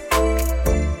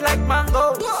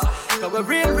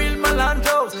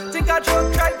 a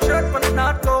joke, tribe shirt from the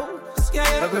North Coast.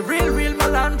 Yeah, but we real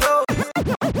Malando.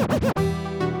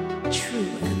 True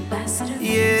ambassador.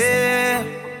 Yeah.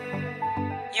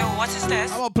 Yo, what is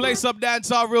this? I'm gonna play some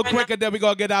dancehall real quick and then we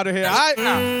gonna get out of here, alright?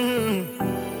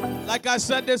 Like I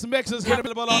said, this mix is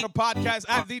available on the podcast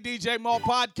at the DJ Mo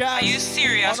Podcast. Are you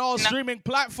serious? On all streaming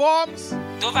platforms.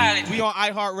 Don't violate. We on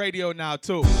iHeartRadio now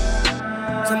too.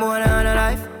 Someone on a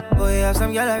life, boy, you have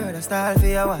some girl I rather style for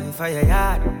your wife or your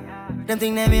yard. Them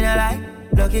think they mean a lie.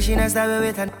 Lucky she not style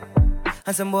with her.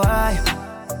 And some boy,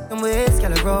 them ways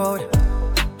girl road.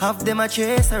 Half them a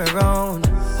chase her around.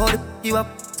 Hold you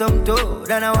up some toe,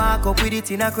 then I walk up with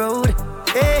it in a crowd.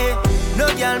 Hey, no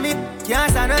girl me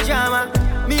can't stand no drama.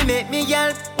 Me make me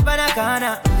girl pan a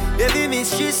corner. Baby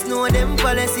miss she know them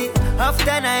policy.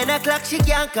 After 9 o'clock she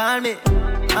can't call me.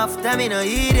 After me no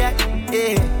hear that,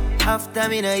 yeah. After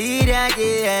me no hear that,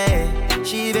 yeah.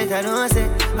 She better know say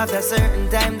after certain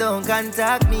time don't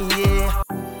contact me, yeah.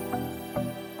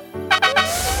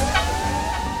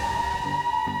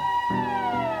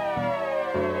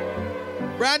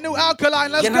 Brand new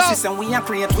Alkaline, let's you go. know, sister, we are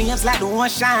create waves like the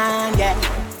ocean, yeah.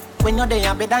 When you're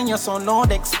there, better than your son, no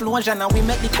the explosion, and we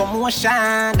make the commotion,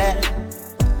 yeah.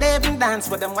 They even dance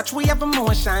with them, watch we have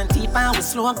emotion, deep and we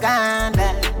slow down,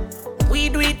 yeah. We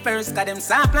do it first, got them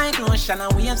soft like lotion,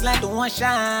 and waves like the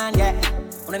ocean, yeah.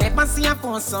 When I never see a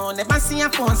phone sound, never see a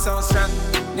phone sound strong.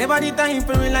 Never the time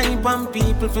for rely on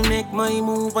people to make my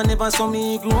move, and never saw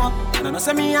me grow up. And I know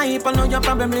say me hype, I know you're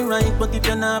probably right, but if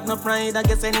you don't have no pride, I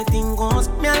guess anything goes.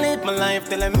 Me I live my life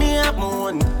telling me I'm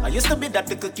moon. I used to be that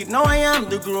little kid, now I am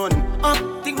the grown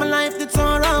up. Think my life did so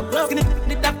rough.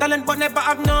 Did that talent, but never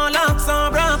have no luck, so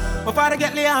rough. Before I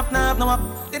get laid off, now no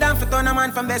up. Did I fit on a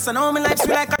man from best, so now my life's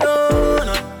like a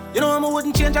donut. You know I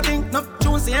wouldn't change a thing. No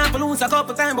choose the ample lose a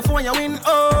couple times before you win.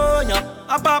 Oh yeah,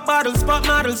 I pop bottles, pop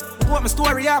models. What my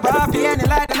story up, happy ending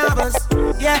like the novels.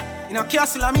 Yeah, in a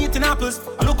castle I'm eating apples.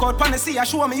 I look out pon the sea, I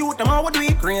show me youth them how we do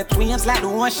it. Great waves like the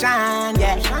ocean,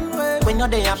 yeah. When you're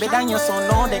there, better than your son,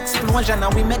 no the explosion,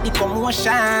 and we make the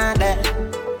commotion. Yeah.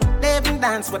 They even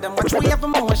dance with them, watch we have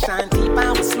emotion, deep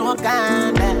and we slow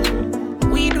down. Yeah.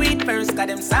 We do it first, got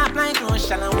them soft like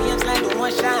lotion, and waves like the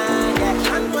ocean, yeah.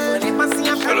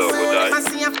 Hello, good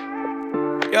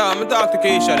night. Yeah, I'm talk to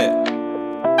Keisha there.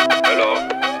 Hello.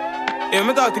 Yeah,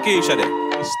 I'm talk to Keisha there.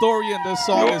 The story in this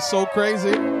song is so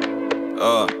crazy.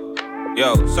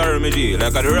 Yo, sorry, me G,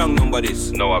 like I the wrong number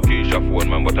this. No, a Keisha phone,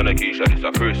 man, but on a Keisha, this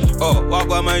a Chris. Oh, what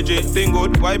about my G? Thing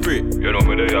good, why pray? You know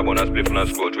me there, I'm gonna split and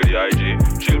scroll through the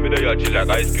IG. Chill me there, chill like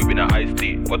ice cube in a iced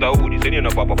tea. But I would, you know,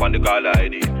 pop up on the caller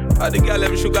ID. The girl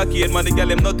them sugar cane, man, the girl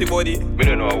them nutty body. Me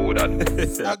don't know who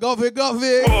that. Go for it.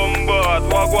 Bombard,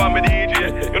 walk on me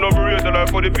DJ. You know me rate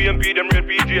like for the PMP, them real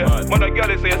PJ. Man, a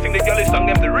girl say, sing the girl song,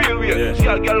 them the real way. Yeah. See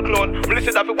a girl clone, me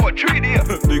listen that for about 3 days.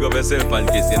 Big up yourself, man,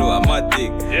 kiss, you know, a mad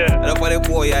thing. Yeah. And for the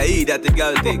boy, I eat that the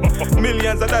girl thing.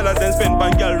 Millions of dollars then spent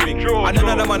on girl ring. True, and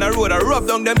another man a road, a rub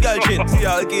down them girl chin. See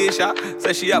all Keisha,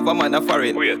 say she have a man a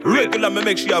foreign. Regular me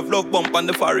make she have love bump on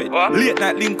the forehead. Late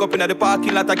night link up in the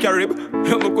parking lot of Carib.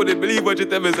 You couldn't believe what you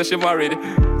tell me. So she married.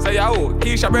 Say, yo,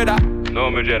 Keisha brother. No,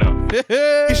 me Jenna.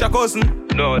 Keisha cousin.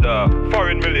 No, the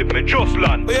foreign me live, me just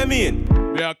land. What you mean?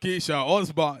 Yeah, Keisha,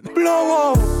 husband.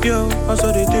 Blow up, yo. I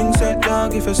saw the thing set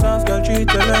dog. If a soft girl treat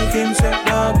her like insect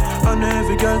dog, and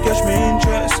every girl catch me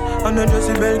interest, and the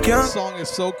Jessie Bell can't. This song is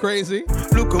so crazy.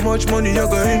 Look how much money you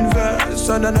gonna invest,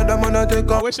 and another man I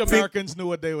take off. I wish Americans knew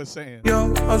what they were saying.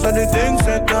 Yo, I saw the thing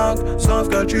set dog.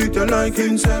 Soft girl treat her like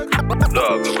insect.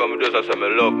 Dog, look at me just as I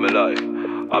love my life.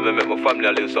 I make my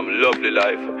family live some lovely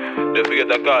life. Don't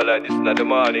forget a call like this in the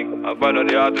morning. I find out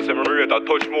the artist and rate I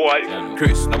touch my wife.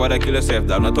 Chris, nobody kill yourself,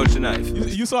 dog. Not touch the knife.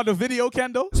 You saw the video,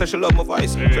 Kendall? So she love my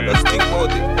voice. So just think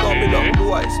about it. Don't be love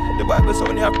my voice. The Bible says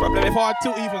when you have problem. Part 2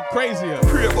 even crazier.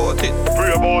 Pray about it.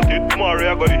 Pray about it. Tomorrow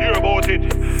I gotta hear about it.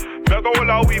 Me go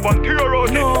all we want to hear about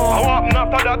it. I want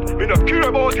after that. Me not care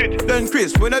about it. Then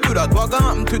Chris, when I do that, what gonna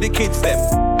happen to the kids them?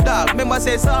 Dog, remember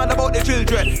say it's all about the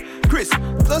children. Chris,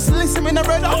 just listen me, no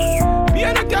brother. Me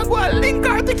and you can go and link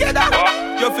her together.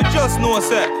 You fi just know,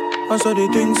 sir. I saw the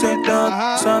thing set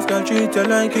dog. Soft girl treat her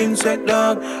like insect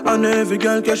dog, and every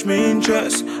girl catch me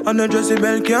interest, and the Jessie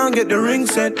Bell can't get the ring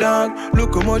set dog.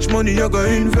 Look how much money you gonna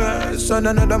invest, and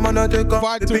another man I take off.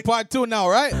 Part two now,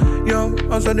 right? Yo,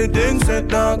 I saw the thing set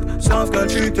dog. Soft girl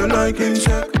treat her like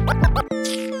insect.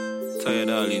 Tired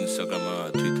all Instagram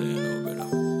or Twitter, you know,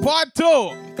 brother. Part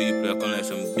 2. People are calling like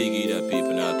some biggie that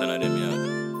people not turn of them yard.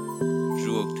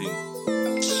 Joke thing.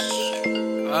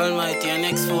 Almighty, your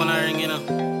next phone I ring, you know.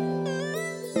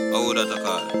 How would that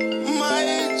call? My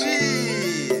G.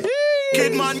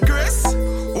 Kidman Chris.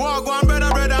 Walk one brother.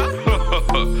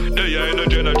 They are in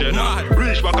a Jenna.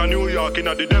 Reach back a New York in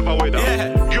the devil weather.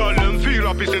 Yeah. Girl, them feel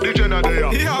up, it's the Jenna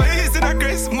there. Yo, easy the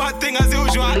Chris, mad thing as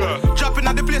usual. Yeah. Dropping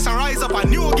at the place and rise up a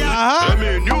new girl. I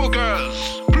mean, new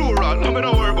girls. Plural, no me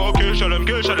no worry about occasion them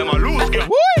a loose girl.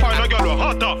 Find a girl who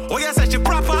hotter. Oh, you say she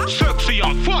proper? Sexy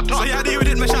and fatter. So you deal with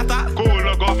it, me shatter? Cool,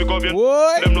 like coffee,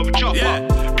 them no chopper. Yeah.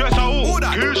 Guess who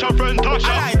that? Here's your friend Tasha.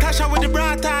 Alright, Tasha with the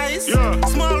bright eyes. Yeah.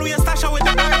 Small waist Tasha with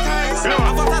the bright eyes. Yeah.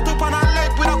 I got a tattoo on her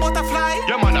leg with a butterfly.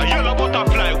 Yeah, man, a yellow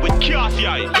butterfly with cassie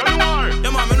eye. You know her?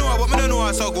 Yeah, man, me know her, but me don't know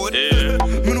her so good. Yeah.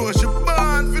 Me know she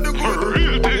born for the good.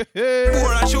 Real thing.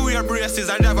 Poor and she wear braces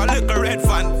and have a little red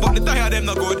fan, but the tire them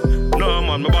no good. No,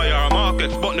 man, me buy her a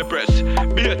markets, but the press.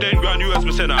 Be a 10 grand US,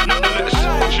 me send her nonetheless.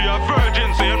 She a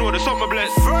virgin, so you know the summer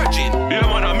blessed. Virgin? Yeah,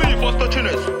 man, I me first touching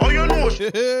it. Oh, you know she.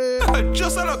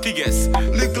 Just a lucky guess.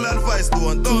 Little advice to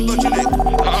one, don't touch your leg.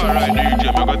 Alright,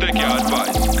 DJ, me go take your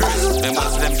advice. Chris, them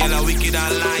boss them get a wicked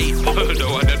and lie. The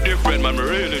one that different, man, me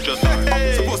really just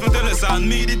Suppose me tell us and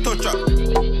me the touch up.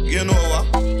 You know what?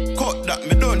 Cut that,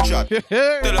 me don't chat.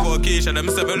 Tell about Keisha, them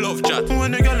say me love chat.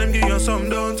 When the girl them give you some,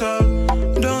 don't tell.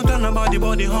 Don't tell nobody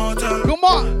about the hotel. Come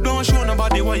on. Don't show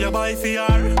nobody what you buy for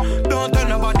her. Don't tell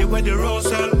nobody where the rose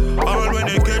sell. All when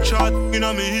they get shot, you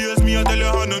know me hears me, I tell you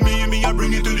how no me I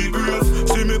bring it to the grave.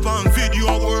 See me pan video,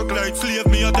 I work like slave,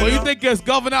 me I tell you. You think it's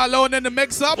Governor alone in the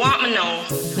mix-up? Want me know?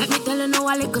 Let me tell you now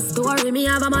a little story. Me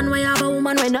have a man, we have a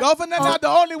woman, we not. Governor not the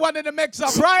only one in the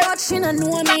mix-up, right? But she not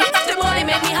know me. The money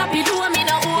make me happy, do me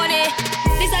not own it.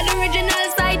 This is the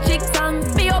original side chick song.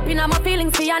 Be open on my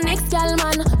feelings for your next girl,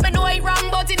 man. Me know it wrong,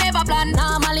 but it never plan.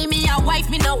 Normally me a wife,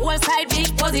 me no whole side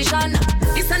big position.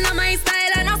 This is not my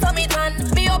style and I saw me done.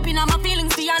 Be open on my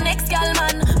feelings for your next girl,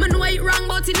 man. Me know it wrong,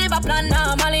 but it never plan.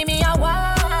 Normally me a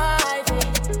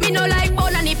wife. Me no like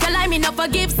bone and if you like me no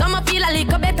forgive. Some I feel a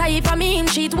little better if I me him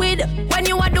cheat with. When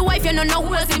you are the wife, you know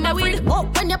who else in my with. Oh,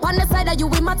 when you're on the side of you,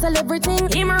 we matter everything.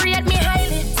 Him rate me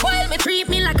highly. While me treat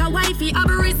me like a wifey. Have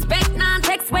a respect,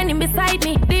 non-text when him beside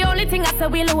me. The only thing I say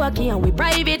we'll work here and we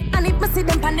private. And if me see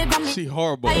them pan the gram, she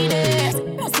horrible.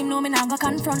 Most him know me now go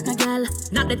confront no girl.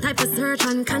 Not the type of search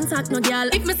and contact no girl.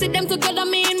 If me see them together,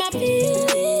 me in my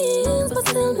feelings, but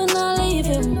still me not leave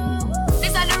him. This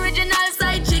is the original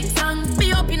side chick song.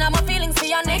 Be open on my feelings for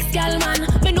your next girl, man.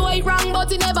 Me know it wrong,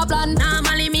 but it never plan.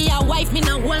 Normally me a wife, me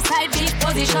no whole side big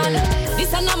position.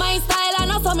 This is not my style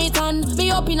and I saw me turn.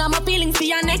 Be open on my feelings for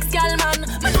your next girl, man.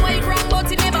 Me know it wrong,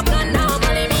 but it never plan.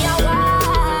 Normally me a wife.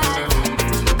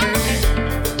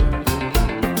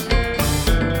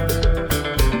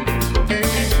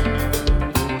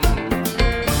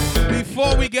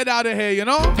 Before we get out of here, you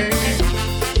know?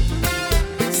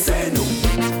 Say no.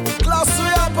 Class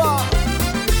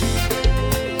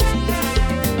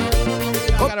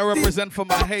I gotta represent for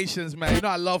my Haitians, man. You know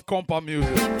I love compa music.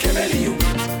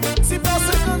 Si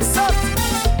passe comme ça,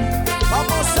 pas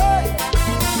penser.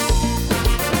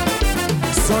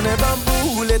 Sonne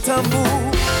bambou, les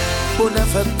tambours, bonne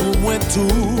fête pour moi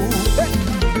tout.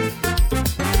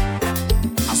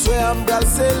 I swear I'm gonna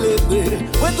célébrer,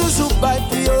 ouais toujours pas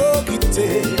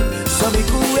priorité, sans mes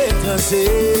coups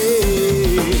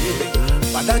étrangers.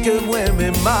 Pendant que moi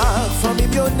mes ma famille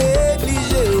bien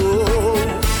négligée, oh.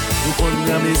 Nous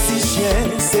connaissons mes six chiens,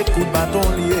 c'est coup de bâton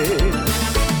lié.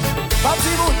 Pas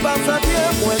petit monde, pas fait bien,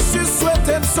 moi je souhaite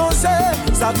me songer.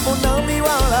 Ça te monte dans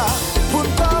miroir là, pour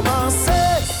commencer.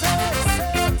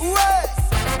 Ouais.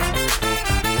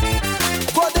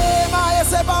 Faut démarrer,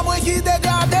 c'est pas moi qui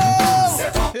dégrade.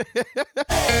 C'est toi.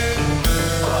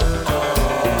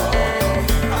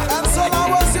 And so now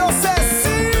what's your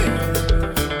sexy?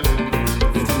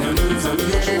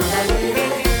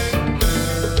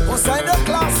 Conseil de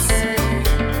classe.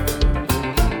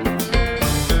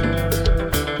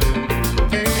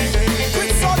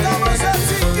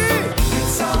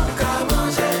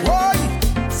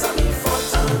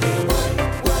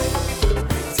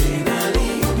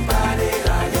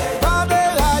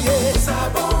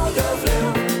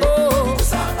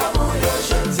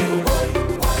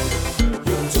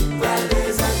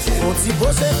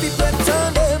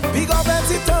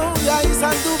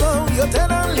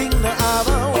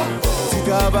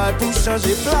 Pour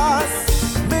changer place,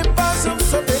 mais pas sur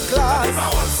sauter classe.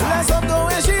 Les hommes qu'on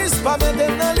régisse, pas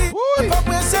mettre dans lit. Pas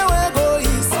presser ou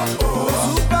égoïste. Mais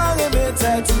vous parlez mes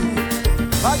têtes.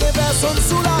 Pas de personne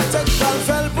sous la tête, t'as le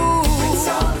fait le bout.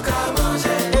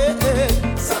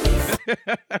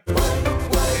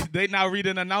 They now read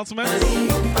an announcement.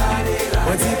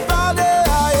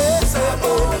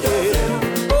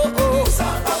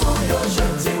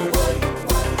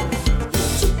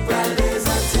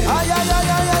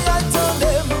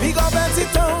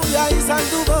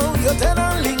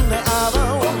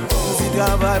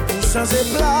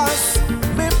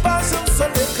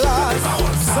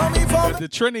 The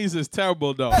Trinis is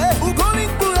terrible though.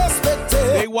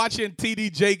 They watching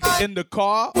TD Jakes in the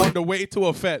car on the way to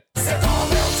a fete.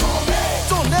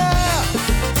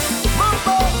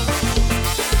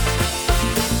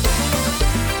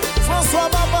 François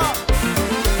Baba,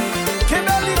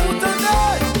 Kimberly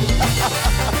Moutonnet,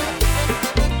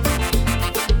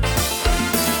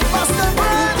 Master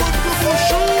Brand,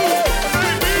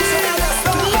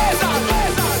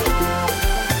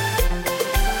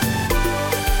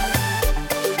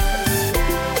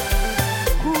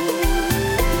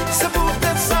 c'est pour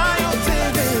peut-être ça, yo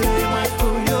t'aider, moi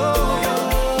koyo,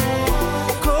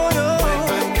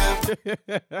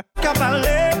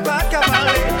 cabaret, pas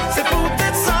cabaret, c'est pour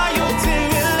peut-être ça, yo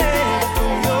t'aider,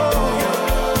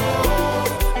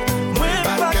 moi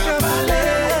pas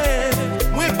cabaret,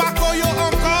 moi pas koyo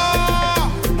encore,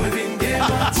 moi vim bien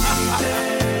motivé,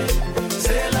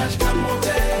 c'est l'âge qu'a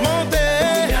monté,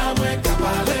 y'a moi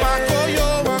cabaret, pas koyo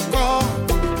encore,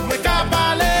 moi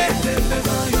cabaret,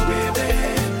 devant yo bébé,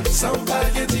 sans pas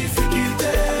de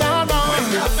difficulté, moi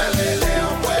qu'a fait les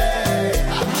en ouais,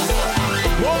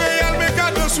 Montréal me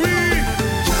garde de suite.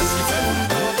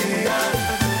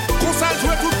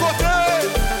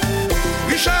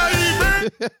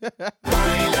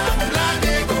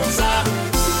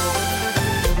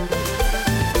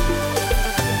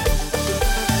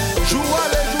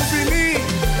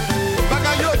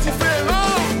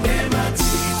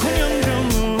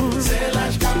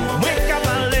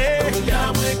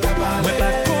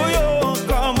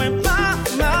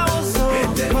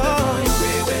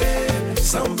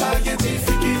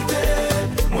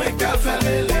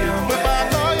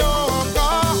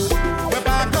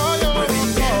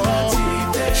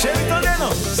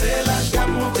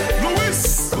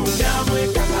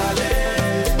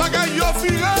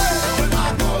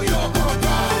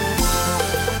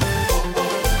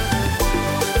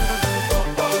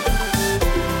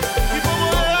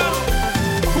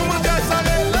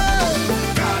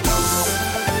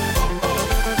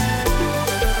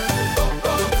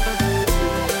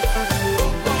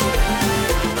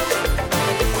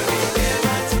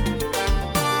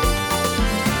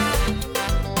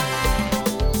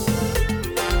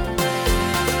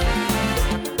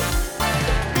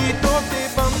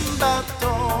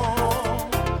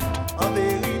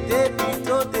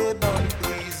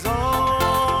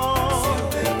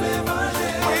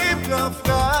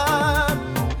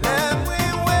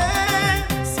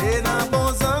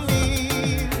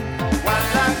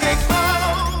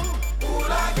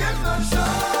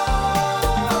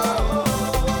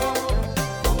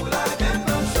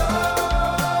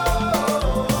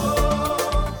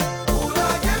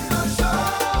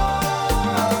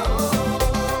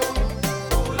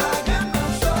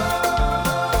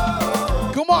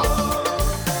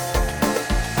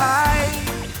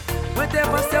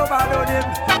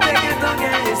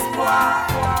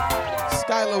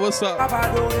 Skylar, what's up? Skylar,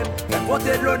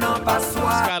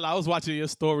 I was watching your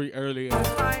story earlier.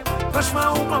 I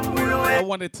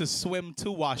wanted to swim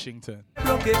to Washington.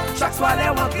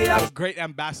 A great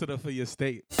ambassador for your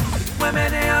state.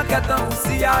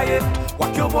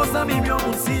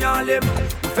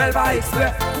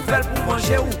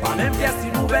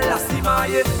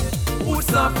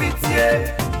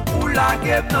 Ou la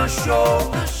guêpe dans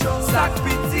chaud, sac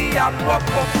piti à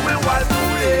propre point wal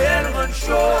boule elle run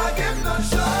chaud.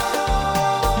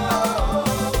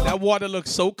 That water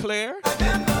looks so clear.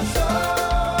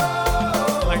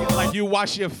 Like you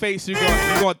wash your face, you're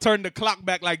gonna turn the clock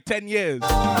back like 10 years.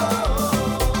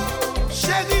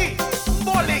 Chérie,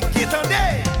 bolé qui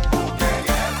t'endait.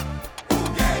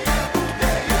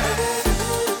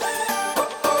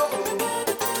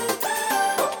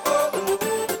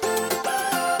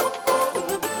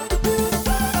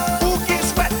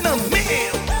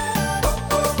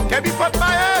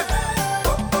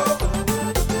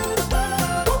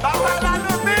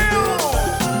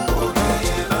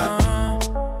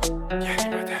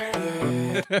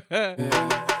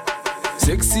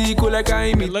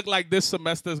 It look like this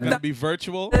semester is gonna be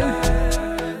virtual.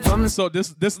 So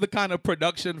this is the kind of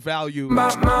production value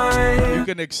you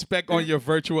can expect on your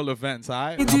virtual events,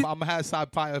 alright? I'm gonna have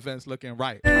side pie events looking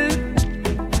right.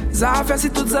 It's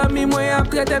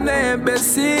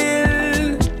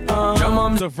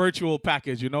a virtual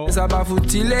package, you know?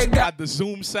 Got the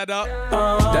Zoom set up.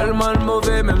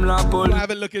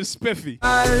 Have it looking spiffy.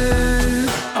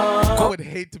 I would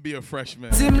hate to be a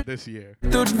freshman this year.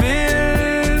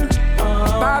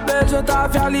 Pas besoin de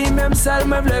faire les mêmes salles,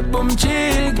 me v'lait pour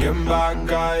m'chill. Give back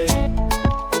guy.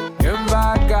 Give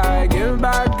back guy, give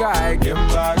back guy, give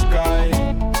back guy.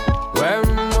 Ouais,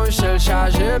 mon cher,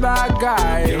 changer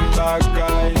bagaille. Give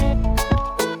bagaille.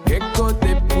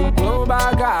 Écoutez pour gros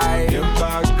bagaille. Give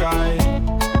bagaille.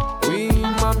 Oui,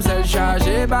 mademoiselle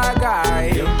changer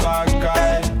bagaille. Give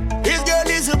bagaille. This girl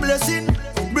is a blessing,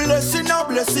 blessing, a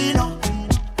blessing.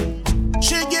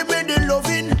 She give me the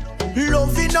loving,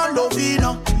 loving, loving.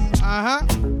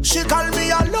 She call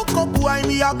me a look up boy,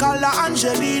 me a call her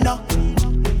Angelina.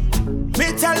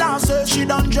 Me tell her say she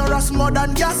dangerous more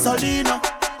than gasoline.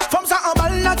 From sa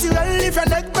bal naturel, if you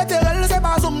neck better, c'est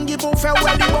pas zoom qui pour faire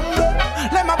well the bumble.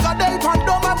 Les ma cadel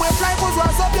pando, ma boy fly pour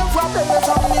voir ça bien frapper, mais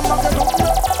ça me manque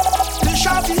d'ongle. Les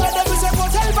chantiers de vous c'est pour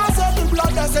tel passer du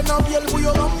blood, c'est non bien pour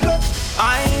your bumble.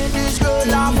 I ain't this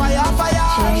girl on fire,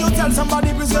 fire. You tell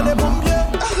somebody please get the bumble.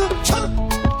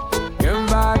 Give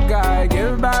bagaille,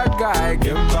 give bagaille,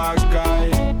 give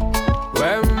bagaille.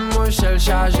 Ouais, mon chel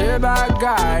charger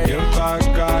bagaille. Give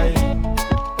bagaille.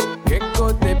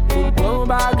 Écoutez pour gros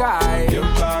bagaille. Give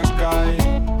bagaille.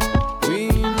 Oui,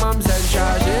 mademoiselle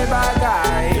charger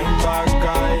bagaille. Give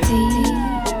bagaille.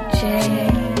 DJ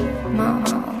Mo.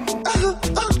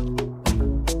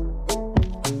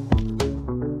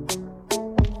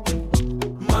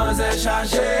 Mademoiselle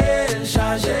charger,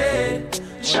 charger.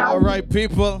 All right,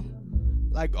 people.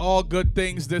 Like all good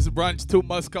things, this brunch too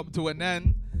must come to an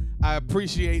end. I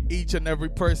appreciate each and every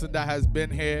person that has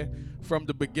been here from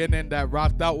the beginning, that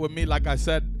rocked out with me. Like I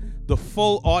said, the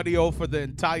full audio for the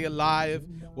entire live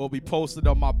will be posted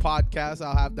on my podcast.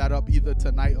 I'll have that up either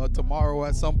tonight or tomorrow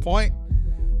at some point.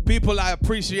 People, I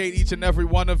appreciate each and every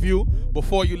one of you.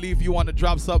 Before you leave, you want to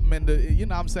drop something in the, you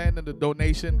know what I'm saying, in the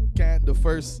donation can, the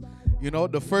first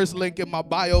link in my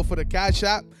bio for the Cash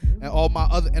App. And all my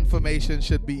other information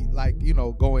should be like,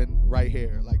 going right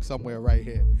here, like somewhere right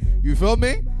here. You feel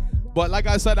me? But like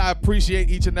I said, I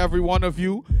appreciate each and every one of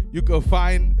you. You can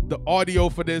find the audio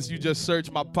for this. You just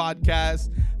search my podcast,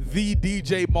 The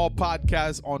DJ Mo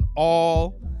Podcast, on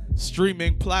all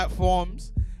streaming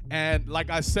platforms. And like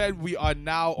I said, we are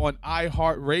now on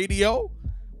iHeartRadio.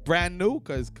 Brand new,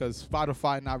 because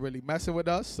Spotify not really messing with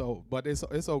us. But it's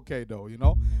okay though,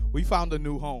 We found a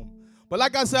new home. But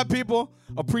like I said, people,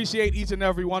 appreciate each and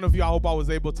every one of you. I hope I was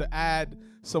able to add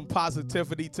some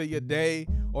positivity to your day.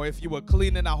 Or if you were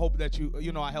cleaning, I hope that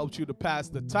I helped you to pass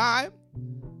the time.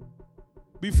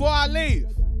 Before I leave,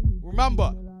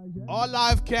 remember, all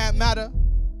lives can't matter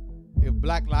if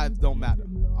black lives don't matter.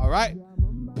 All right?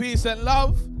 Peace and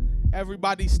love.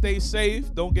 Everybody stay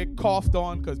safe. Don't get coughed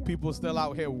on because people still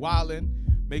out here wilding.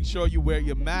 Make sure you wear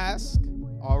your mask.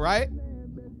 All right?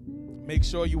 Make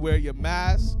sure you wear your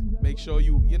mask. Make sure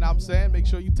make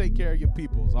sure you take care of your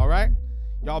peoples, all right?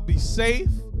 Y'all be safe.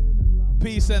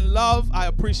 Peace and love. I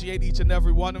appreciate each and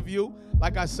every one of you.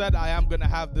 Like I said, I am going to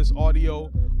have this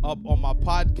audio up on my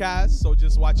podcast, so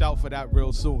just watch out for that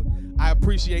real soon. I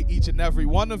appreciate each and every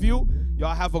one of you.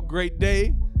 Y'all have a great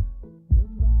day.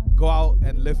 Go out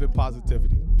and live in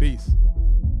positivity. Peace.